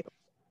just do.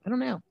 I don't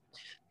know.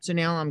 So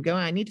now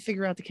I need to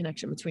figure out the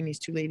connection between these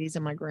two ladies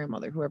and my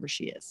grandmother, whoever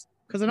she is,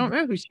 because I don't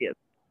know who she is.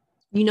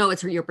 You know,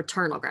 it's your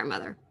paternal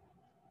grandmother.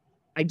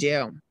 I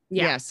do.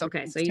 Yeah. Yes.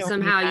 Okay. So you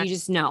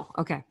just know.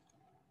 Okay.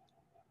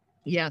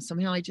 Yeah.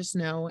 Somehow I just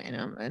know.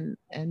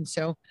 And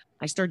so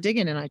I start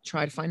digging, and I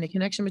try to find a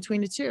connection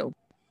between the two.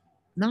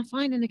 Not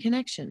finding a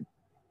connection.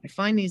 I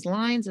find these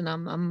lines,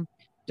 and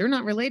they're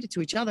not related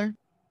to each other.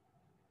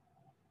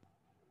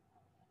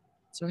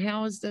 So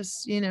how is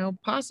this,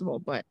 possible?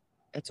 But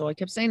that's all I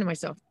kept saying to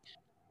myself.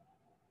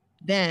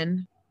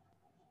 Then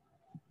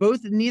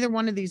neither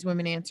one of these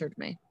women answered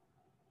me.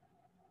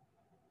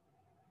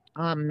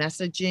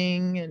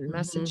 Messaging and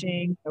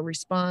messaging, no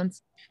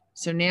response.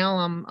 So now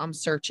I'm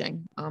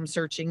searching. I'm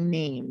searching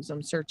names.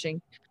 I'm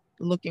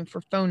looking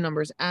for phone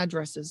numbers,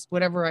 addresses,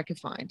 whatever I could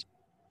find.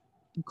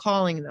 I'm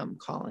calling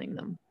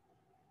them,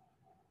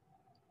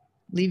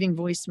 leaving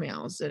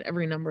voicemails at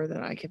every number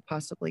that I could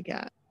possibly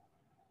get.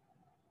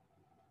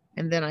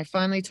 And then I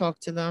finally talk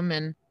to them,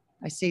 and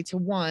I say to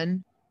the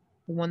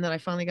one that I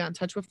finally got in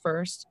touch with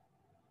first,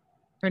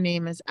 her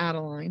name is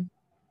Adeline.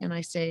 And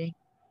I say,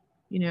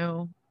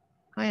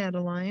 hi,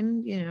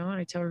 Adeline, and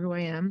I tell her who I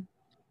am.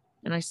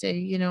 And I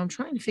say, I'm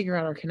trying to figure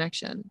out our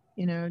connection.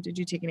 Did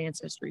you take an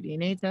ancestry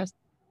DNA test?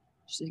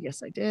 She said,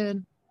 yes, I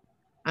did.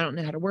 I don't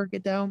know how to work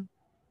it though.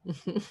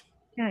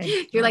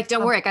 Okay. You're like,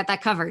 don't worry, I got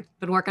that covered.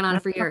 Been working on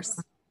it for years.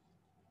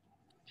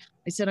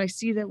 I said, I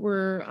see that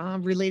we're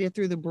related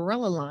through the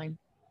Barella line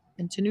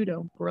and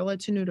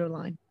Barella-Tenuto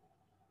line.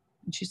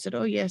 And she said,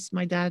 oh, yes,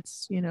 my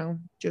dad's,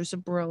 Joseph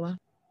Barella.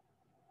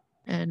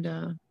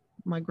 And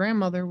my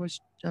grandmother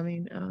was,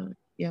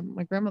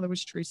 my grandmother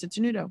was Teresa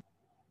Tenuto.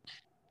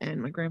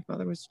 And my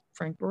grandfather was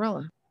Frank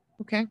Barella.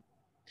 Okay.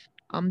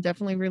 I'm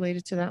definitely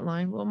related to that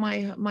line. Well,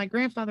 my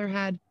grandfather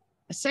had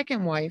a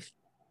second wife,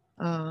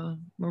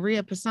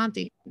 Maria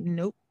Passanti.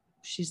 Nope,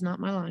 she's not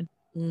my line.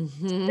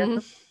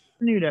 Tenutos.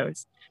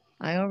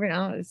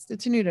 It's the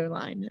Tenuto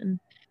line. And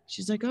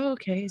she's like, oh,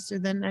 okay. So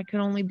then that could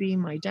only be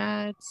my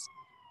dad's.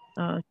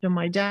 So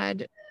my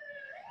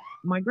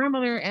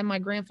grandmother and my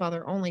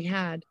grandfather only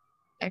had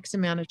X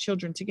amount of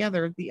children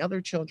together. The other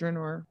children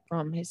are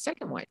from his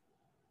second wife.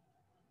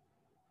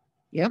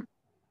 Yep.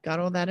 Got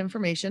all that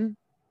information.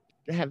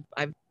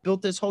 I've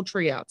built this whole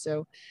tree out.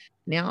 So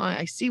now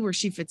I see where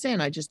she fits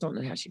in. I just don't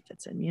know how she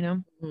fits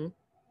in,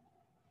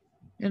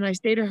 And I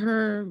say to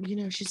her,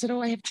 she said, oh,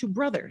 I have two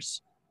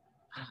brothers.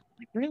 I'm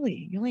like,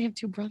 really? You only have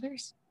two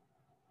brothers?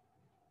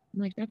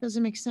 I'm like, that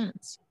doesn't make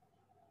sense.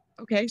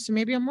 Okay, so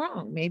maybe I'm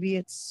wrong. Maybe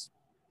it's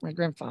my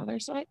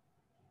grandfather's side.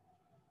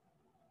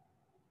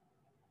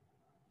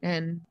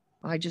 And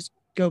I just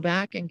go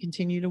back and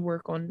continue to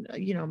work on,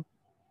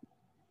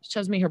 she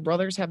tells me her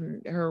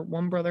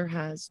one brother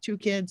has two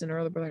kids and her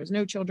other brother has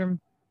no children.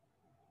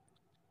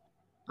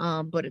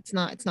 But it's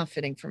not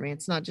fitting for me.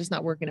 It's just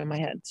not working in my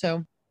head.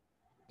 So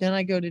then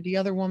I go to the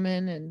other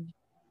woman, and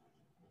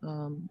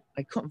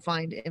I couldn't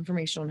find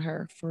information on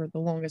her for the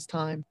longest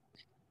time.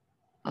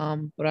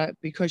 But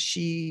because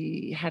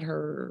she had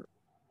her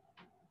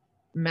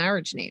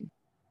marriage name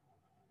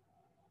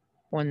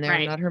on there,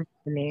 not her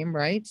name,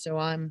 right? So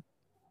I'm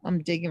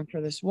digging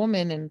for this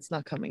woman, and it's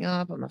not coming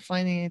up. I'm not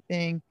finding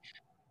anything.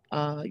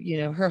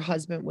 Her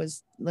husband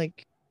was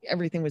like,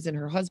 everything was in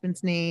her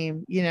husband's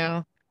name,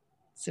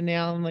 So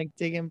now I'm like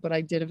digging, but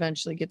I did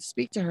eventually get to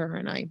speak to her,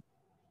 and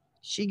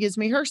she gives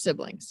me her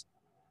siblings.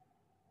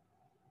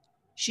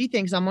 She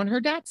thinks I'm on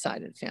her dad's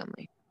side of the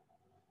family.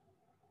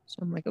 So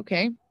I'm like,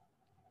 okay.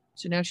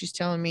 So now she's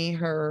telling me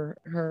I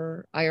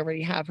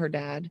already have her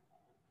dad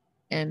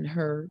and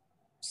her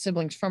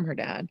siblings from her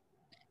dad.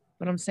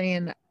 But I'm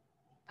saying,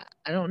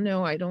 I don't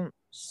know. I don't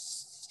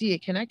see a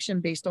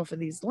connection based off of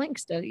these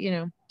links that,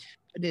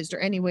 is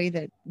there any way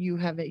that you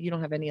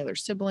don't have any other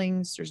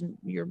siblings?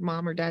 Your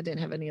mom or dad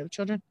didn't have any other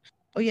children?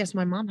 Oh yes,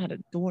 my mom had a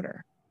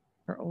daughter,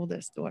 her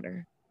oldest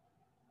daughter,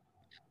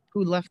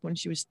 who left when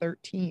she was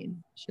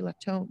 13. She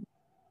left home.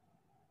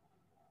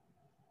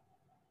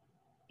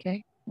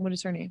 Okay, what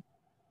is her name?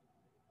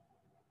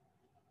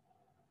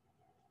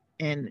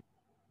 And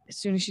as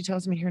soon as she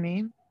tells me her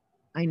name,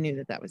 I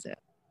knew that was it.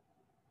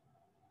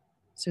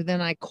 So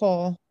then I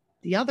call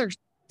the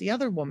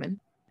other woman.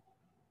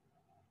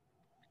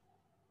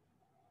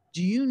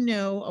 Do you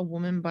know a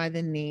woman by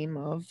the name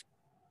of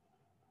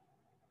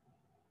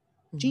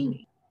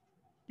Jeannie?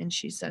 And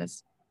she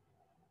says,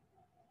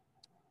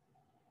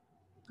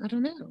 I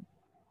don't know.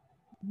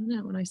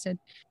 And I said,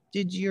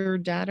 did your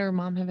dad or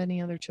mom have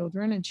any other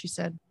children? And she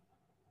said,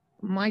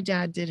 my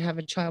dad did have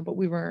a child, but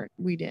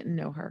we didn't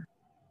know her.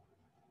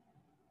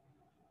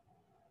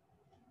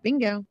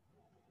 Bingo.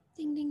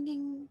 Ding, ding,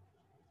 ding.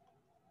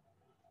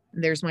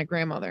 And there's my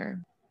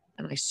grandmother.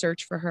 And I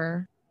search for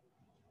her.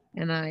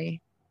 And I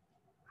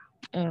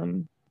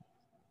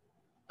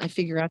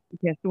figure out she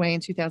passed away in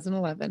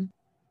 2011.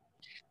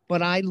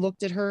 But I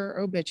looked at her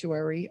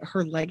obituary,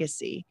 her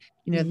legacy,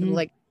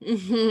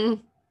 So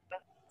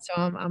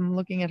I'm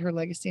looking at her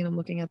legacy, and I'm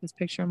looking at this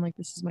picture. I'm like,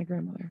 this is my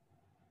grandmother.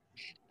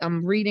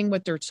 I'm reading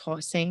what they're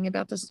saying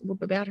about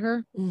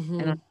her.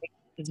 And I'm like,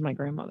 this is my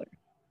grandmother.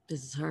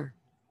 This is her.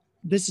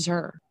 This is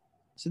her.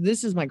 So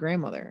this is my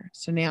grandmother.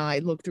 So now I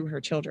look through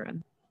her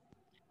children.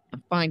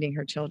 I'm finding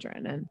her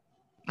children, and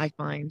I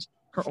find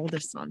her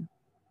oldest son,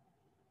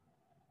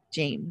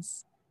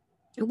 James.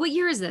 What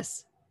year is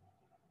this?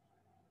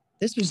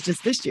 This was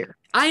just this year.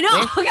 I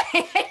know.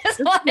 Okay. I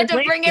just wanted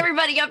to bring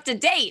everybody up to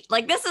date.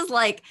 Like, this is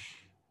like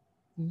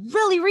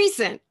really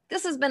recent.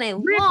 This has been a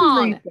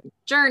long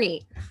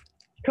journey.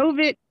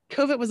 COVID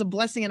was a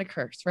blessing and a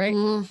curse, right?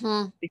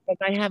 Because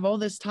I have all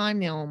this time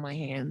now on my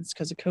hands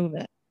because of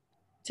COVID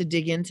to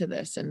dig into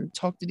this and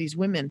talk to these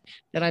women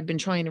that I've been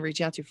trying to reach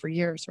out to for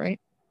years,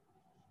 right?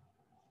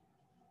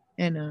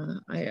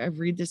 And I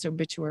read this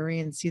obituary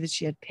and see that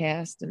she had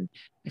passed, and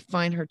I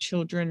find her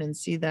children and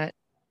see that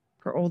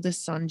her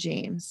oldest son,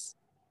 James,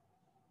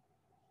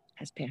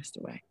 has passed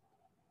away.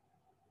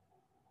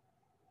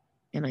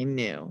 And I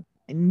knew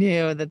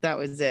that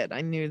was it.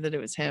 I knew that it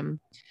was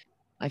him.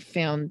 I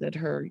found that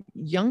her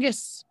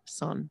youngest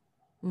son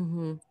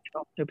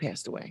also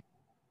passed away.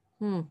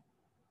 And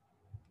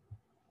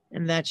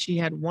that she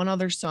had one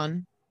other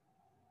son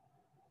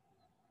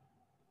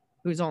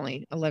who's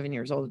only 11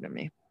 years older than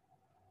me,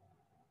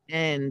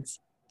 and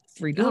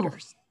 3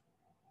 daughters.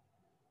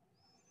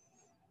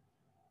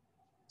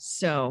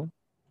 So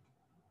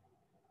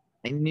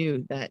I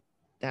knew that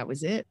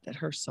was it, that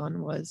her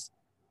son was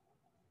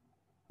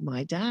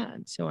my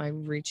dad. So I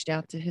reached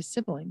out to his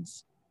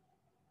siblings,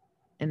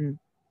 and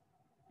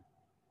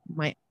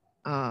I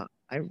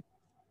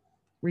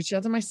reached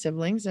out to my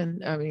siblings,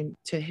 and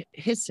to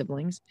his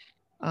siblings,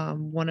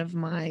 one of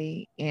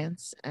my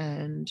aunts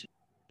and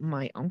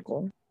my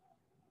uncle.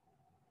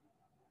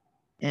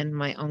 And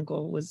my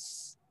uncle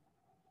was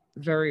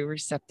very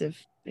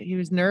receptive. He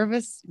was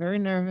nervous, very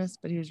nervous,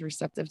 but he was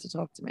receptive to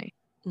talk to me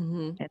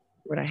and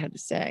what I had to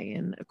say.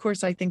 And of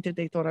course, I think that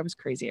they thought I was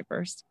crazy at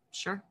first.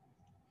 Sure.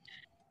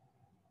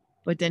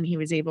 But then he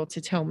was able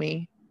to tell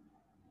me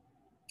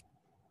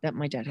that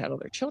my dad had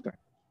other children.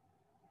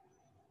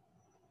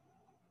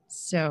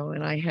 So,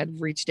 and I had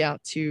reached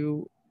out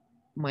to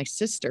my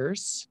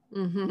sisters,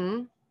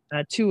 two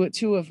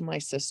of my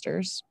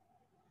sisters,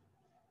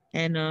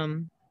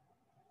 and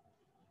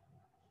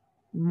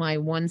my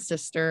one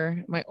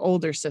sister, my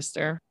older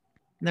sister,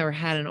 never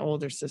had an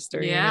older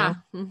sister. Yeah.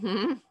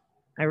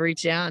 I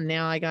reached out, and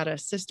now I got a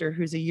sister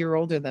who's a year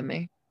older than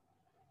me,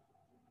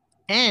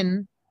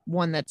 and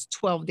one that's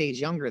 12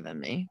 days younger than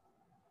me.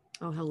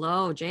 Oh,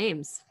 hello,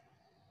 James.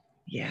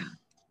 Yeah.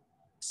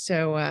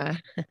 So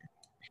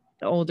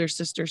the older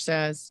sister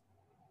says,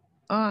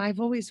 oh, I've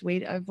been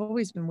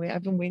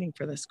waiting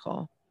for this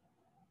call.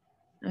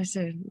 I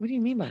said, what do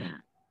you mean by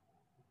that?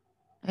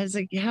 I was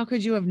like, how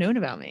could you have known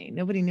about me?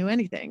 Nobody knew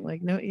anything.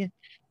 Like, no.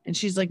 And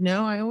she's like,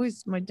 no,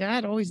 my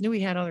dad always knew he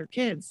had other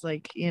kids,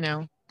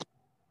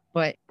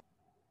 but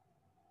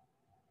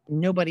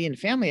nobody in the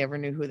family ever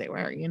knew who they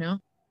were,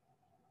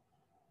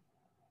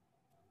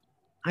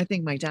 I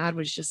think my dad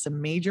was just a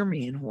major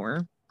man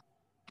whore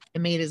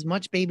and made as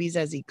much babies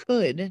as he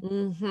could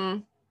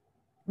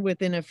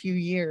within a few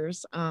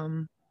years.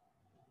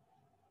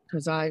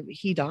 Because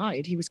he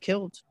died. He was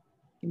killed.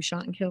 He was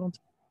shot and killed.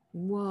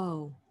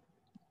 Whoa.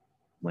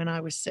 When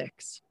I was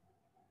 6.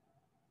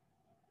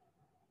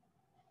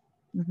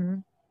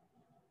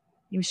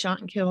 He was shot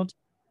and killed.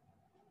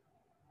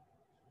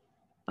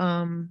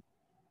 Wow.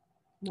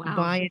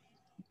 By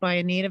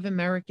a Native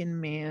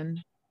American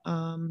man,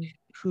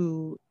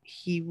 who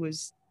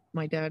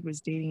my dad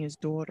was dating his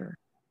daughter,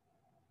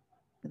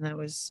 and that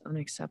was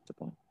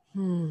unacceptable.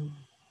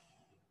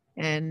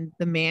 And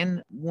the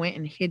man went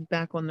and hid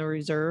back on the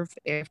reserve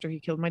after he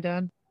killed my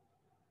dad,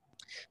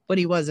 but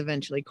he was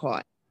eventually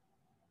caught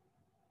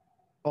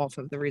off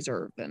of the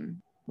reserve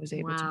and was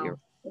able to be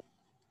arrested.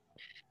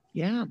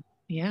 Yeah.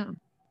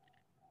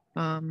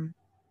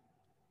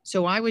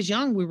 So I was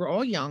young. We were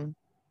all young.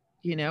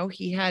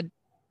 He had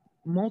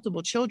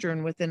multiple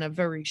children within a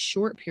very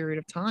short period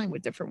of time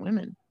with different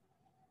women.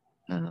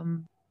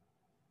 And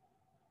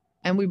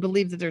we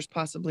believe that there's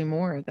possibly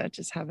more that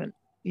just haven't,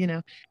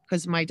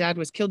 because my dad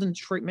was killed in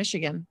Detroit,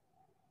 Michigan.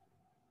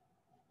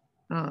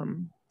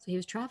 So he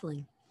was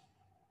traveling.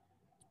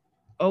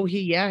 Oh,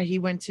 he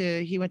went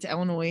to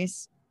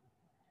Illinois.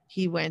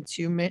 He went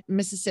to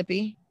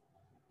Mississippi.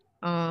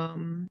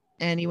 And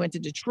he went to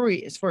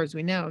Detroit, as far as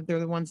we know. They're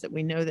the ones that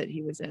we know that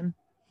he was in.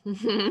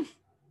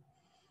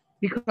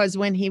 Because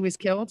when he was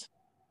killed,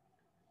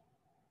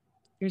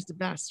 here's the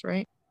best,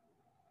 right?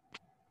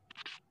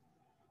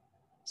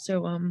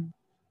 So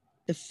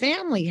the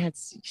family had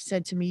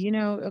said to me, you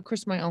know, of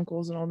course my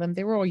uncles and all them,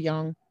 they were all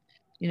young.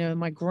 You know,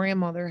 my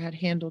grandmother had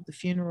handled the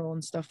funeral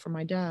and stuff for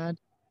my dad.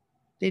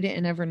 They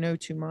didn't ever know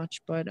too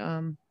much, but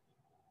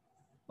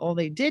all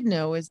they did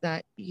know is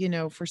that, you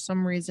know, for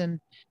some reason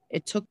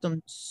it took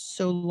them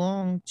so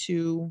long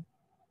to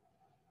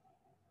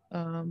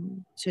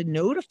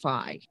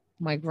notify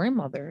my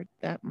grandmother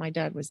that my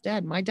dad was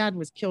dead. My dad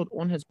was killed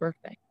on his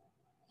birthday.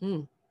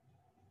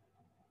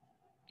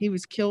 He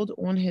was killed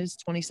on his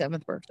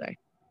 27th birthday.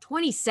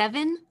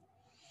 27?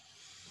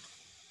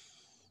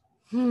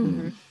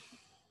 Mm-hmm.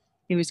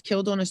 He was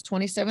killed on his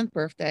 27th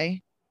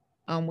birthday,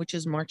 which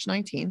is March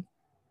 19th.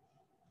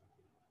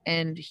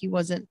 And he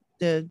wasn't,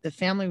 the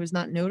family was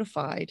not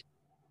notified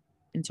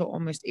until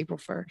almost April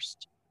 1st.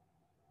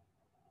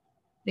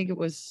 I think it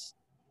was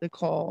the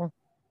call,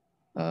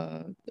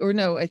 or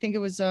no, I think it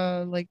was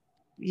like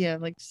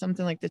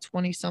something like the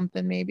 20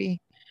 something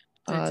maybe.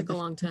 That took a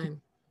long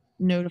time.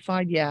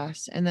 Notified,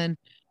 yes. And then,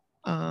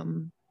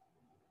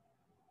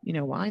 you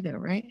know why though,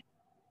 right?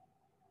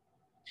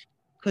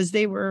 Because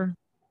they were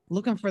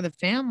looking for the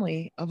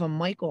family of a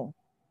Michael.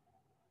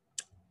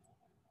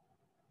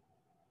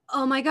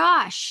 Oh my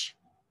gosh.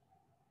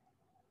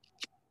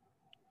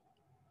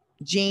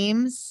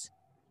 James,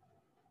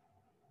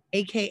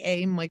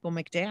 aka Michael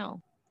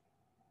McDowell.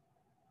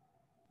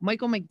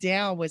 Michael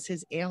McDowell was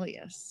his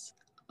alias.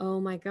 Oh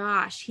my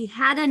gosh. He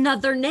had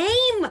another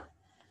name.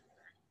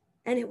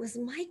 And it was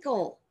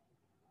Michael.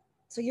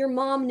 So your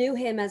mom knew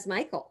him as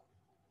Michael.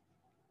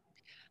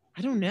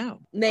 I don't know.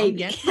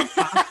 Maybe.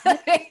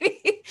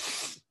 Maybe.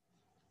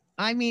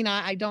 I mean,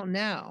 I don't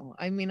know.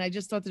 I mean, I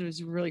just thought that it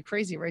was really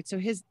crazy, right? So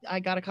I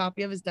got a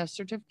copy of his death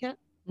certificate.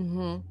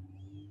 Mm-hmm.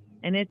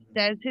 And it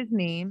says his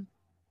name,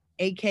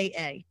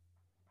 AKA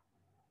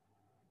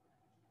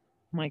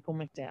Michael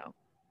McDowell.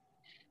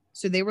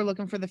 So they were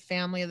looking for the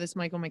family of this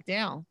Michael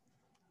McDowell.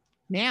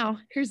 Now,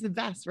 here's the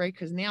best, right?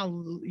 Because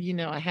now, you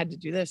know, I had to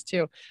do this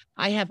too.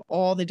 I have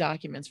all the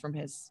documents from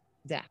his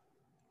death.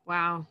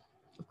 Wow.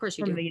 Of course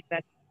you do. The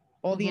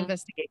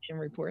investigation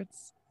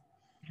reports.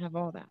 I have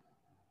all that.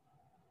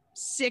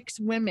 6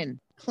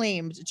 women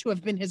claimed to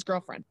have been his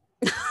girlfriend.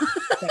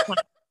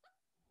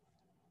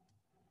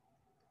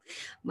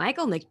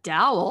 Michael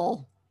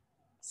McDowell.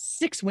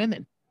 6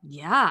 women.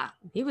 Yeah,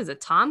 he was a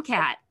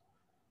tomcat.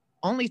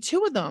 Only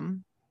 2 of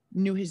them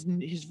knew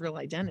his real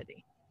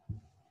identity.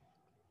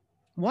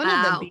 One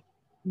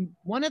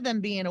of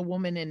them being a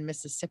woman in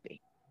Mississippi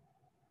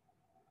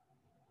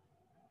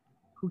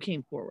who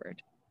came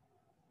forward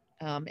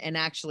and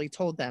actually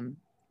told them,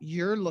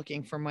 "You're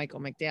looking for Michael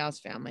McDowell's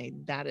family.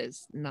 That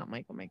is not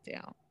Michael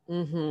McDowell.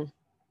 Mm-hmm.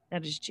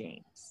 That is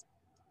James."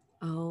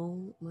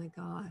 Oh my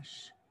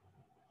gosh.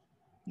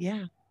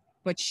 Yeah,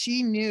 but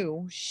she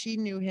knew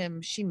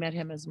him. She met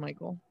him as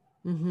Michael,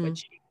 but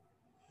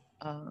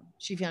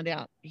she found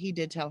out he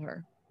did tell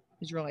her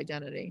his real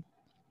identity.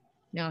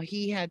 Now,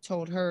 he had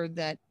told her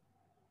that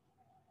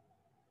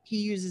he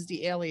uses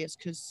the alias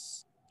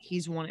because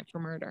he's wanted for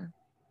murder.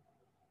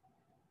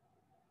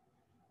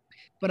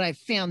 But I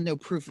found no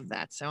proof of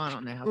that, so I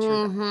don't know how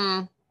true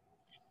that is.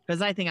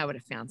 Because I think I would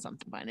have found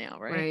something by now,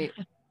 right?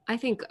 Right. I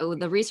think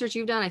the research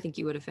you've done, I think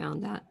you would have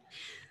found that.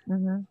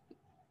 Mm-hmm.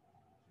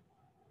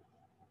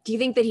 Do you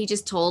think that he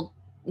just told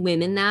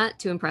women that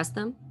to impress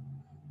them?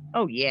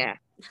 Oh, yeah.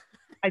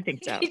 I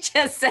think so. He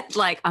just said,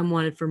 like, I'm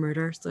wanted for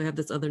murder, so I have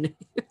this other name.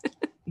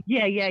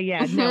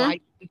 Yeah. No,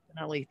 I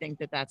definitely think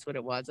that that's what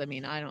it was. I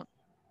mean, I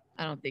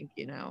don't think,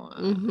 you know.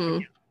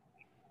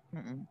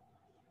 And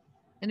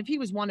if he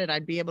was wanted,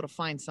 I'd be able to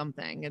find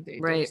something.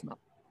 Right.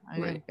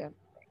 Right.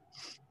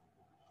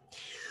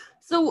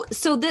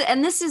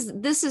 And this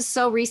is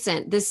so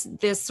recent.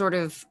 This sort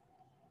of,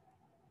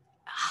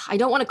 I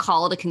don't want to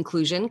call it a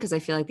conclusion because I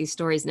feel like these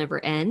stories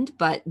never end,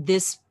 but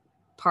this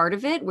part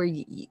of it where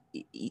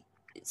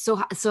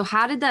so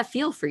how did that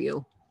feel for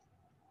you?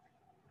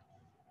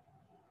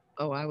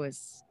 Oh, I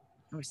was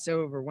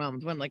so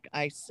overwhelmed when, like,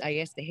 I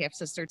asked the half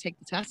sister to take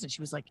the test, and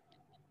she was like,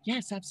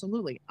 "Yes,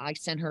 absolutely." I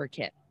sent her a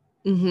kit,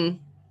 and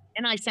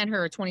I sent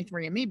her a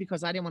 23andMe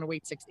because I didn't want to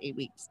wait 6 to 8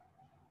 weeks.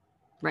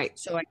 Right.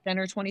 So I sent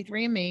her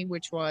 23andMe,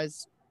 which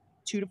was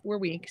 2 to 4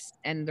 weeks,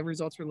 and the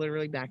results were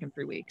literally back in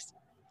 3 weeks.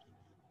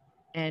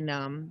 And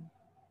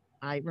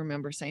I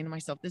remember saying to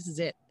myself, "This is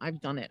it. I've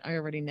done it. I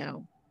already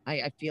know.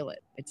 I feel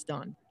it. It's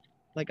done.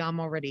 Like, I'm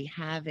already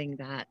having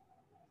that,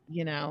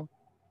 you know."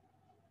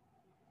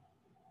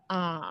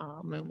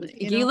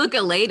 Moment, you look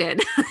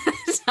elated.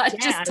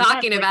 Just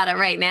talking about it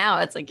right now,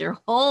 it's like your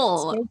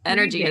whole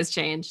energy has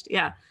changed.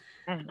 Yeah,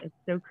 it's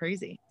so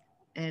crazy.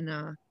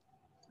 And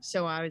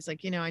so I was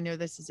like, you know, I know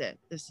this is it.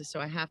 So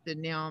I have to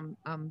now.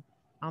 I'm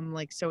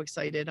like so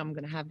excited. I'm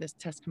gonna have this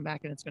test come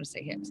back and it's gonna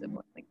say Hicks. And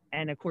like,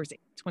 And of course,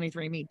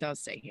 23andMe does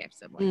say half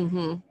sibling,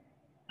 Mm-hmm.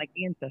 like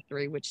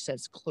Ancestry, which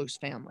says close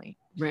family.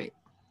 Right.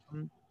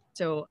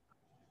 So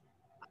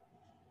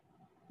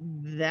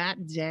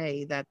that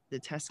day that the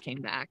test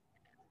came back,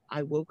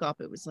 I woke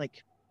up. It was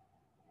like,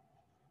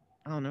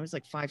 I don't know, it was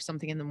like 5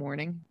 something in the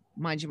morning.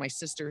 Mind you, my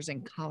sister's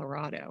in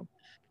Colorado.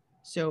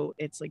 So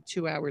it's like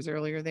 2 hours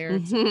earlier there.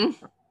 It's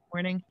Mm-hmm.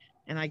 morning.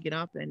 And I get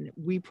up and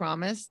we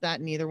promised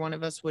that neither one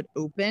of us would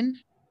open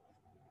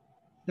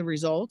the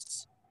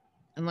results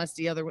unless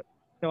the other.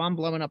 So I'm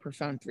blowing up her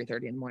phone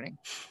 3:30 in the morning.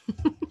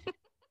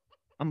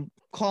 I'm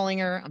calling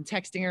her, I'm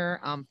texting her,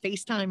 I'm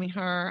FaceTiming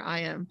her. I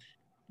am.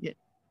 Yeah.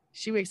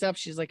 She wakes up.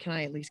 She's like, "Can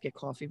I at least get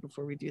coffee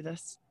before we do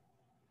this?"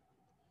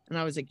 And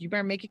I was like, "You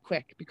better make it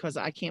quick because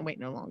I can't wait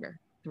no longer.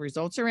 The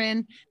results are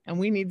in, and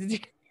we need to do."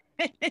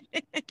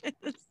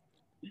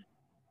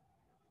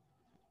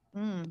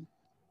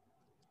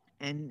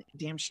 And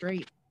damn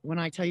straight, when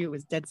I tell you it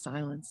was dead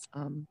silence,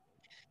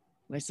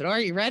 I said, "Are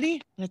you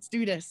ready? Let's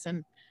do this."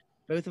 And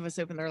both of us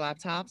opened our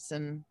laptops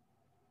and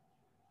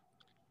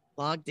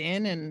logged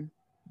in and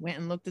went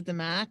and looked at the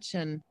match.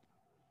 And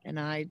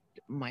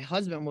my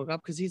husband woke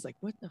up because he's like,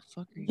 "What the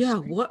fuck are you Yeah.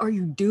 screaming?" What are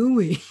you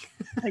doing?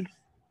 Like,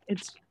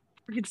 it's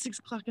freaking 6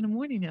 o'clock in the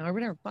morning now, or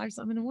whatever, 5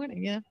 something in the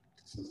morning, yeah.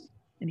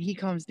 And he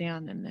comes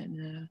down, and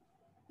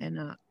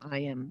then I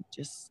am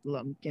just,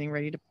 we're getting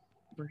ready to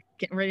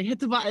hit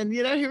the button.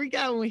 Here we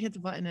go. When we hit the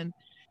button,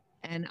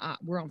 and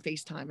we're on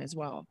FaceTime as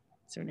well.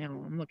 So now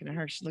I'm looking at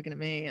her, she's looking at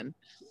me, and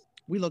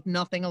we look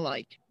nothing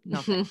alike,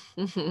 nothing.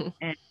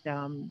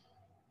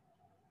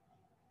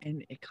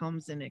 And it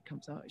comes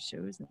out, it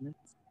shows, and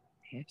it's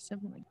half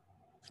sibling.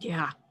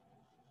 Yeah.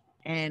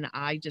 And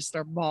I just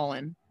start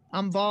bawling.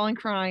 I'm bawling,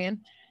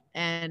 crying,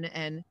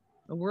 and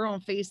we're on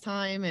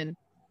FaceTime,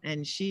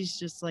 and she's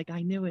just like,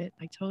 "I knew it.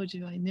 I told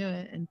you, I knew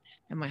it." And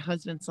my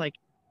husband's like,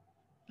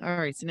 "All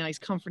right." So now he's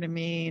comforting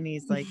me, and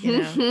he's like,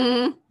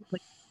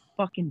 like,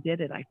 "Fucking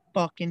did it. I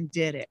fucking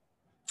did it.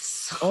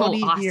 So All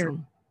these years,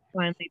 awesome.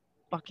 finally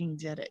fucking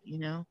did it,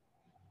 And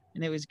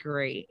it was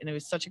great. And it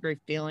was such a great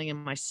feeling.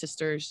 And my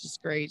sister is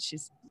just great.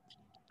 She's,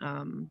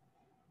 and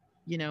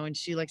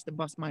she likes to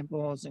bust my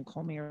balls and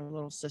call me her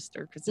little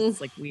sister because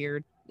it's like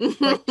weird.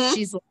 But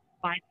she's like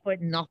 5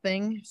 foot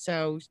nothing.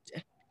 So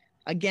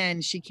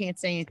again, she can't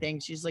say anything.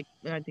 She's like,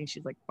 I think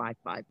she's like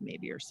 5'5"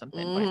 maybe or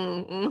something.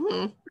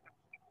 But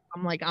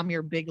I'm like, I'm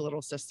your big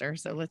little sister.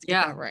 So let's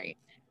get that right.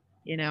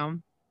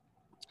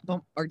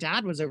 But our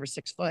dad was over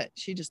 6 foot.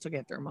 She just took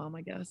after her mom,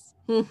 I guess.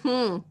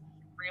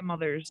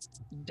 Grandmother's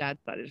dad's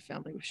side of the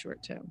family was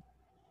short too.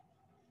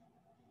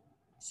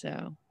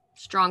 So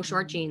strong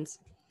short genes,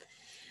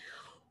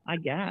 I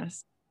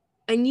guess.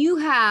 And you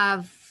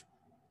have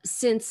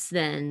since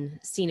then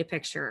seen a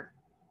picture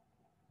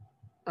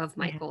of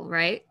Michael,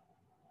 right?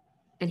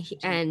 And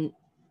and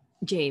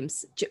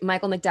James,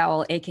 Michael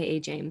McDowell, aka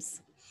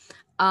James.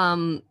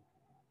 And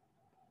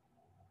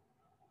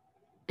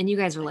you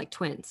guys are like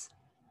twins.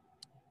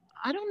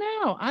 I don't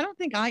know. I don't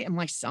think I am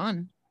my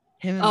son.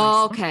 Him and my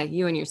son. Okay.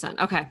 You and your son.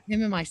 Okay.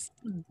 Him and my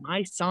son.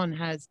 My son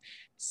has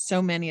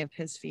so many of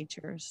his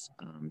features.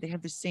 They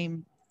have the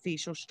same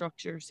facial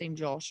structure, same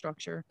jaw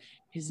structure,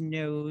 his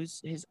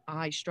nose, his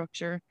eye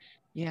structure.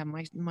 Yeah,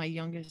 my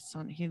youngest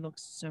son, he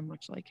looks so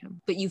much like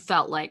him. But you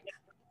felt like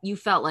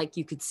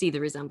you could see the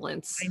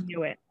resemblance. I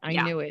knew it. I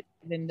knew it.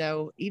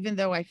 Even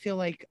though I feel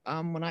like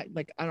when I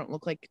don't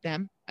look like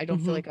them. I don't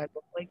feel like I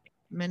look like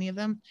many of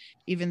them.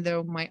 Even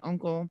though my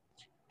uncle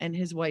and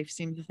his wife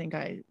seem to think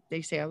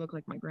they say I look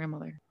like my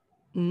grandmother.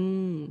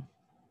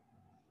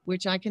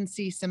 Which I can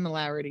see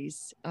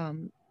similarities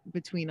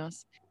between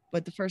us.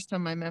 But the first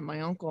time I met my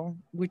uncle,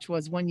 which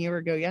was 1 year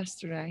ago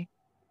yesterday.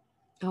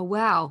 Oh,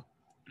 wow.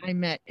 I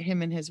met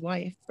him and his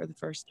wife for the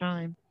first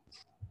time.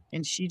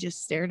 And she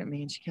just stared at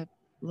me and she kept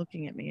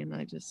looking at me. And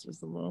I just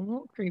was a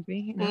little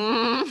creepy,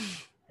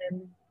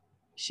 And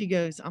she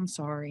goes, "I'm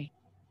sorry,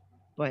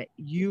 but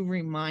you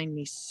remind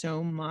me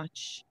so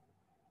much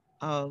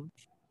of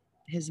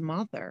his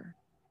mother.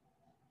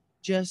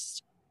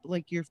 Just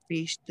like your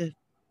face, the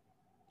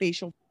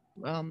facial,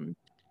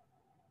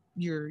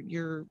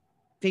 your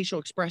facial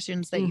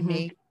expressions that you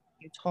make,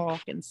 you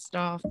talk and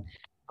stuff.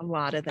 A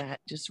lot of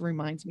that just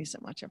reminds me so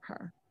much of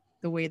her.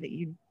 The way that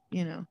you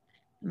know."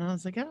 And I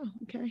was like, "Oh,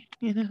 okay."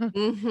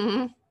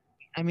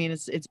 I mean,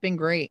 it's been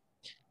great.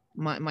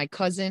 My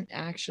cousin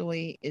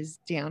actually is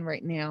down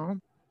right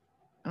now,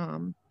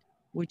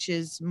 which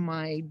is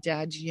my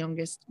dad's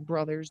youngest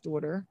brother's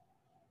daughter.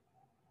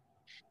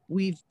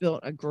 We've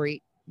built a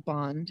great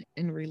bond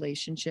and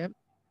relationship.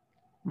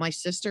 My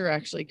sister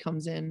actually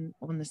comes in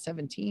on the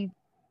 17th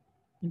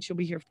and she'll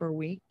be here for a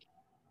week.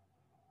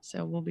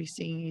 So we'll be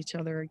seeing each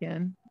other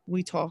again.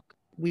 We talk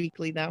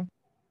weekly though.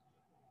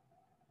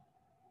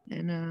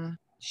 And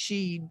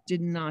she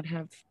did not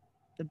have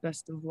the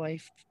best of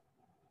life.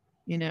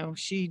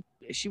 She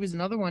was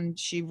another one.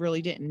 She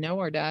really didn't know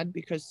our dad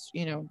because,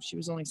 she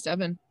was only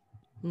 7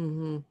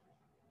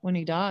 when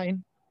he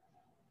died.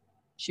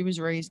 She was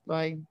raised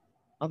by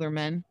other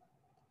men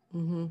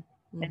and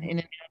in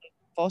a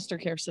foster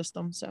care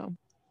system. So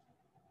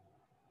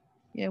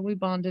Yeah, we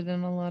bonded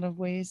in a lot of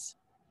ways.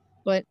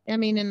 But I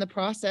mean, in the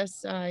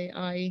process,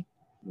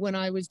 when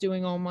I was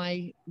doing all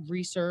my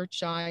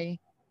research, I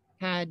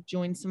had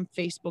joined some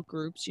Facebook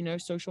groups,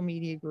 social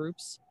media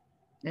groups,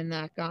 and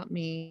that got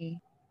me,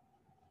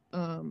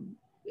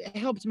 it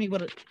helped me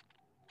with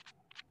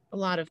a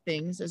lot of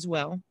things as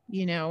well,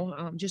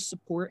 just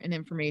support and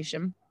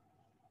information.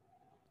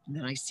 And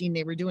then I seen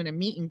they were doing a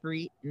meet and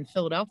greet in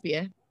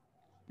Philadelphia,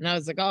 and I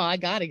was like, oh, I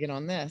got to get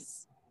on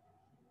this.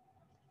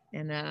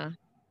 And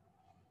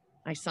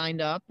I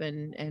signed up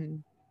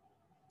and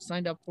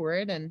signed up for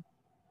it and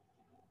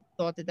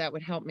thought that that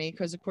would help me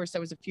because, of course, that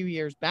was a few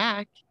years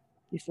back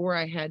before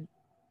I had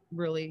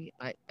really,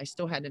 I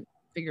still hadn't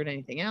figured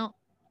anything out.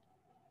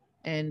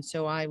 And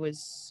so I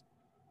was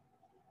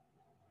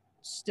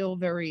still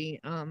very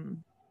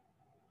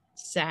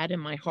sad in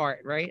my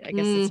heart, right? I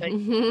guess that's how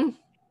you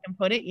can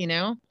put it,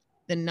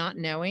 the not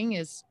knowing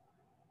is,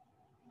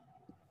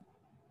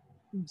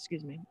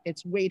 excuse me,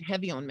 it's weighed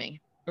heavy on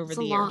me over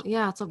the years.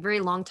 Yeah, it's a very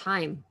long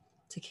time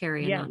to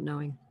carry and Yeah. not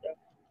knowing.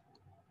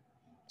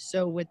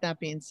 So with that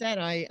being said,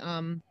 I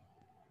found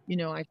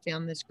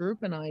this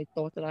group and I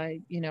thought that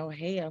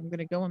hey, I'm going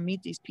to go and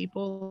meet these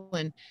people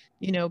and,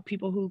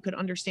 people who could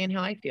understand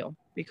how I feel,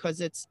 because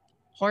it's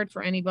hard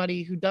for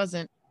anybody who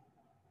doesn't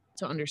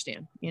to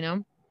understand,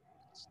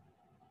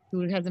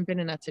 who hasn't been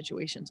in that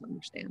situation to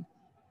understand.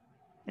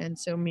 And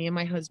so me and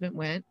my husband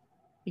went,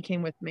 he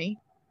came with me,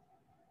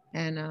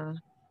 and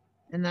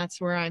that's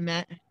where I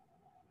met,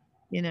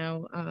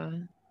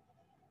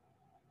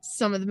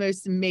 some of the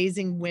most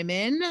amazing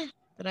women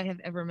that I have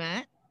ever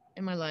met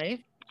in my life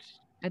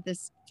at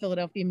this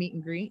Philadelphia meet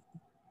and greet,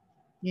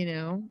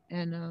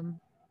 and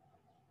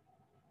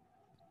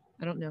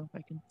I don't know if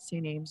I can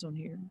say names on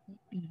here, but,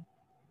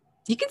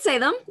 You can say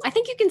them. I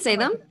think you can say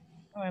them.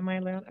 Oh, am I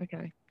allowed?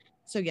 Okay.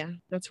 So yeah,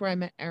 that's where I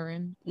met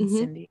Erin and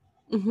Cindy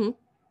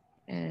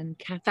and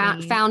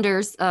Kathleen.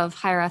 Founders of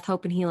Higher Earth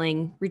Hope and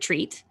Healing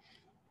Retreat.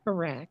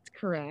 Correct.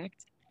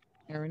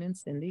 Erin and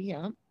Cindy,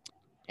 yeah.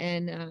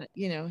 And,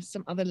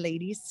 some other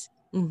ladies.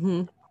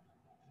 And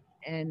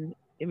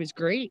it was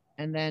great.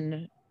 And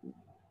then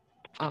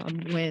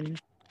when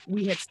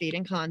we had stayed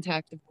in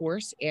contact, of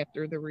course,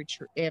 after the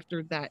retreat,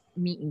 after that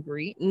meet and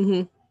greet,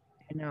 and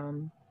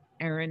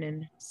Erin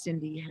and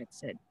Cindy had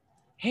said,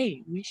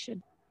 hey, we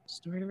should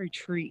start a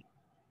retreat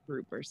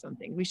group or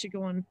something. We should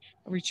go on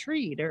a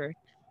retreat, or,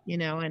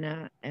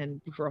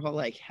 and we're all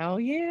like, hell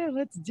yeah,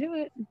 let's do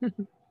it.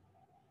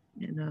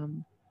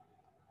 And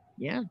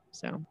yeah,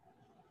 so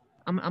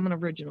I'm an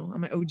original.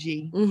 I'm an OG.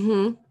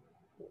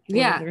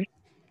 Yeah.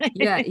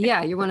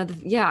 Yeah. You're one of the,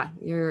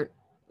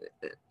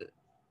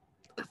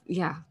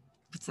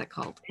 what's that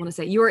called? I want to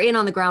say you were in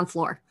on the ground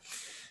floor.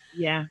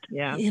 Yeah.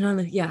 In on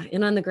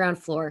the ground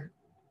floor.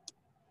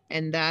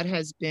 And that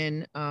has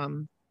been,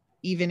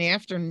 even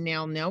after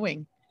now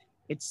knowing,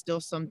 it's still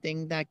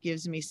something that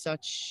gives me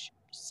such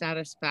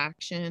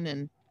satisfaction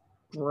and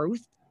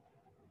growth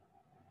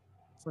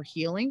for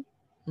healing.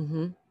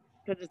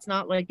 Because it's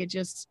not like it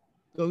just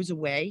goes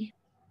away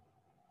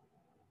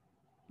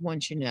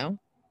once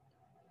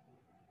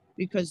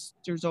because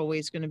there's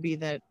always going to be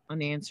that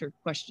unanswered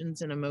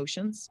questions and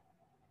emotions.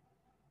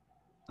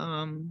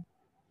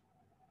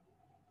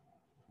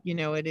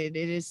 It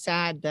is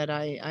sad that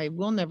I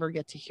will never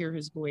get to hear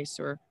his voice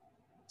or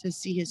to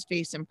see his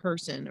face in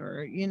person,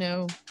 or,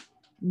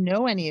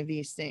 know any of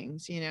these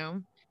things,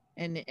 and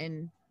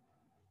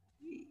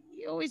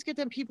you always get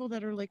them people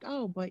that are like,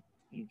 oh, but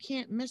you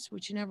can't miss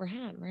what you never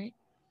had, right?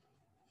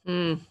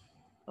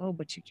 Oh,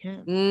 but you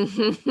can.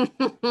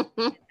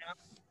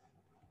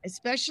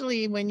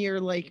 Especially when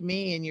you're like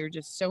me and you're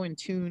just so in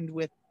tune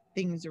with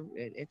things.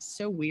 It's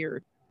so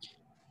weird.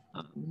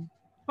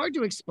 Hard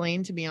to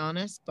explain, to be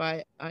honest,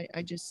 but I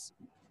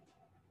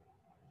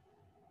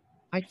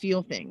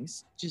feel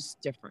things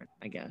just different,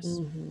 I guess.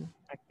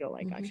 I feel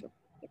like I feel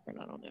different.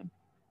 I don't know.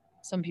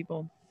 Some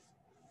people,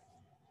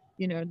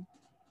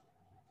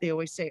 they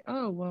always say,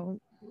 oh, well,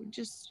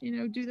 just,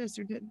 do this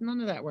or none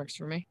of that works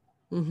for me.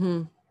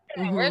 It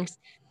works.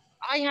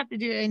 I have to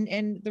do it,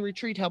 and the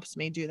retreat helps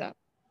me do that.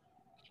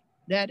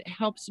 That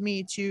helps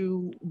me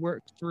to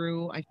work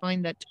through. I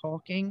find that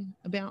talking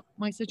about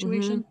my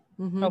situation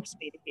helps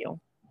me to heal.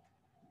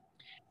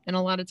 And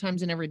a lot of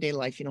times in everyday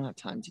life, you don't have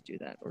time to do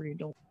that, or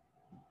it's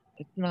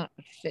not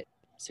a fit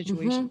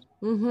situation,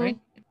 right?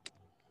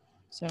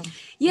 So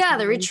yeah,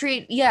 the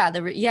retreat,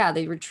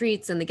 the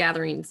retreats and the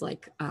gatherings,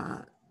 like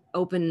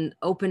open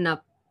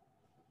up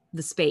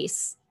the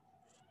space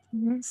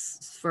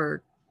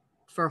for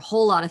a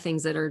whole lot of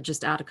things that are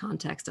just out of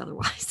context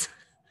otherwise.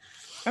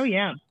 Oh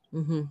yeah.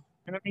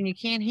 And I mean, you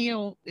can't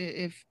heal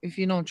if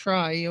you don't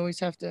try. You always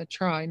have to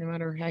try, no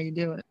matter how you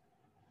do it.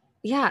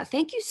 Yeah,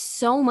 thank you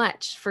so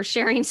much for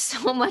sharing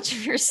so much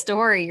of your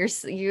story.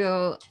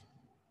 You're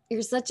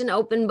such an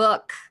open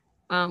book,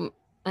 and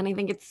I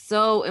think it's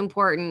so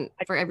important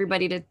for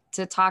everybody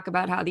to talk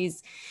about how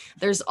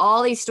there's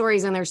all these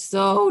stories and they're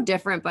so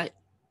different, but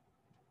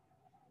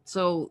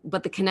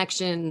the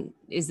connection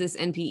is this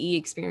NPE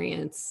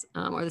experience,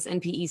 or this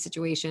NPE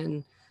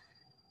situation.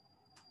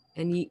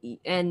 and you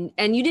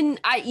didn't,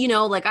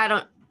 like, I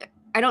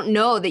don't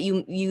know that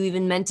you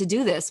even meant to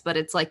do this, but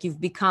it's like you've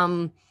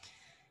become,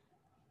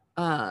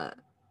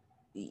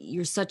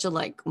 you're such a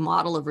like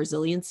model of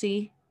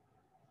resiliency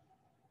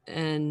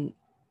and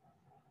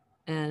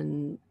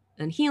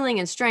healing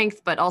and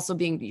strength, but also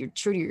you're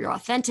true to your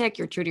authentic,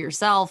 you're true to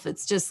yourself.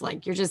 It's just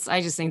like, I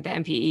just think the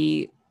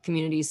MPE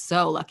community is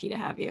so lucky to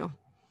have you.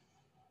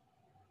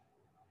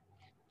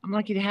 I'm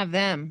lucky to have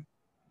them.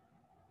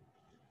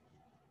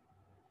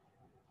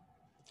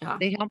 Yeah.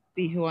 They help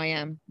be who I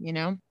am,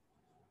 Yeah,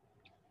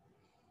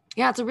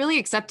 it's a really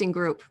accepting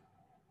group.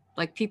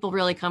 Like people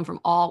really come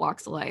from all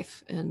walks of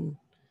life, and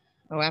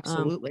Oh,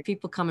 absolutely.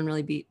 people come and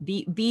really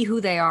be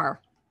who they are.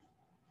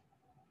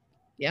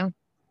 Yeah.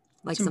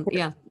 Like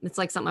it's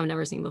like something I've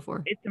never seen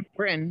before. It's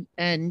important.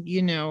 And,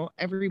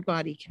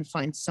 everybody can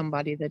find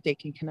somebody that they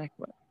can connect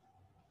with.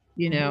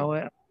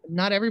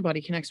 Not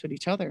everybody connects with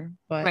each other,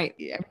 but right.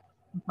 Everybody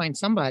can find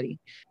somebody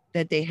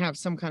that they have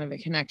some kind of a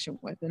connection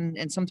with.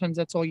 And sometimes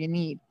that's all you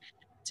need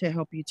to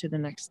help you to the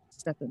next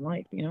step in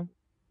life,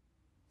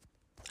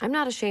 I'm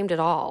not ashamed at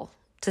all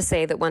to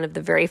say that one of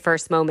the very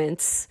first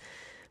moments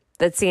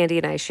that Sandy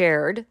and I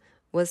shared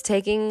was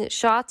taking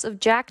shots of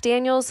Jack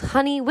Daniel's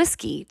honey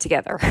whiskey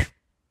together.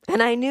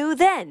 And I knew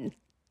then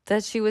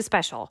that she was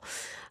special.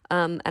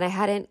 And I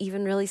hadn't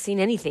even really seen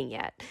anything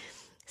yet.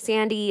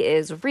 Sandy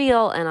is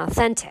real and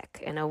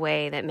authentic in a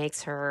way that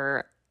makes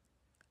her,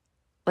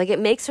 it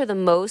makes her the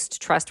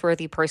most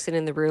trustworthy person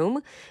in the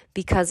room,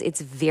 because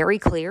it's very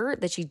clear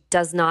that she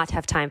does not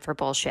have time for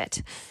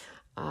bullshit.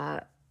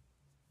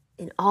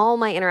 In all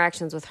my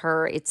interactions with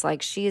her, it's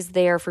like she is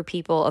there for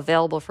people,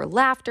 available for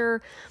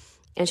laughter,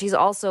 and she's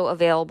also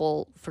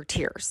available for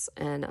tears.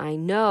 And I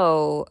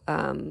know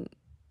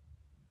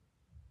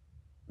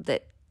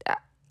that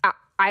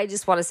I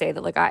just want to say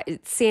that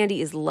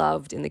Sandy is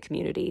loved in the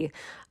community.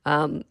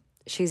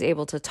 She's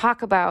able to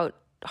talk about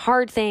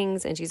hard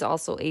things, and she's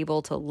also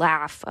able to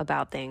laugh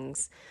about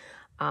things.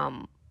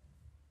 And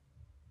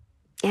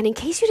in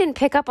case you didn't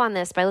pick up on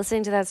this by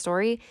listening to that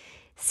story,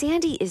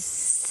 Sandy is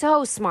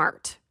so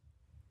smart.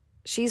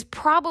 She's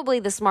probably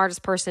the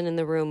smartest person in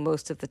the room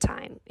most of the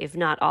time, if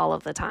not all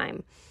of the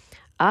time.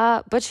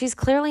 But she's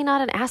clearly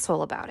not an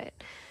asshole about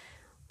it.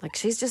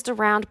 She's just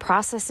around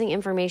processing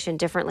information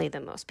differently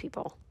than most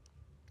people.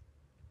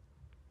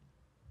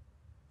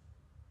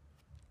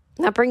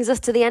 That brings us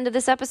to the end of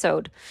this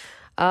episode,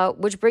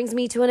 which brings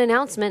me to an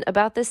announcement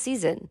about this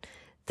season.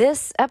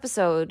 This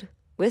episode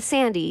with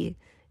Sandy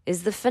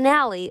is the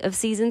finale of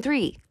season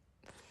 3.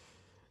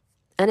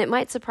 And it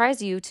might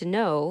surprise you to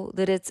know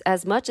that it's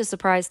as much a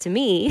surprise to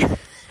me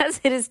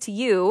as it is to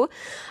you.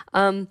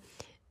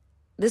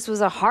 This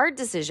was a hard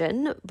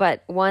decision,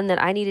 but one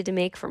that I needed to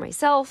make for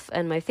myself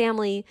and my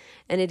family.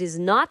 And it is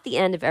not the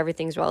end of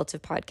Everything's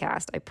Relative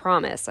podcast. I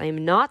promise. I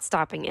am not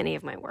stopping any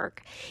of my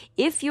work.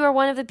 If you are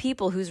one of the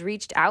people who's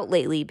reached out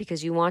lately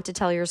because you want to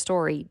tell your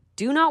story,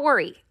 do not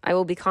worry. I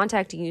will be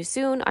contacting you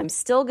soon. I'm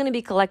still going to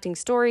be collecting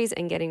stories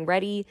and getting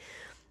ready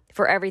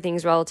for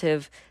Everything's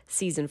Relative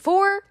season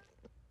 4.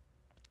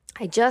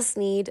 I just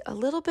need a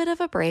little bit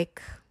of a break.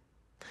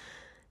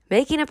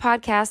 Making a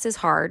podcast is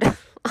hard.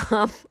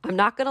 I'm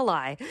not going to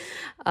lie.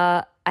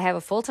 I have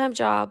a full-time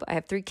job. I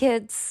have 3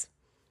 kids.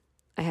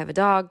 I have a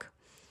dog.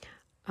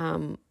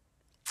 The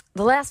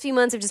last few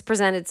months have just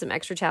presented some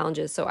extra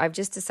challenges. So I've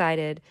just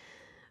decided,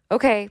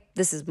 okay,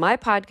 this is my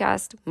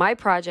podcast, my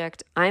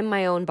project. I'm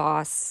my own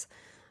boss.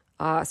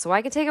 So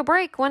I can take a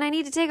break when I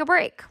need to take a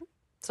break.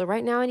 So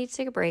right now I need to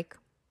take a break.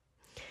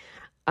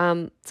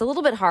 It's a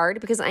little bit hard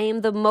because I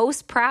am the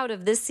most proud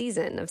of this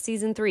season, of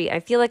season 3. I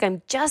feel like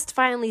I'm just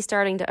finally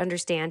starting to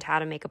understand how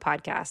to make a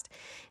podcast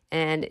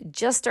and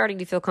just starting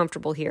to feel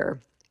comfortable here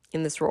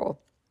in this role.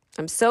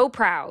 I'm so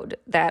proud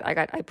that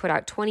I put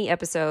out 20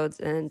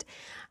 episodes, and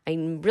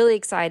I'm really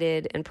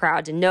excited and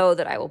proud to know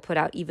that I will put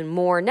out even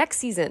more next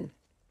season.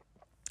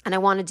 And I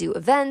want to do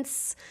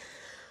events.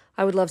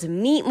 I would love to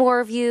meet more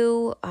of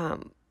you.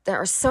 There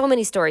are so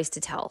many stories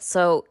to tell.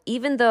 So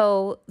even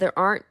though there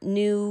aren't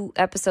new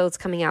episodes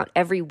coming out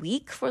every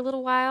week for a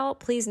little while,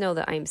 please know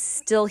that I'm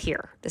still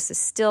here. This is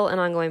still an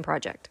ongoing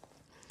project.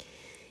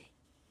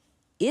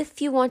 If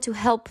you want to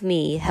help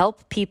me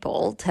help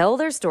people tell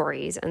their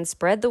stories and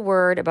spread the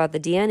word about the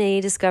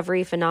DNA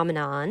discovery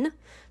phenomenon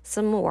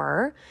some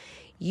more,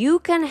 you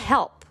can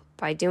help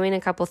by doing a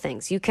couple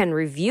things. You can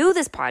review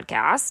this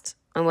podcast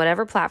on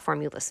whatever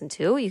platform you listen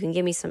to. You can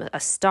give me a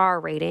star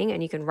rating,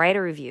 and you can write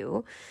a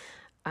review.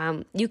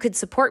 You could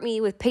support me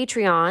with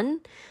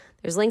Patreon.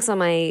 There's links on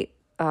my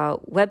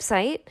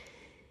website.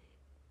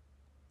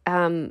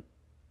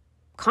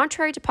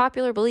 Contrary to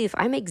popular belief,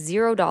 I make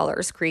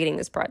 $0 creating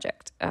this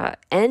project.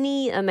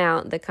 Any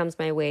amount that comes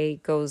my way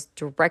goes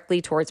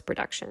directly towards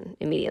production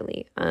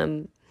immediately.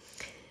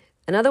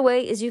 Another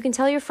way is you can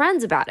tell your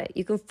friends about it.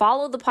 You can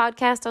follow the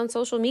podcast on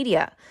social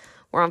media.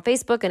 We're on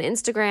Facebook and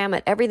Instagram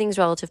at Everything's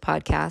Relative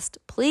Podcast.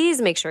 Please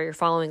make sure you're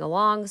following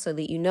along so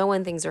that you know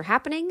when things are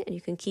happening, and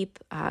you can keep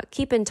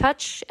in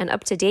touch and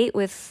up to date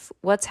with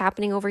what's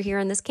happening over here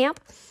in this camp.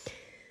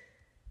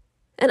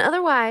 And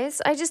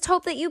otherwise, I just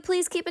hope that you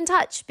please keep in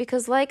touch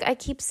because, like I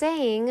keep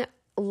saying,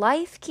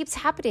 life keeps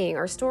happening.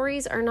 Our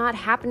stories are not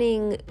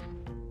happening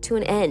to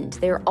an end.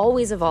 They're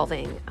always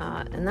evolving.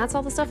 And that's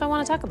all the stuff I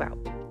want to talk about.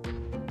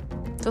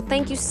 So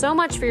thank you so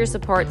much for your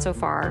support so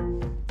far.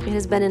 It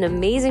has been an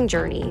amazing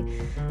journey.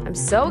 I'm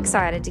so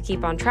excited to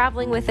keep on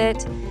traveling with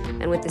it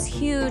and with this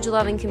huge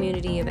loving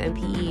community of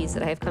NPEs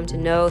that I have come to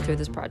know through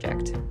this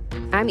project.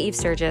 I'm Eve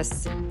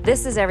Sturgis.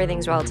 This is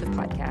Everything's Relative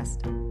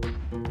Podcast.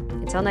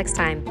 Until next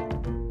time,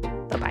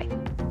 bye-bye.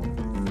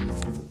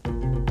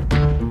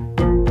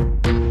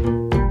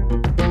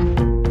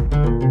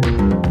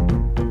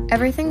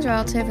 Everything's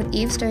Relative with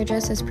Eve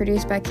Sturgis is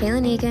produced by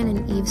Kaylin Egan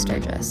and Eve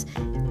Sturgis.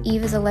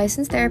 Eve is a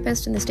licensed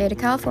therapist in the state of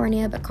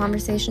California, but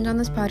conversations on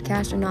this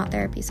podcast are not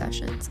therapy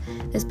sessions.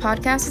 This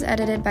podcast is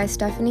edited by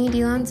Stephanie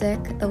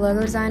DeLon-Zick, the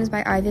logo design is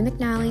by Ivy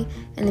McNally,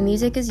 and the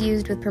music is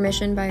used with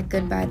permission by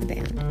Goodbye the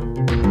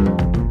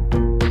Band.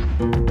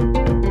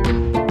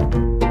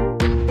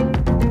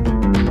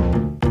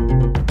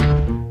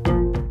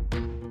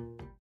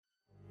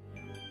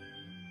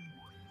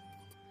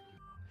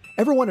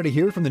 Ever wanted to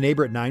hear from the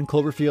neighbor at 9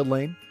 Cloverfield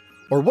Lane?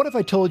 Or what if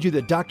I told you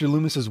that Dr.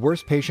 Loomis's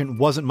worst patient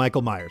wasn't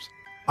Michael Myers?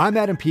 I'm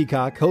Adam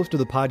Peacock, host of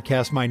the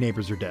podcast My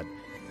Neighbors Are Dead.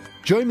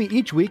 Join me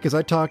each week as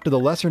I talk to the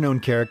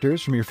lesser-known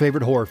characters from your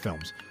favorite horror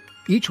films.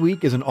 Each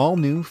week is an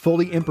all-new,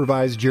 fully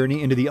improvised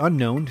journey into the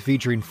unknown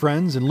featuring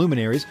friends and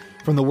luminaries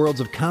from the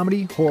worlds of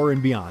comedy, horror,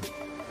 and beyond.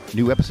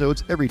 New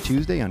episodes every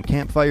Tuesday on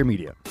Campfire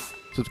Media.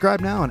 Subscribe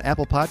now on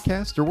Apple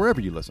Podcasts or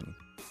wherever you listen.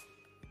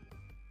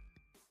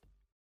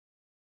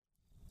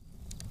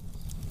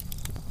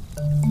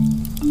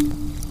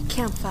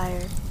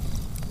 Campfire.